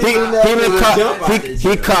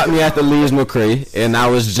 he caught me at the Lees McCray, and I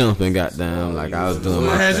was jumping, goddamn, like I was doing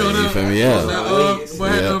my Had you thing. on You feel me? Yeah. Boy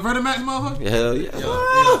had Yeah. the Vertimax motherfucker? Hell yeah.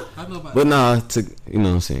 I know about But nah, to you know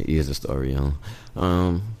what I'm saying, ease the story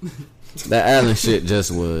on. That Allen shit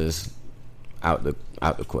just was out the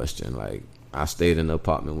question. Like, I stayed in the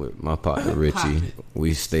apartment with my partner Richie.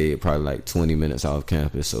 We stayed probably like 20 minutes off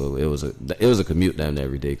campus, so it was a commute down there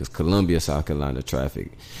every day. Cause Columbia, South Carolina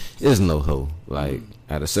traffic is no hoe. Like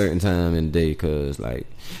at a certain time in the day, cause like,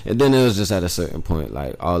 and then it was just at a certain point.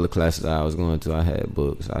 Like all the classes I was going to, I had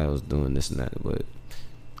books. I was doing this and that, but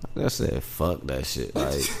I said fuck that shit.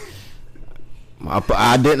 Like.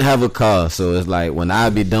 I didn't have a car, so it's like when I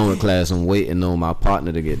be done with class, I'm waiting on my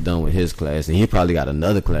partner to get done with his class, and he probably got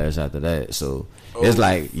another class after that. So it's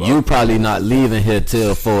like you probably not leaving here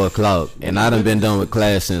till 4:00, and I done been done with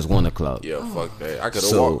class since 1:00. Yeah, fuck that. I could have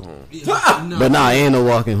So- walked home. But nah, ain't no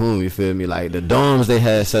walking home. You feel me? Like the dorms they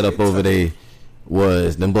had set up over there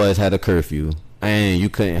was them boys had a curfew, and you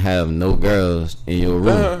couldn't have no girls in your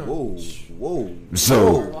room. Whoa.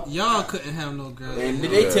 So Y'all couldn't have no girl. And did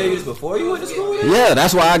they tell you this before you went to school? yeah,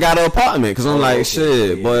 that's why I got an apartment, cause I'm like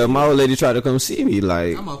shit, boy. If my old lady tried to come see me,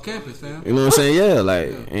 like. I'm on campus, fam. You know what I'm saying? Yeah,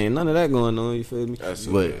 like ain't none of that going on. You feel me? That's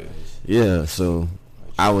But yeah, so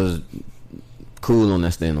I was cool on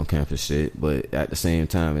that staying on campus shit. But at the same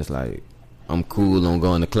time, it's like I'm cool on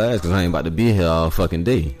going to class because I ain't about to be here all fucking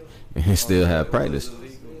day and still have practice.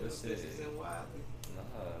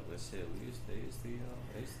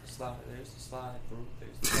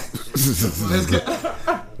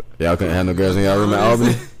 Y'all couldn't have no girls in y'all room at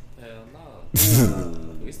Albany? Hell no.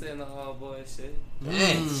 We stay in the all boys shit.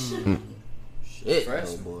 Shit,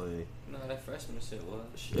 Freshman. oh boy. No, that freshman shit was.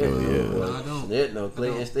 Shit, Yeah. no, I don't. Shit, no.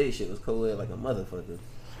 Clayton State shit was co-ed like a motherfucker.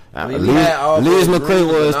 I mean, Liz we had all Liz those McCray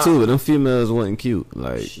rooms, was but too, but them females wasn't cute.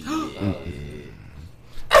 Like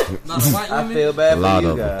Not the white I women. feel bad A lot for you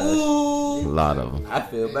of 'em. guys. a Ooh. lot of them. I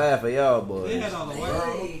feel bad for y'all They boys. had all the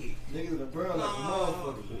white. Niggas in the burn like a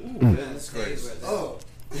motherfucker. That's crazy. Oh.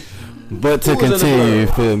 But to Who was in the continue, you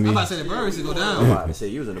club? feel I'm me? about to say the birds to go I'm down. about to say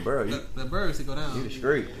you was in the borough. You The birds to go down. was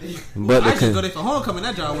straight. But I to just go con- there for homecoming.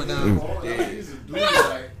 That job went down.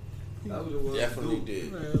 Definitely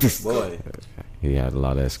did. Boy. he had a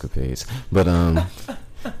lot of escapades. But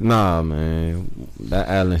nah, man, that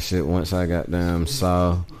Allen shit. Once I got them,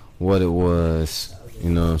 saw what it was. You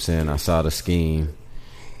know what I'm saying? I saw the scheme.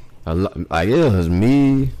 Like it was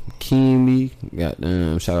me, Kimi,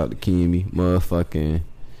 goddamn, shout out to Kimi, motherfucking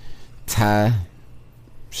Ty,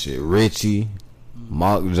 shit, Richie,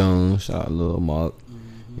 Mark Jones, shout out Lil Mark,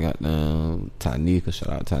 goddamn, Tanika, shout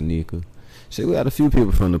out Tanika. Shit, we got a few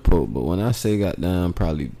people from the Pope, but when I say goddamn,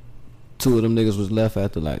 probably 2 of them niggas was left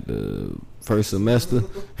after like the first semester,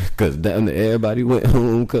 cause damn near everybody went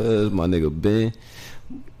home, cause my nigga Ben,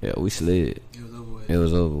 yeah, we slid. It was over with. It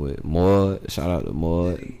was over with. Maud, shout out to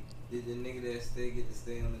Maud. Did the nigga that stay get to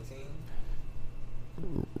stay on the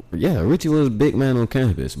team? Yeah, Richie was a big man on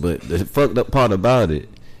campus, but the fucked up part about it,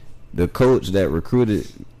 the coach that recruited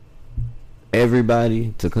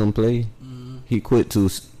everybody to come play, he quit 2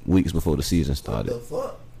 weeks before the season started.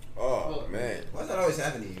 fuck? Oh man. Why's that always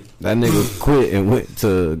happening to you? That nigga quit and went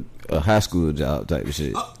to a high school job type of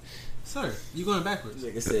shit. Oh, sir, you going backwards?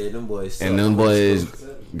 Like I said, them boys suck. And them boys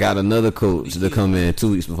got another coach to come in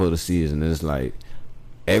 2 weeks before the season. And it's like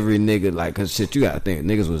every nigga, like, cause shit, you gotta think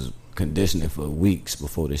niggas was conditioning for weeks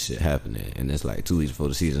before this shit happening, and it's like 2 weeks before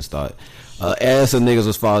the season start. Ass of niggas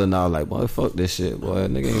was falling out like, boy, fuck this shit, boy.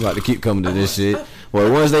 Nigga ain't about to keep coming to this shit.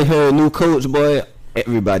 Boy, once they heard new coach, boy,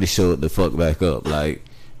 everybody showed the fuck back up. Like,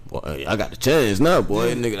 boy, I got the chance now,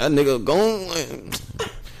 boy. Nigga, that nigga gone.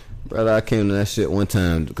 Brother, I came to that shit one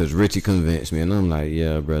time because Richie convinced me, and I'm like,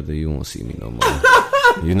 yeah, brother, you won't see me no more.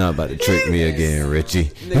 You're not about to trick me again, Richie.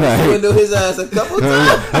 Nigga swindled his ass a couple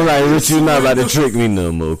times. I'm like, Richie, you not about to trick me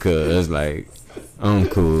no more, cuz. Like, I'm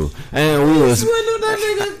cool. And we was... Swindled that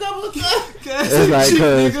nigga a couple times. Gas It's like,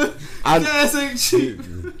 ain't cheap, cuz... nigga. Gas ain't cheap.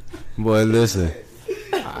 Boy, listen.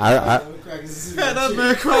 I Had that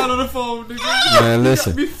man crying on the phone, nigga. Man,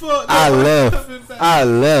 listen. I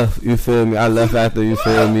left. You feel me? I left after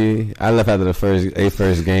the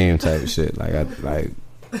first game type of shit. Like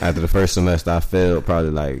after the first semester, I failed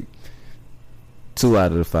probably like 2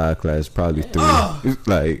 out of the 5 classes, probably 3.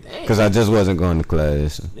 Like, cause I just wasn't going to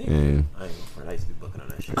class. And, I used to be bucking on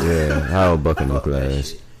that shit. yeah, I was bucking on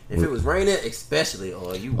class. If it was raining, especially,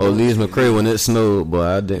 or you. Oh, Lee's McCray, when it snowed, boy,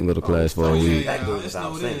 I didn't go to class for a week. That goes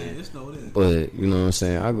without saying. It's no in. But you know what I'm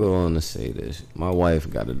saying. I go on to say this. My wife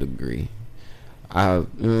got a degree. You know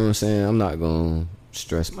what I'm saying. I'm not gonna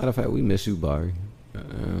stress. Matter of fact, we miss you, Barry.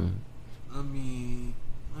 I mean,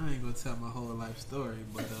 I ain't gonna tell my whole life story,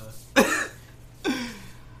 but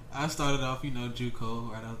I started off,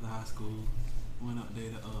 JUCO right after high school. Went up there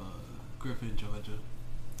to Griffin, Georgia.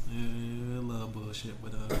 Yeah, a little bullshit,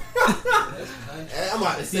 but I'm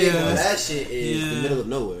about to say, Yeah. that shit is the middle of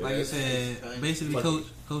nowhere. like I said, basically,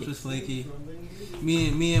 coach was flaky.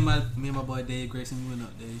 Me and my boy Dave Grayson, we went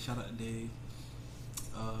up there. Shout out to Dave.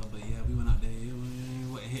 But yeah, we went up there.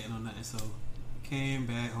 We wasn't hitting on nothing, so came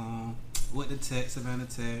back home. Went to Tech, Savannah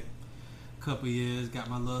Tech. Couple years, got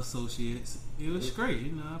my little associates. It was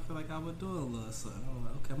great, I feel like I was doing a little something. I was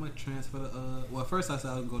like, okay, I'm gonna transfer to well, first I said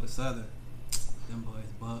I was gonna go to Southern. Them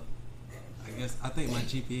boys, but I think my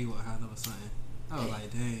GPA was high enough or something. I was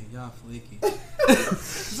like, dang, y'all flaky.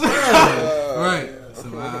 Right. So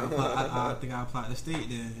I think I applied to state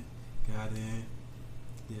then. Got in.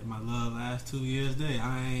 Did my little last 2 years there.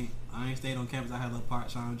 I ain't stayed on campus. I had a little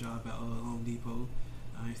part-time job at Home Depot.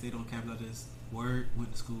 I ain't stayed on campus. I just worked,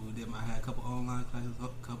 went to school, I had a couple online classes,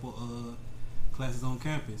 classes on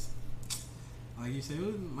campus. Like you said,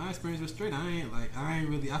 my experience was straight. I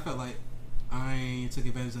felt like I ain't took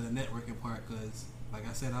advantage of the networking part because, like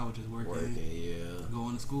I said, I was just working,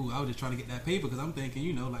 going to school. I was just trying to get that paper because I'm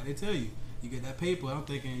thinking, like they tell you get that paper. I'm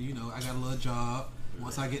thinking, I got a little job.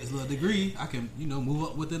 Once I get this little degree, I can, move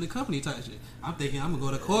up within the company type shit. I'm thinking I'm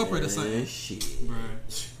gonna go to corporate or something. Shit.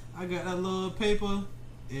 Bruh, I got that little paper.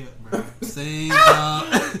 Yeah, bro. Same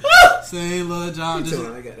job, same little job.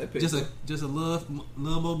 Just a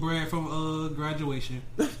little more bread from graduation.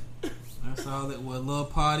 That's all it was. Little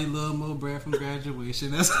party, little more bread from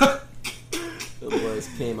graduation. That's all. The boys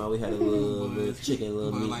came out. We had a little chicken,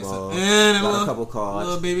 little meatballs. And got a couple cards.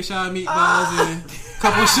 Little baby shower meatballs and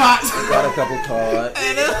couple shots. Got a couple cards.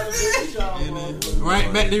 And then,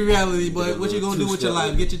 right back to reality, but what you gonna do with your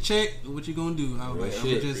life? Get your check? Or what you gonna do? I was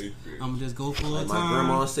like, I'm just go full like time. my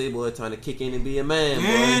grandma say, boy, trying to kick in and be a man, boy.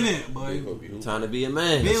 Ain't it, boy? Time to be a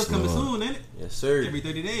man. Bills coming soon, ain't it? Yes, sir. Every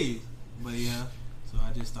 30 days. But yeah, so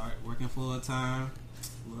I just start working full time.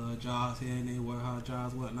 Little jobs here and there, work hard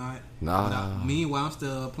jobs, whatnot. Meanwhile, I'm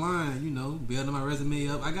still applying, building my resume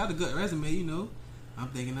up. I got a good resume, I'm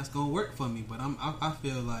thinking that's gonna work for me. But I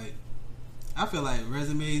feel like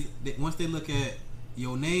resumes, once they look at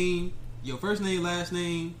your name, your first name, last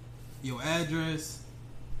name, your address,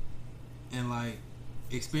 and like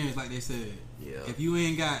experience, like they said. Yeah. If you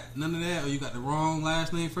ain't got none of that, or you got the wrong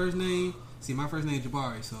last name, first name. See, my first name is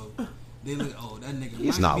Jabari, so they look. Oh, that nigga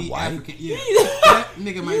He's might not be white. African. Yeah, that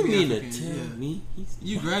nigga might You be mean African. to tell Yeah. me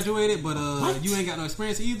You graduated, but you ain't got no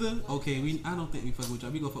experience either. Okay, I don't think we fuck with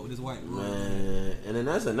y'all. We gonna fuck with this white boy. Man, and then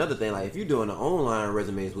that's another thing. Like if you're doing the online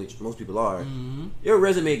resumes, which most people are, your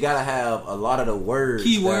resume gotta have a lot of the words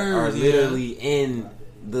Keywords, that are literally in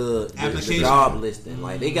the Application. job listing.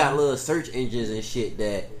 Like they got little search engines and shit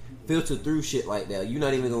that filter through shit like that. You're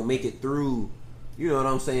not even gonna make it through. You know what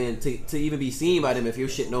I'm saying? To even be seen by them if your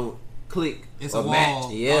shit don't click It's or a match.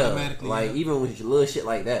 wall Yeah, automatically, like yeah. even with little shit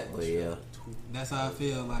like that. But yeah. That's how I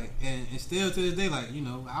feel like, and still to this day, like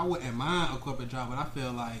I wouldn't mind a corporate job, but I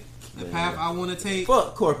feel like the path I want to take.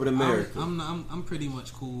 Fuck corporate America. I'm pretty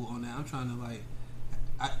much cool on that. I'm trying to like,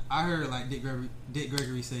 I heard like Dick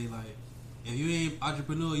Gregory say like, if you ain't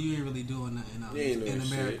entrepreneur, you ain't really doing nothing out in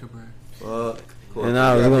America, bro. Fuck. And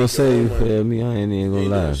I was gonna say, you feel me? I ain't even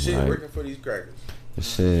gonna lie. Shit Like, working for these crackers.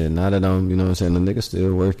 shit, now that I'm, the nigga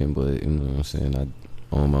still working, but you know what I'm saying,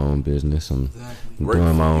 own my own business. I'm Exactly.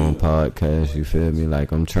 doing my own podcast. You feel me?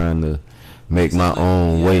 Like I'm trying to make my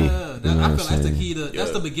own way. You know I what feel I'm like that's the saying? key to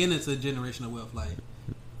that's the beginning to generational wealth. Like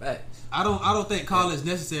Facts. I don't think college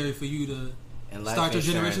necessary for you to And start your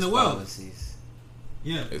insurance generational wealth. policies.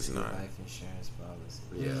 Yeah. It's not. Life insurance policies.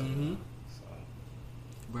 Yeah. Mm-hmm. So,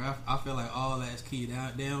 Bro, I feel like all that's key.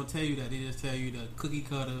 They don't tell you that. They just tell you the cookie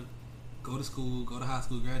cutter. Go to school, go to high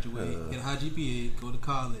school, graduate, get a high GPA, go to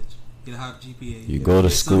college, get a high GPA. You go to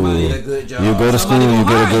get school. somebody- Get a good job. You go to school. Somebody You gonna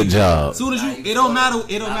get a hire good you. job. Soon as now you, it don't matter.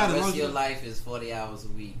 It don't now matter. the as long rest as of you- your life is 40 hours a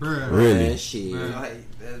week. Bruh. Really? Man, shit. Bruh.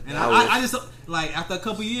 Like, that- And that I just like after a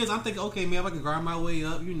couple years, I'm thinking, okay, man, if I can grind my way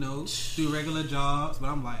up, do regular jobs. But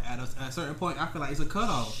I'm like, at a certain point, I feel like it's a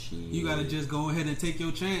cutoff. You gotta just go ahead and take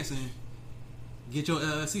your chance and get your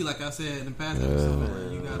LLC. Like I said in the past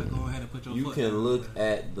episode, you gotta go ahead and put your. You foot can down. look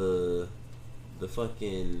at the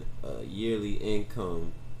fucking yearly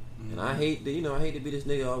income, and I hate to be this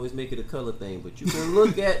nigga always make it a color thing, but you can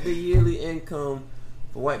look at the yearly income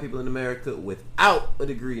for white people in America without a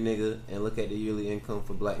degree, nigga, and look at the yearly income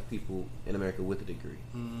for black people in America with a degree.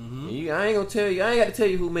 Mm-hmm. And I ain't got to tell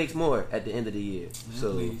you who makes more at the end of the year.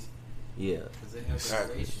 So Please. yeah, Because it helps a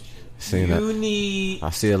relationship. Seeing that, you need. I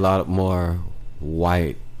see a lot more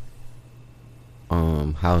white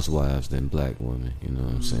housewives than black women. You know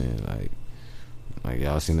what I'm saying? Like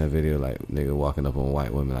y'all seen that video? Like nigga walking up on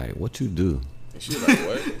white women, like, what you do? And she like,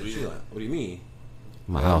 what? What do She you like, what do you mean?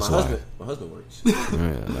 My My housewife. husband works. Yeah,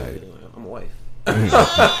 like I'm a wife.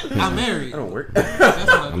 I'm married. I don't work. That's what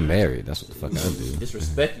I do. I'm married. That's what the fuck I do.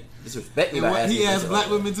 Disrespect me. And by what, asking he me asked shit black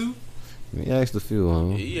like women too. He asked a few,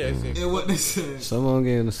 huh? Yeah, And what they said. Someone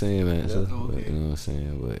gave the same answer, Yeah. but, you know what I'm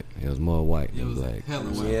saying? But it was more white It than was black. hella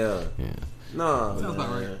that. white. Yeah. Yeah. No, Sounds about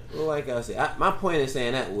man. right. Well, like I said, my point in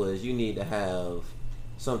saying that was you need to have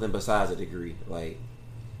something besides a degree. Like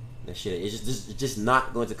that shit, it's just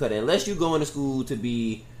not going to cut it unless you go into school to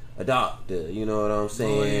be a doctor. You know what I'm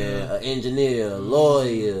saying? Lawyer. An engineer, a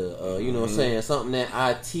lawyer. You know what I'm saying? Something that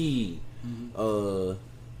IT.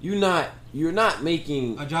 You're not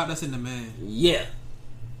making. A job that's in demand. Yeah.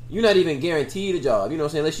 You're not even guaranteed a job. You know what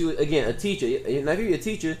I'm saying? Unless you, again, a teacher. Now, if you're a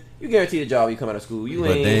teacher, you guaranteed a job when you come out of school. You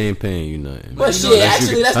But ain't. they ain't paying you nothing. But bro. shit,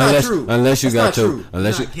 actually, that's not true. Unless you That's got not your, true.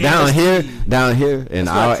 unless you Not guaranteed. down here in That's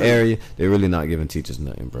our not true. area, they really not giving teachers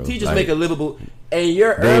nothing, bro. Teachers Like, make a livable. And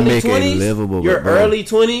your They early make a 20s, livable, your bro. early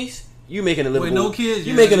 20s, you making a livable. no kids,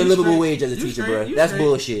 you yeah, making a you livable straight. wage as a You teacher, straight, bro. you That's straight.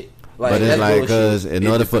 bullshit. Like, but it's that's like bullshit. because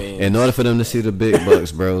in order for them to see the big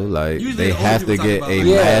bucks, bro, like Usually they the old have to people get talk a about,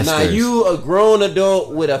 Yeah, master's. now you a grown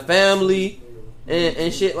adult with a family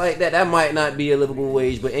and shit like that. That might not be a livable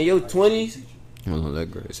wage, but in your 20s, Hold on, that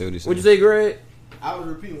great. Say what he said. what'd you say, Greg? I was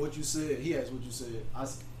repeating what you said. He asked what you said.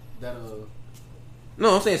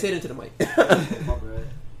 No, I'm saying say it into the mic. My bad.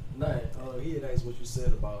 Nah, he had asked what you said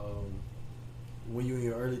about when you in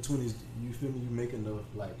your early 20s. You feel me? You making the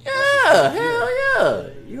like. Yeah, hell yeah.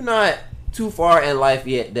 You're not too far in life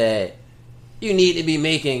yet that you need to be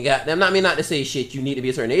making. Goddamn, not to say shit. You need to be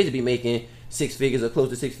a certain age to be making 6 figures or close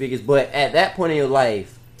to 6 figures. But at that point in your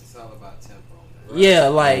life, It's all about tempo, man. yeah,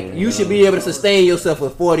 like you should be able to sustain yourself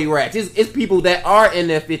with 40 racks. It's people that are in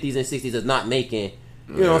their 50s and 60s that's not making.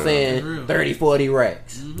 You know what I'm Real. saying? 30, 40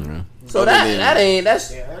 racks. Yeah. So that ain't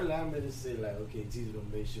that's. Yeah, early I made it say like, okay, teachers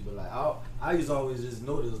don't make shit, but like I used to always just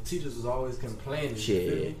notice teachers was always complaining. you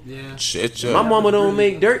feel me? Yeah. Shit, My mama don't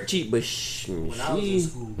make dirt cheap, but When I was in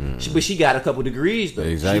school, but she got a couple degrees though.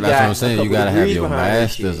 Exactly, She that's what got I'm a saying. You couple gotta have degrees your behind that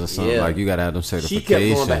masters shit. or something. Yeah. Like you gotta have them certifications. She kept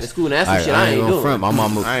going back to school, and that's some shit I ain't gonna doing. front. My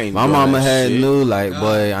mama, I ain't my doing mama that had shit. knew like,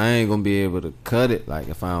 boy, I ain't gonna be able to cut it. Like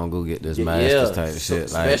if I don't go get this masters type of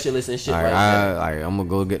shit. Like specialists and shit like, like that. I'm gonna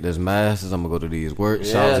go get this masters. I'm gonna go to these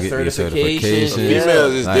workshops, Yeah, get these certifications. certifications. Yeah.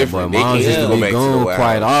 Females is Like, different. But They moms can't used to go be back to the going warehouse.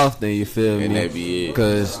 quite often. You feel And me? that be it.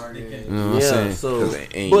 Because you know what I'm saying. So, Cause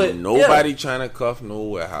ain't but nobody trying to cuff no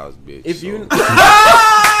warehouse bitch. if so. you,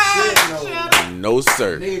 No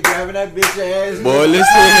sir. nigga grabbing that bitch ass. Boy, listen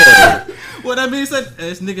here. What that means that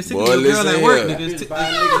this nigga sick Boy, of your girl listen at work, here.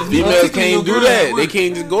 nigga. Females can't do that. They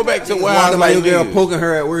can't just go back to warehouse walking by like your girl niggas. poking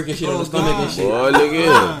her at work and shit on the stomach and shit. Boy, look here.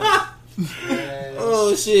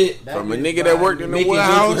 Oh shit! From a nigga that worked in the Making jokes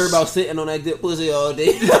with her warehouse. about sitting on that good pussy all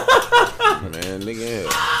day. Man, nigga here.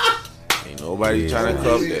 Ain't nobody trying to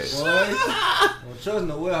cuff that. Don't trust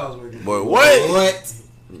no warehouse worker. Boy, what? What?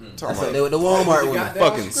 Talking That's what about they with the Walmart women.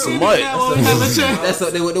 fucking smut. That's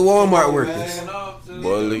what they with the Walmart workers.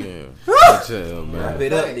 Boy, look here. Chill, man. Wrap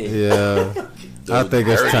it up then. Yeah, I think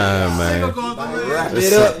it's time, man. Wrap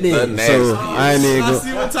it up The then. nasty. So I ain't even I go.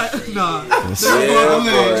 see what type. Nah. Yeah,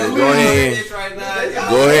 boy, go ahead.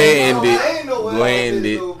 Go ahead and end it. Go ahead and end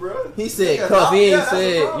it. He said cuff. He ain't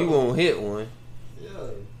said you won't hit one.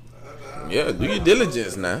 Yeah, do your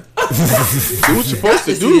diligence now. Do what you're supposed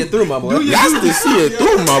to do. See it through, my boy. You got to see it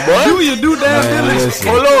through, my boy. Do your due diligence.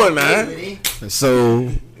 Hold on, man. So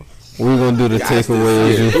we're gonna do the Guys, takeaways.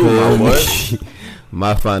 this You shit, feel me?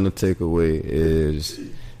 My final takeaway is,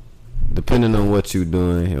 depending on what you're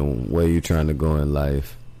doing and where you're trying to go in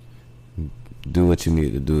life, do what you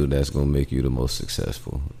need to do. That's gonna make you the most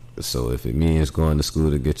successful. So if it means going to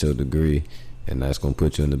school to get your degree, and that's gonna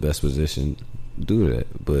put you in the best position, do that.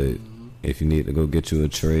 But if you need to go get you a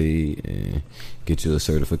trade and get you a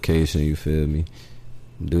certification, you feel me,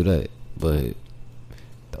 do that. But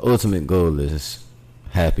the ultimate goal is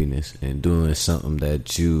happiness and doing something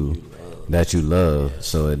that you love,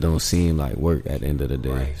 so it don't seem like work at the end of the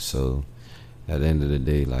day. Right. So at the end of the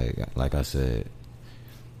day, like I said,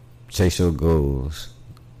 chase your goals,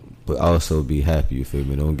 but also be happy, you feel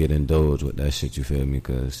me? Don't get indulged with that shit, you feel me?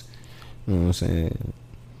 Because, you know what I'm saying,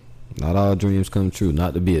 not all dreams come true.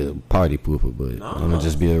 Not to be a party pooper, but I'm gonna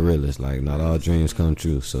just be a realist. Like, not all dreams come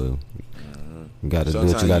true, so you gotta do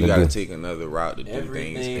what you gotta do. You gotta take another route to do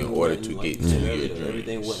things in order to get to your dreams.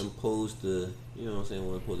 Everything wasn't supposed to, you know what I'm saying,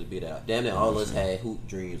 wasn't supposed to be that. Damn it, all us had hoop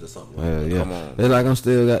dreams or something. Yeah. Come on. It's like I'm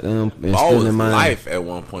still got them instilling my life at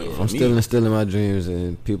one point. I'm still instilling my dreams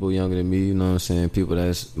in people younger than me, you know what I'm saying? People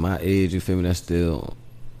that's my age, you feel me, that's still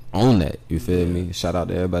on that, you feel me? Shout out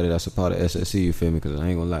to everybody that's a part of S.C.A.D, you feel me? Because I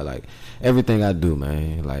ain't gonna lie, like, everything I do,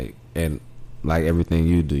 man, like, and like everything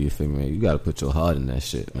you do, you feel me, man? You gotta put your heart in that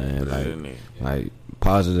shit, man. Like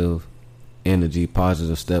positive energy,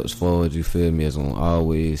 positive steps forward, you feel me, is gonna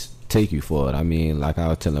always take you forward. I mean, like I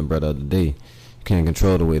was telling brother the other day, you can't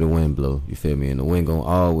control the way the wind blow, you feel me? And the wind gonna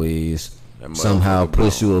always somehow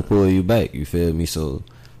push you or pull you back, you feel me? So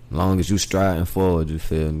long as you striding forward, you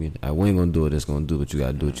feel me, I ain't gonna do what it's gonna do, but you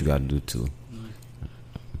gotta do what you gotta do too.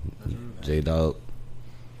 J-Dog.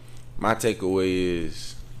 My takeaway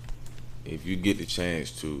is, if you get the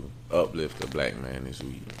chance to uplift a black man this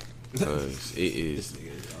week, because it is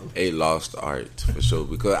a lost art for sure.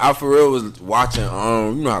 Because I for real was watching, you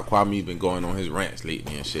know how Kwame been going on his rants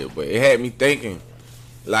lately and shit, but it had me thinking,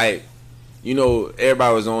 like, you know,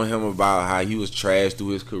 everybody was on him about how he was trash through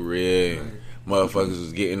his career and motherfuckers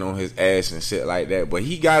was getting on his ass and shit like that. But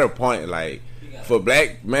he got a point, like, for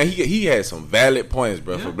black man, he had some valid points,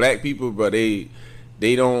 bro. For black people, bro, they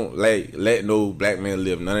don't like let no black man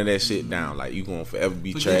live none of that shit down. Like, you gonna forever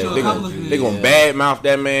be trash. They gonna badmouth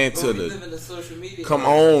that man to the. Come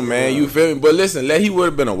on, man, you feel me? But listen, he would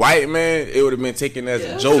have been a white man, it would have been taken as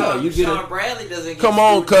a joke. Sean Bradley doesn't. Come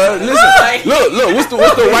on, cuz listen, look, what's the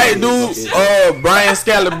white dude? Brian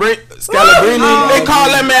Scalabrine. They call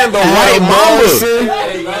that man the White Mamba.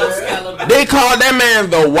 They called that man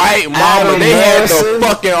the White Mamba. They had the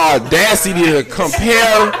fucking audacity to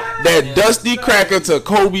compare that dusty cracker to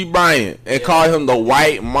Kobe Bryant and call him the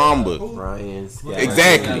White Mamba. Brian Scott.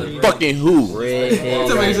 Exactly. Fucking who?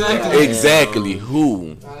 Exactly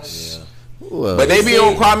who? But they be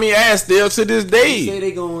on Kwame ass still to this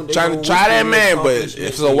day. Trying to try that man, but if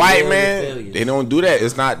it's a white man, they don't do that.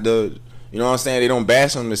 It's not the, you know what I'm saying? They don't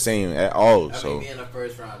bash him the same at all. So being a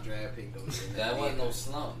first round draft pick, that wasn't no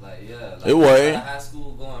slump. Like, it wasn't. High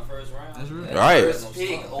school going first round. That's right. Right.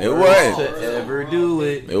 It wasn't. Ever do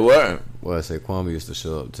it? It wasn't. Well, I say Kwame used to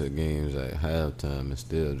show up to games at halftime and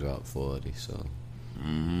still drop 40. So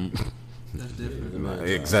That's different.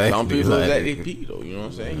 exactly. Some people was at their peak though. You know what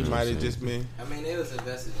I'm saying? He might have just been. I mean, they was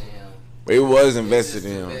invested in him. It was invested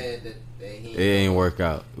in him. It ain't work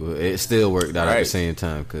out. It still worked out at the same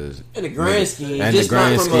time, because in the grand scheme, in the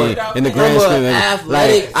grand scheme,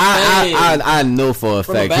 like I know for a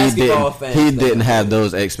fact he didn't have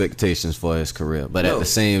those expectations for his career. But at the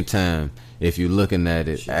same time, if you're looking at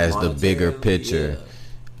it as the bigger picture,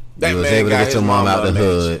 you was able to get your mom out the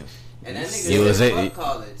hood. And that nigga fuck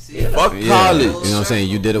college. Fuck college. You know what I'm saying?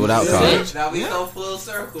 You did it without college. Now we go full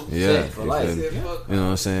circle. Yeah. For life. You know what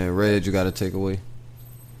I'm saying? Red, you got to take away.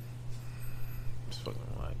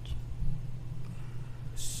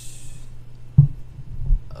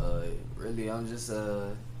 Really, I'm just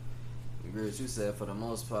agree what you said. For the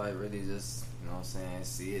most part, really just, you know what I'm saying,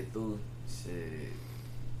 see it through. Shit,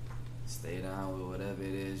 stay down with whatever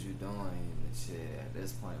it is you're doing. And shit, at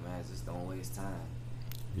this point, man, just don't waste time.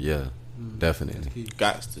 Yeah, definitely.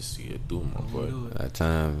 Got to see it through, my boy. That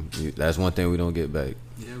time, that's one thing we don't get back.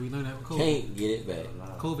 Yeah, we learned that with COVID. Can't get it back.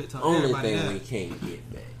 COVID taught Only everybody thing that. we can't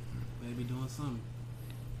get back. Maybe doing something.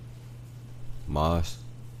 Mars,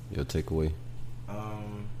 your takeaway.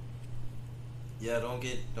 Yeah, don't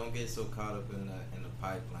get so caught up in the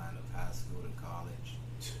pipeline of high school and college.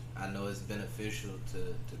 I know it's beneficial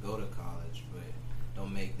to go to college, but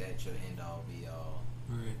don't make that your end all be all.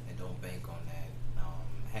 Right. And don't bank on that.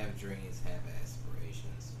 have dreams, have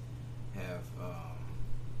aspirations, have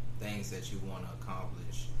things that you want to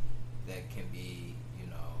accomplish that can be,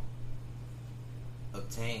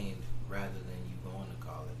 obtained rather than you going to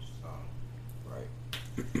college. So, right.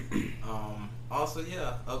 Also,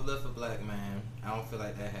 yeah, uplift a black man. I don't feel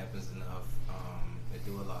like that happens enough. They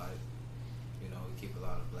do a lot. We keep a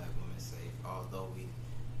lot of black women safe. Although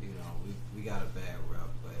we got a bad rep,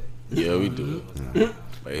 but yeah, we do.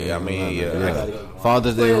 But yeah, I mean,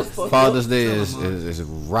 Father's Day is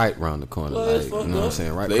right around the corner. Like, you know what I'm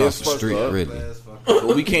saying? Right across the street, really.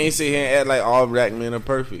 But we can't sit here and act like all black men are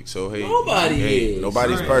perfect. So hey,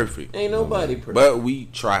 nobody's perfect. Ain't nobody perfect. But we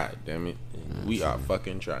tried. Damn it, we are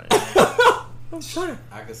fucking trying. I'm trying.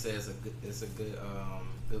 I could say it's a good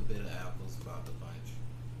good bit of apples about the bunch.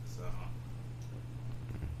 So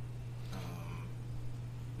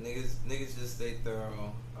niggas just stay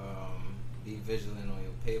thorough. Be vigilant on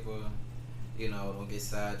your paper. Don't get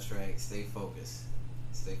sidetracked. Stay focused.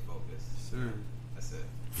 Sure. That's it.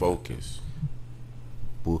 Focus.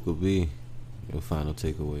 Booker B, your final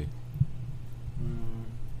takeaway.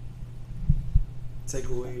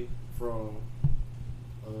 Takeaway from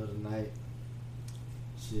the night.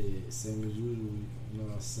 Shit, same as usual. You know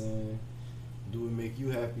what I'm saying? Do it make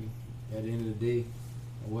you happy at the end of the day,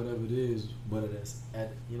 or whatever it is. Whether that's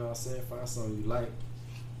you know what I'm saying? Find something you like.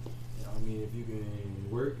 I mean, if you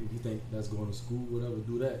can work, if you think that's going to school, whatever,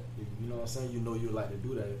 do that. If, you know what I'm saying? You like to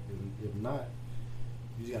do that. If not,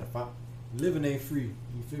 you just gotta find. Living ain't free.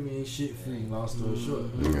 You feel me? Ain't shit free. Long story short,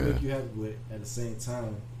 it make you happy, but at the same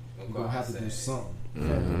time, you're gonna have to do something.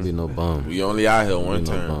 Mm-hmm. Be no bum. We only out here one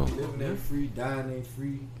time. Living ain't free. Dying ain't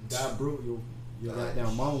free. Die broke. Your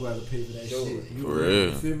goddamn mama got to pay for that shit. For real.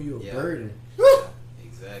 You feel me? You a burden.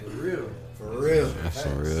 Exactly. For real. That's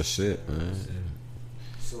some real shit, man.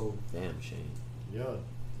 So Damn shame. Yeah.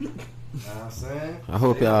 Know what I'm saying? I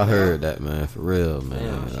hope y'all heard that, man. For real,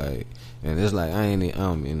 man. Like, and it's like I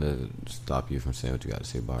don't mean to stop you from saying what you got to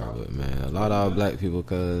say, Bar, but man, a lot of our black people,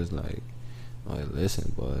 cause like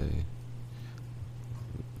listen, boy,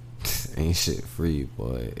 ain't shit free,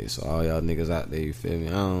 boy. So all y'all niggas out there, you feel me?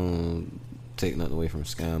 I don't take nothing away from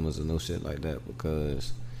scammers or no shit like that,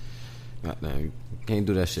 because goddamn, you can't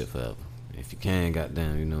do that shit forever. If you can,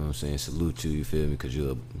 goddamn, you know what I'm saying, salute you feel me, because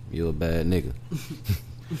you're a bad nigga.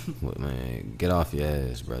 But man, get off your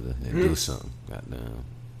ass, brother, and do something, goddamn.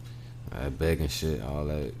 Begging shit, all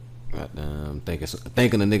that, goddamn,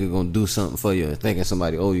 thinking a nigga gonna do something for you, thinking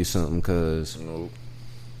somebody owe you something, because it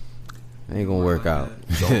ain't gonna work out.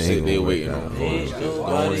 Don't sit there waiting on Ain't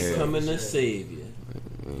nobody coming to save you.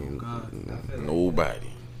 Nobody.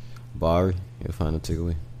 Barry, your final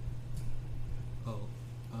takeaway?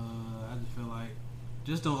 I just feel like,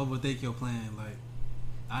 just don't overthink your plan. Like,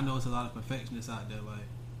 I know it's a lot of perfectionists out there, like,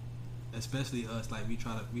 especially us, like, we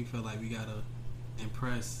feel like we gotta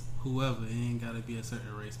impress whoever. It ain't gotta be a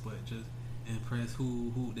certain race, but just impress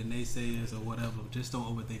who the naysayers or whatever. Just don't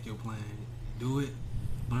overthink your plan. Do it,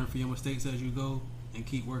 learn from your mistakes as you go, and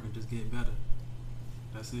keep working. Just get better.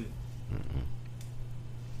 That's it.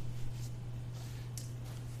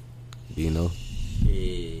 Dino?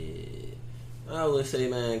 Yeah. I would say,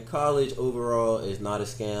 man, college overall is not a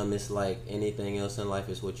scam. It's like anything else in life.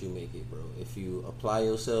 It's what you make it, bro. If you apply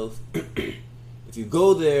yourself, if you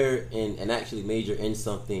go there and actually major in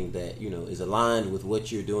something that, you know, is aligned with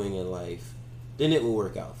what you're doing in life, then it will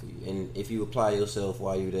work out for you. And if you apply yourself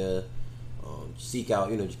while you're there, seek out,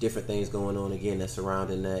 you know, different things going on again that's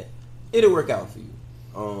surrounding that, it'll work out for you.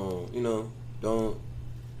 You know,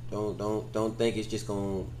 don't think it's just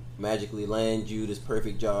gonna magically land you this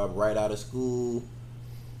perfect job right out of school,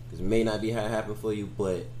 because it may not be how it happened for you,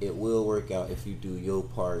 but it will work out if you do your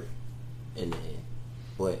part in the end.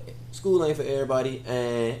 But school ain't for everybody,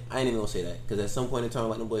 and I ain't even gonna say that, because at some point in time,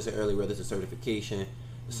 like the boys said earlier, whether it's a certification,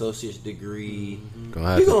 associate's degree,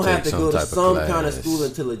 you're gonna have to go to some kind of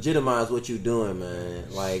schooling to legitimize what you're doing, man.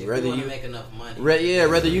 Like, whether you make enough money,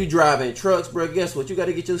 whether you driving trucks, bro, guess what? You got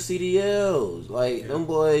to get your CDLs. Like, them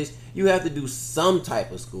boys, you have to do some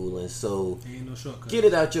type of schooling. So Ain't no shortcut. get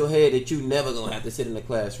it out your head that you never gonna have to sit in the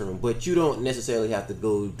classroom, but you don't necessarily have to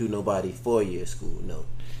go do nobody 4-year school. No,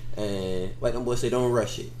 and like them boys say, don't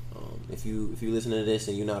rush it. If you listen to this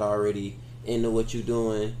and you're not already into what you're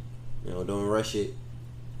doing, you know, don't rush it.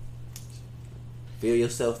 Feel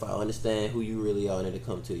yourself out. Understand who you really are, and it'll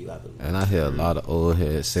come to you. I believe. And I hear a lot of old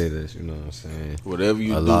heads say this, you know what I'm saying? Whatever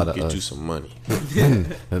you do, get you some money.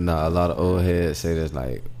 Nah, a lot of old heads say this,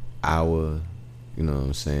 like, you know what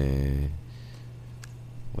I'm saying?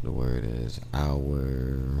 What the word is?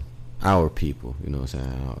 our people. You know what I'm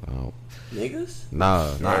saying? I don't, Niggas?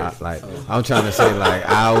 nah, like I'm trying to say like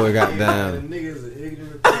our goddamn. Niggas are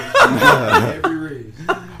ignorant to every race.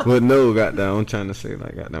 But no, goddamn, I'm trying to say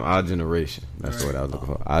like goddamn our generation. That's what I was looking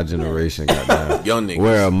for. Our generation, goddamn. Young niggas.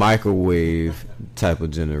 We're a microwave type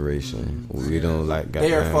of generation. We don't like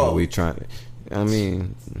goddamn. We trying. I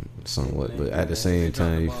mean, somewhat, but at the same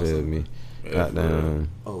time, you feel me? Goddamn.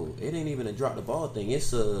 Oh, it ain't even a drop the ball thing.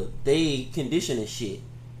 It's they conditioning shit.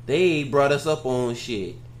 They brought us up on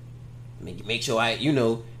shit. Make sure in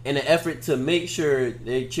an effort to make sure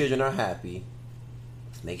their children are happy.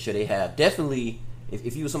 Make sure they have definitely.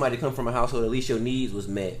 If you were somebody to come from a household, at least your needs was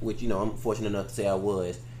met. Which I'm fortunate enough to say I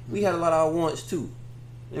was. We had a lot of our wants too,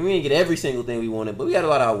 and we didn't get every single thing we wanted, but we had a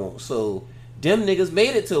lot of our wants. So them niggas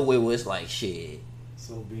made it to a way where it's like shit.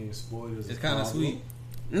 So being spoiled is It's kind of sweet.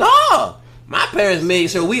 No, my parents made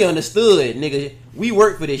sure we understood, nigga. We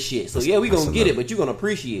work for this shit, so yeah, we gonna get it, but you gonna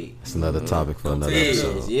appreciate. It's another topic for another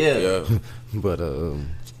episode. Yeah. But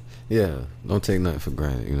yeah, don't take nothing for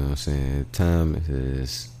granted. You know what I'm saying? Time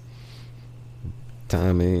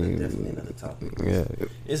ain't Definitely another topic. Yeah,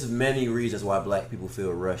 There's many reasons why black people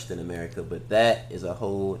feel rushed in America, but that is a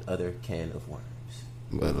whole other can of worms.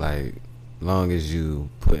 but like, long as you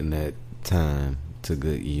putting that time to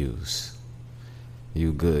good use,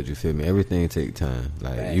 you good. You feel me? Everything take time.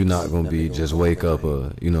 Like Facts. you're not gonna be Nothing just gonna wake go up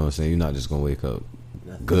you know what I'm saying? You're not just gonna wake up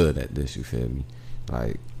Nothing. good at this. You feel me?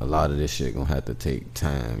 Like a lot of this shit gonna have to take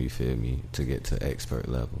time. You feel me? To get to expert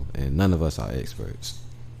level, and none of us are experts.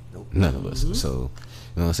 Nope. None of us. So, you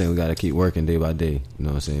know what I'm saying? We got to keep working day by day. You know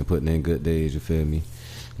what I'm saying? Putting in good days, you feel me?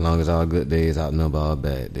 As long as our good days outnumber our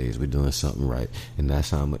bad days, we're doing something right. And that's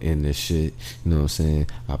how I'm going to end this shit. You know what I'm saying?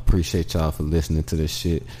 I appreciate y'all for listening to this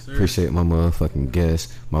shit. Sir. Appreciate my motherfucking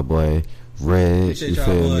guest, my boy, Red. Appreciate you y'all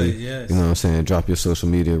feel boys, me? yes. You know what I'm saying? Drop your social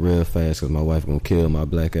media real fast because my wife going to kill my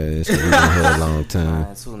black ass. 'Cause we been here a long time.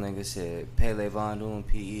 Mine too, nigga. Shit. Pele Von Doom,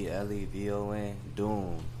 Pelevon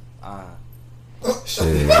Doom.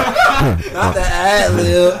 Shit. Not the ad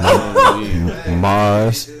lib.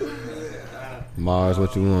 Mars,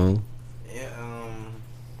 what you want? Yeah,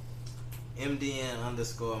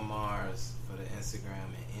 MDN_Mars for the Instagram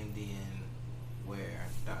and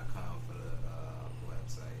MDNwear.com for the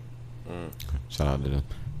website. Shout out to them.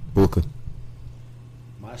 Booker.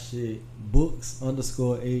 My shit,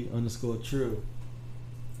 books_A_true.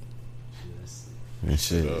 And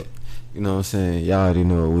shit. You know what I'm saying? Y'all already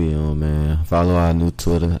know what we on, man. Follow our new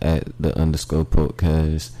Twitter at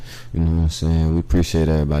 _podcast. You know what I'm saying? We appreciate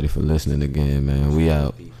everybody for listening again, man. We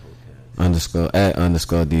out.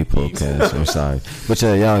 _D podcast. I'm sorry. But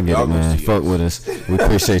yeah, y'all get it, man. Fuck with us. We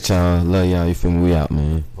appreciate y'all. Love y'all. You feel me? We out,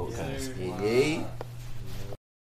 man.